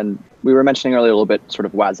context, right? And we were mentioning earlier a little bit sort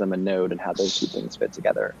of WASM and Node and how those two things fit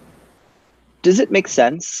together. Does it make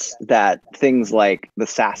sense that things like the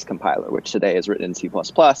Sass compiler, which today is written in C++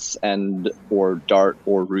 or Dart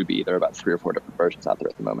or Ruby, there are about 3 or 4 different versions out there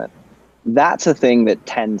at the moment, that's a thing that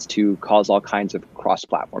tends to cause all kinds of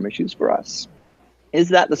cross-platform issues for us? Is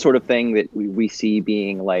that the sort of thing that we see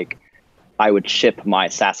being like, I would ship my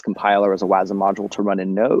Sass compiler as a WASM module to run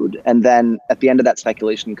in Node, and then at the end of that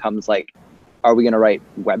speculation comes like, are we going to write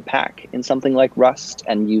Webpack in something like Rust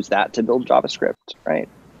and use that to build JavaScript, right?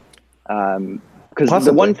 Because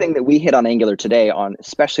the one thing that we hit on Angular today,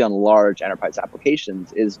 especially on large enterprise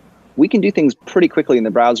applications, is we can do things pretty quickly in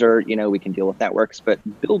the browser. You know, we can deal with networks, but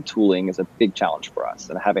build tooling is a big challenge for us,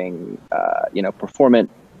 and having performant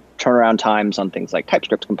turnaround times on things like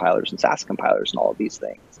TypeScript compilers and Sass compilers and all of these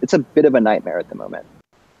things, it's a bit of a nightmare at the moment.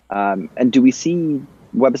 And do we see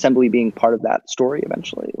WebAssembly being part of that story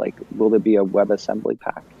eventually? Like, will there be a WebAssembly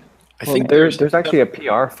pack? I think there's actually a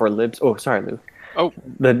PR for libs. Oh, sorry, Lou. Oh,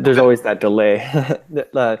 there's always that delay.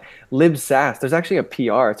 libsass. There's actually a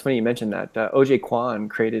PR. It's funny you mentioned that. OJ Kwan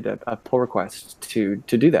created a pull request to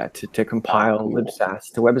do that, to compile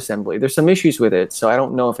libsass to WebAssembly. There's some issues with it, so I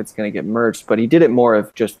don't know if it's going to get merged. But he did it more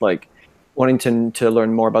of just like wanting to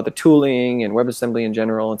learn more about the tooling and WebAssembly in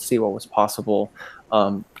general and see what was possible.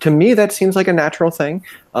 To me, that seems like a natural thing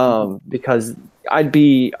because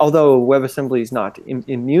although WebAssembly is not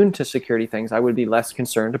immune to security things, I would be less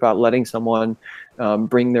concerned about letting someone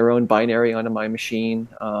bring their own binary onto my machine,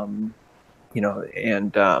 and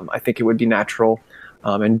I think it would be natural.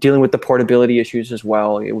 and dealing with the portability issues as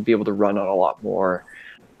well. It would be able to run on a lot more.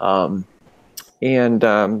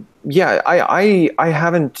 Yeah, I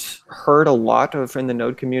haven't heard a lot of in the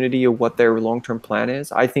Node community of what their long-term plan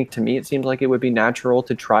is. I think to me it seems like it would be natural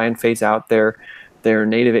to try and phase out their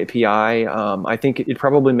native API. I think it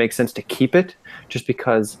probably makes sense to keep it, just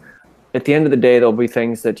because at the end of the day there'll be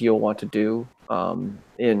things that you'll want to do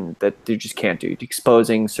in that you just can't do,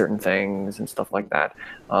 exposing certain things and stuff like that.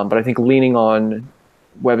 But I think leaning on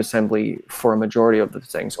WebAssembly for a majority of the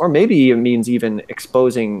things, or maybe it means even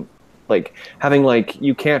exposing, like having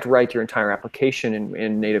you can't write your entire application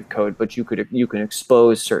in native code, but you can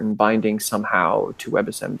expose certain bindings somehow to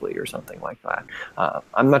WebAssembly or something like that.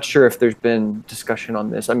 I'm not sure if there's been discussion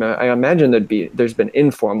on this. I imagine there's been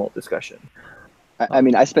informal discussion. I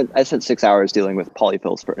mean, I spent 6 hours dealing with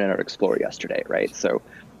polyfills for Internet Explorer yesterday, right? So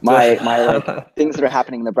my things that are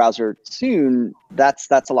happening in the browser soon, that's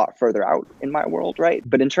a lot further out in my world, right?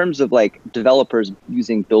 But in terms of developers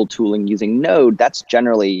using build tooling, using Node, that's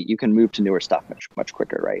generally, you can move to newer stuff much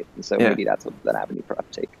quicker, right? And so maybe that's an avenue for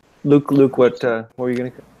uptake. Luke, what were you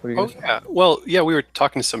gonna say? Yeah. Well, yeah, we were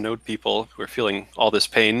talking to some Node people who are feeling all this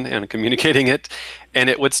pain and communicating it.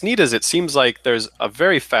 And what's neat is it seems like there's a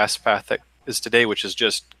very fast path that is today, which is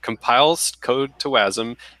just compiles code to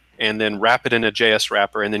WASM and then wrap it in a JS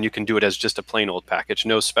wrapper, and then you can do it as just a plain old package,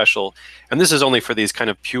 no special. And this is only for these kind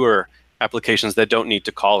of pure applications that don't need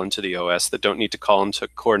to call into the OS, that don't need to call into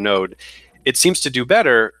core Node. It seems to do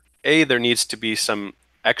better. There needs to be some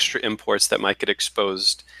extra imports that might get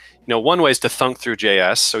exposed. One way is to thunk through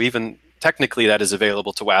JS. So even technically that is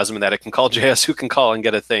available to WASM, and that it can call JS, who can call and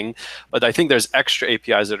get a thing. But I think there's extra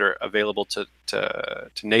APIs that are available to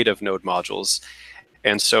native Node modules.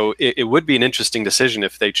 And so it would be an interesting decision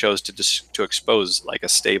if they chose to expose a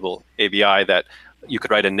stable ABI that you could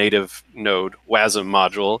write a native Node WASM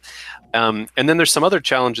module. And then there's some other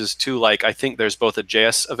challenges too. I think there's both a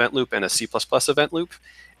JS event loop and a C++ event loop.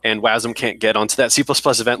 And WASM can't get onto that C++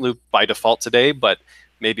 event loop by default today, but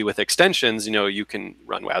maybe with extensions, you can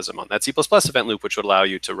run WASM on that C++ event loop, which would allow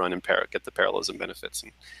you to run and get the parallelism benefits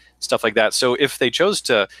and stuff like that. So if they chose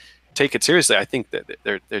to take it seriously, I think that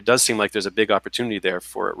there does seem like there's a big opportunity there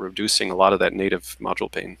for reducing a lot of that native module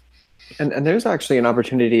pain. And there's actually an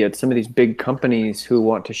opportunity at some of these big companies who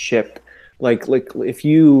want to ship, if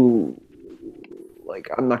you,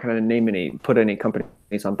 I'm not going to put any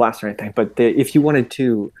companies on blast or anything, but if you wanted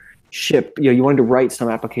to ship, you wanted to write some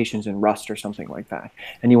applications in Rust or something like that,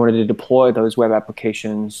 and you wanted to deploy those web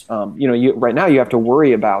applications, right now you have to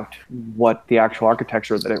worry about what the actual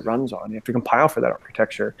architecture that it runs on. You have to compile for that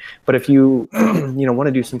architecture. But if you want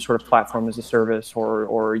to do some sort of platform as a service,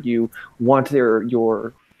 or you want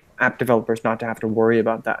your app developers not to have to worry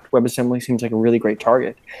about that, WebAssembly seems like a really great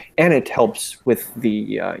target, and it helps with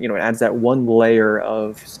the it adds that one layer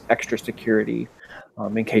of extra security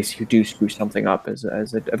in case you do screw something up as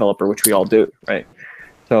a developer, which we all do, right?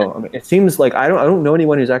 So it seems like I don't know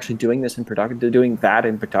anyone who's actually doing this in production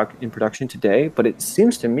today, but it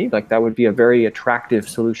seems to me like that would be a very attractive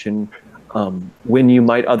solution when you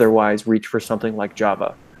might otherwise reach for something like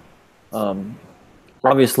Java.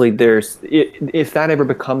 Obviously, if that ever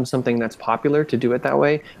becomes something that's popular to do it that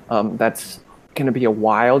way, that's going to be a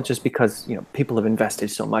while, just because people have invested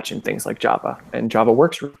so much in things like Java, and Java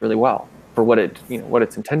works really well for what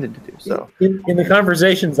it's intended to do. So in the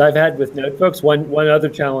conversations I've had with Node folks, one other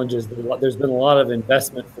challenge is that there's been a lot of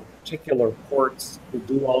investment for particular ports who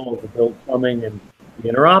do all of the build plumbing and the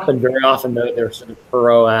interop, and very often they're sort of per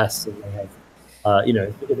OS, and they have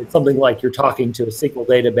if it's something like you're talking to a SQL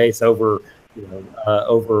database over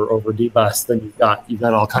over dbus, then you've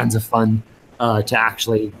got all kinds of fun to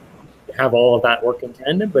actually have all of that work in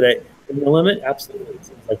tandem. But in the limit, absolutely, it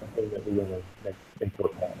seems like a thing that we want to make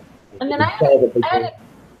work out. And then I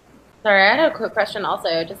had a quick question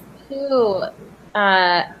also. Just who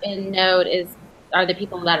in Node are the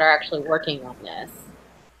people that are actually working on this?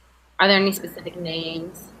 Are there any specific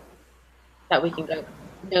names that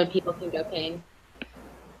Node people can go ping?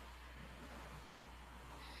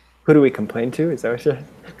 Who do we complain to? Is that what you're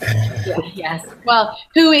saying? Yes. Well,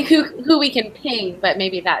 who we can ping, but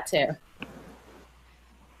maybe that too.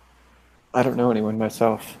 I don't know anyone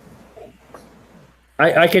myself.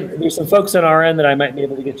 I could. There's some folks on our end that I might be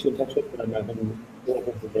able to get you in touch with, but I'm not going to look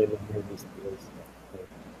into data here.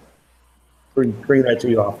 Bring that to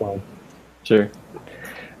you offline. Sure.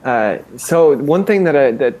 So one thing that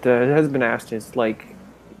has been asked is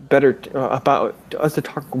better about us to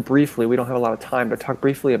talk briefly. We don't have a lot of time, but talk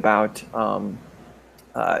briefly about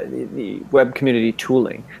the web community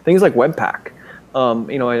tooling, things like Webpack.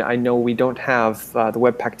 I know we don't have the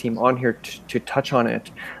Webpack team on here to touch on it,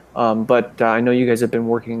 but I know you guys have been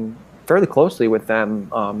working fairly closely with them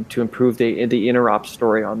to improve the interop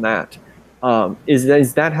story on that. Is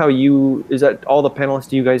that all the panelists,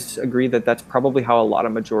 do you guys agree that that's probably how a lot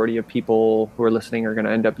of majority of people who are listening are going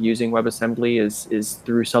to end up using WebAssembly is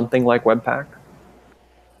through something like Webpack?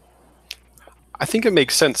 I think it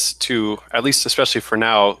makes sense to, at least especially for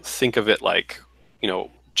now, think of it like,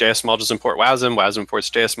 JS modules import WASM, WASM imports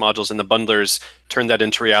JS modules, and the bundlers turn that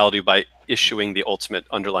into reality by issuing the ultimate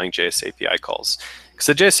underlying JS API calls. Because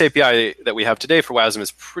the JS API that we have today for WASM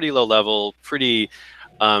is pretty low level, pretty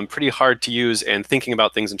hard to use, and thinking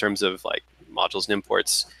about things in terms of like modules and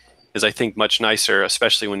imports is, I think, much nicer,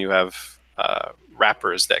 especially when you have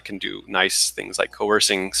wrappers that can do nice things like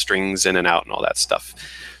coercing strings in and out and all that stuff.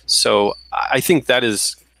 So I think that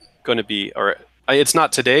is going to be, or it's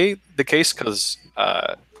not today the case, because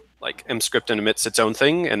like mscript emits its own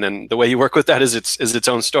thing, and then the way you work with that is its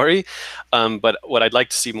own story. But what I'd like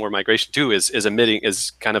to see more migration to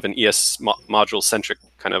is kind of an ES module centric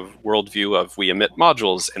kind of worldview of we emit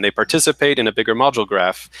modules and they participate in a bigger module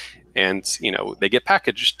graph, and they get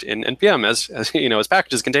packaged in npm as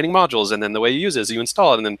packages containing modules, and then the way you use it is you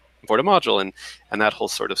install it and then import a module, and that whole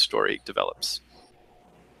sort of story develops.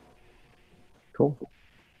 Cool.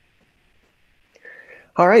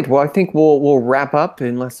 All right. Well, I think we'll wrap up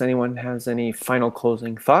unless anyone has any final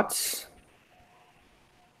closing thoughts.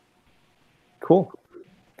 Cool.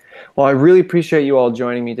 Well, I really appreciate you all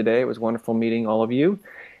joining me today. It was wonderful meeting all of you.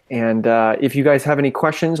 And if you guys have any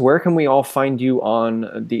questions, where can we all find you on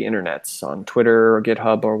the internets, on Twitter or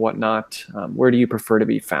GitHub or whatnot? Where do you prefer to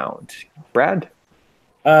be found? Brad?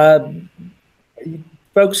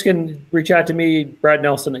 Folks can reach out to me, Brad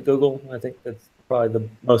Nelson at Google. I think that's probably the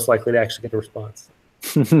most likely to actually get a response.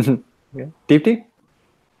 Yeah. Deepti?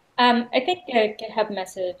 I think a GitHub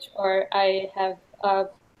message, or I have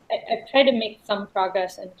I've tried to make some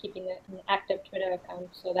progress in keeping an active Twitter account,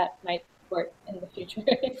 so that might work in the future.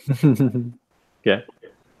 Yeah.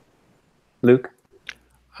 Luke?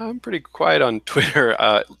 I'm pretty quiet on Twitter.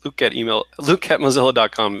 Luke at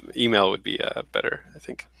Mozilla.com email would be better, I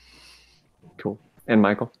think. Cool. And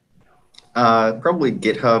Michael? Probably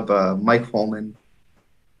GitHub, Mike Holman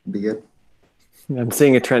would be good. I'm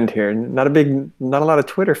seeing a trend here. Not a lot of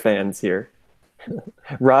Twitter fans here.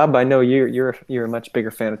 Rob, I know you're a much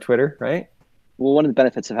bigger fan of Twitter, right? Well, one of the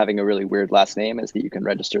benefits of having a really weird last name is that you can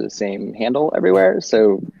register the same handle everywhere.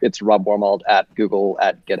 So it's Rob Wormald at Google,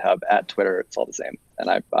 at GitHub, at Twitter. It's all the same.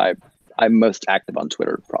 And I'm most active on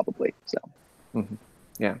Twitter probably. So. Mm-hmm.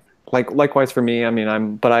 Yeah. Likewise for me. I mean,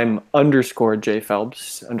 I'm _J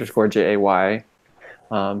Phelps _JAY.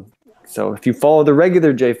 So if you follow the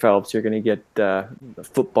regular J Phelps, you're going to get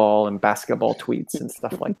football and basketball tweets and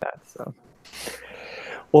stuff like that. So,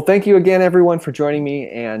 well, thank you again, everyone, for joining me,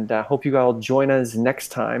 and hope you all join us next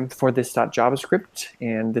time for this.JavaScript.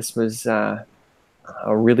 And this was a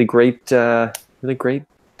really great podcast.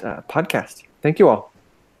 Thank you all.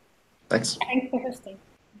 Thanks. Thanks for hosting.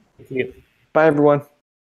 Thank you. Bye, everyone.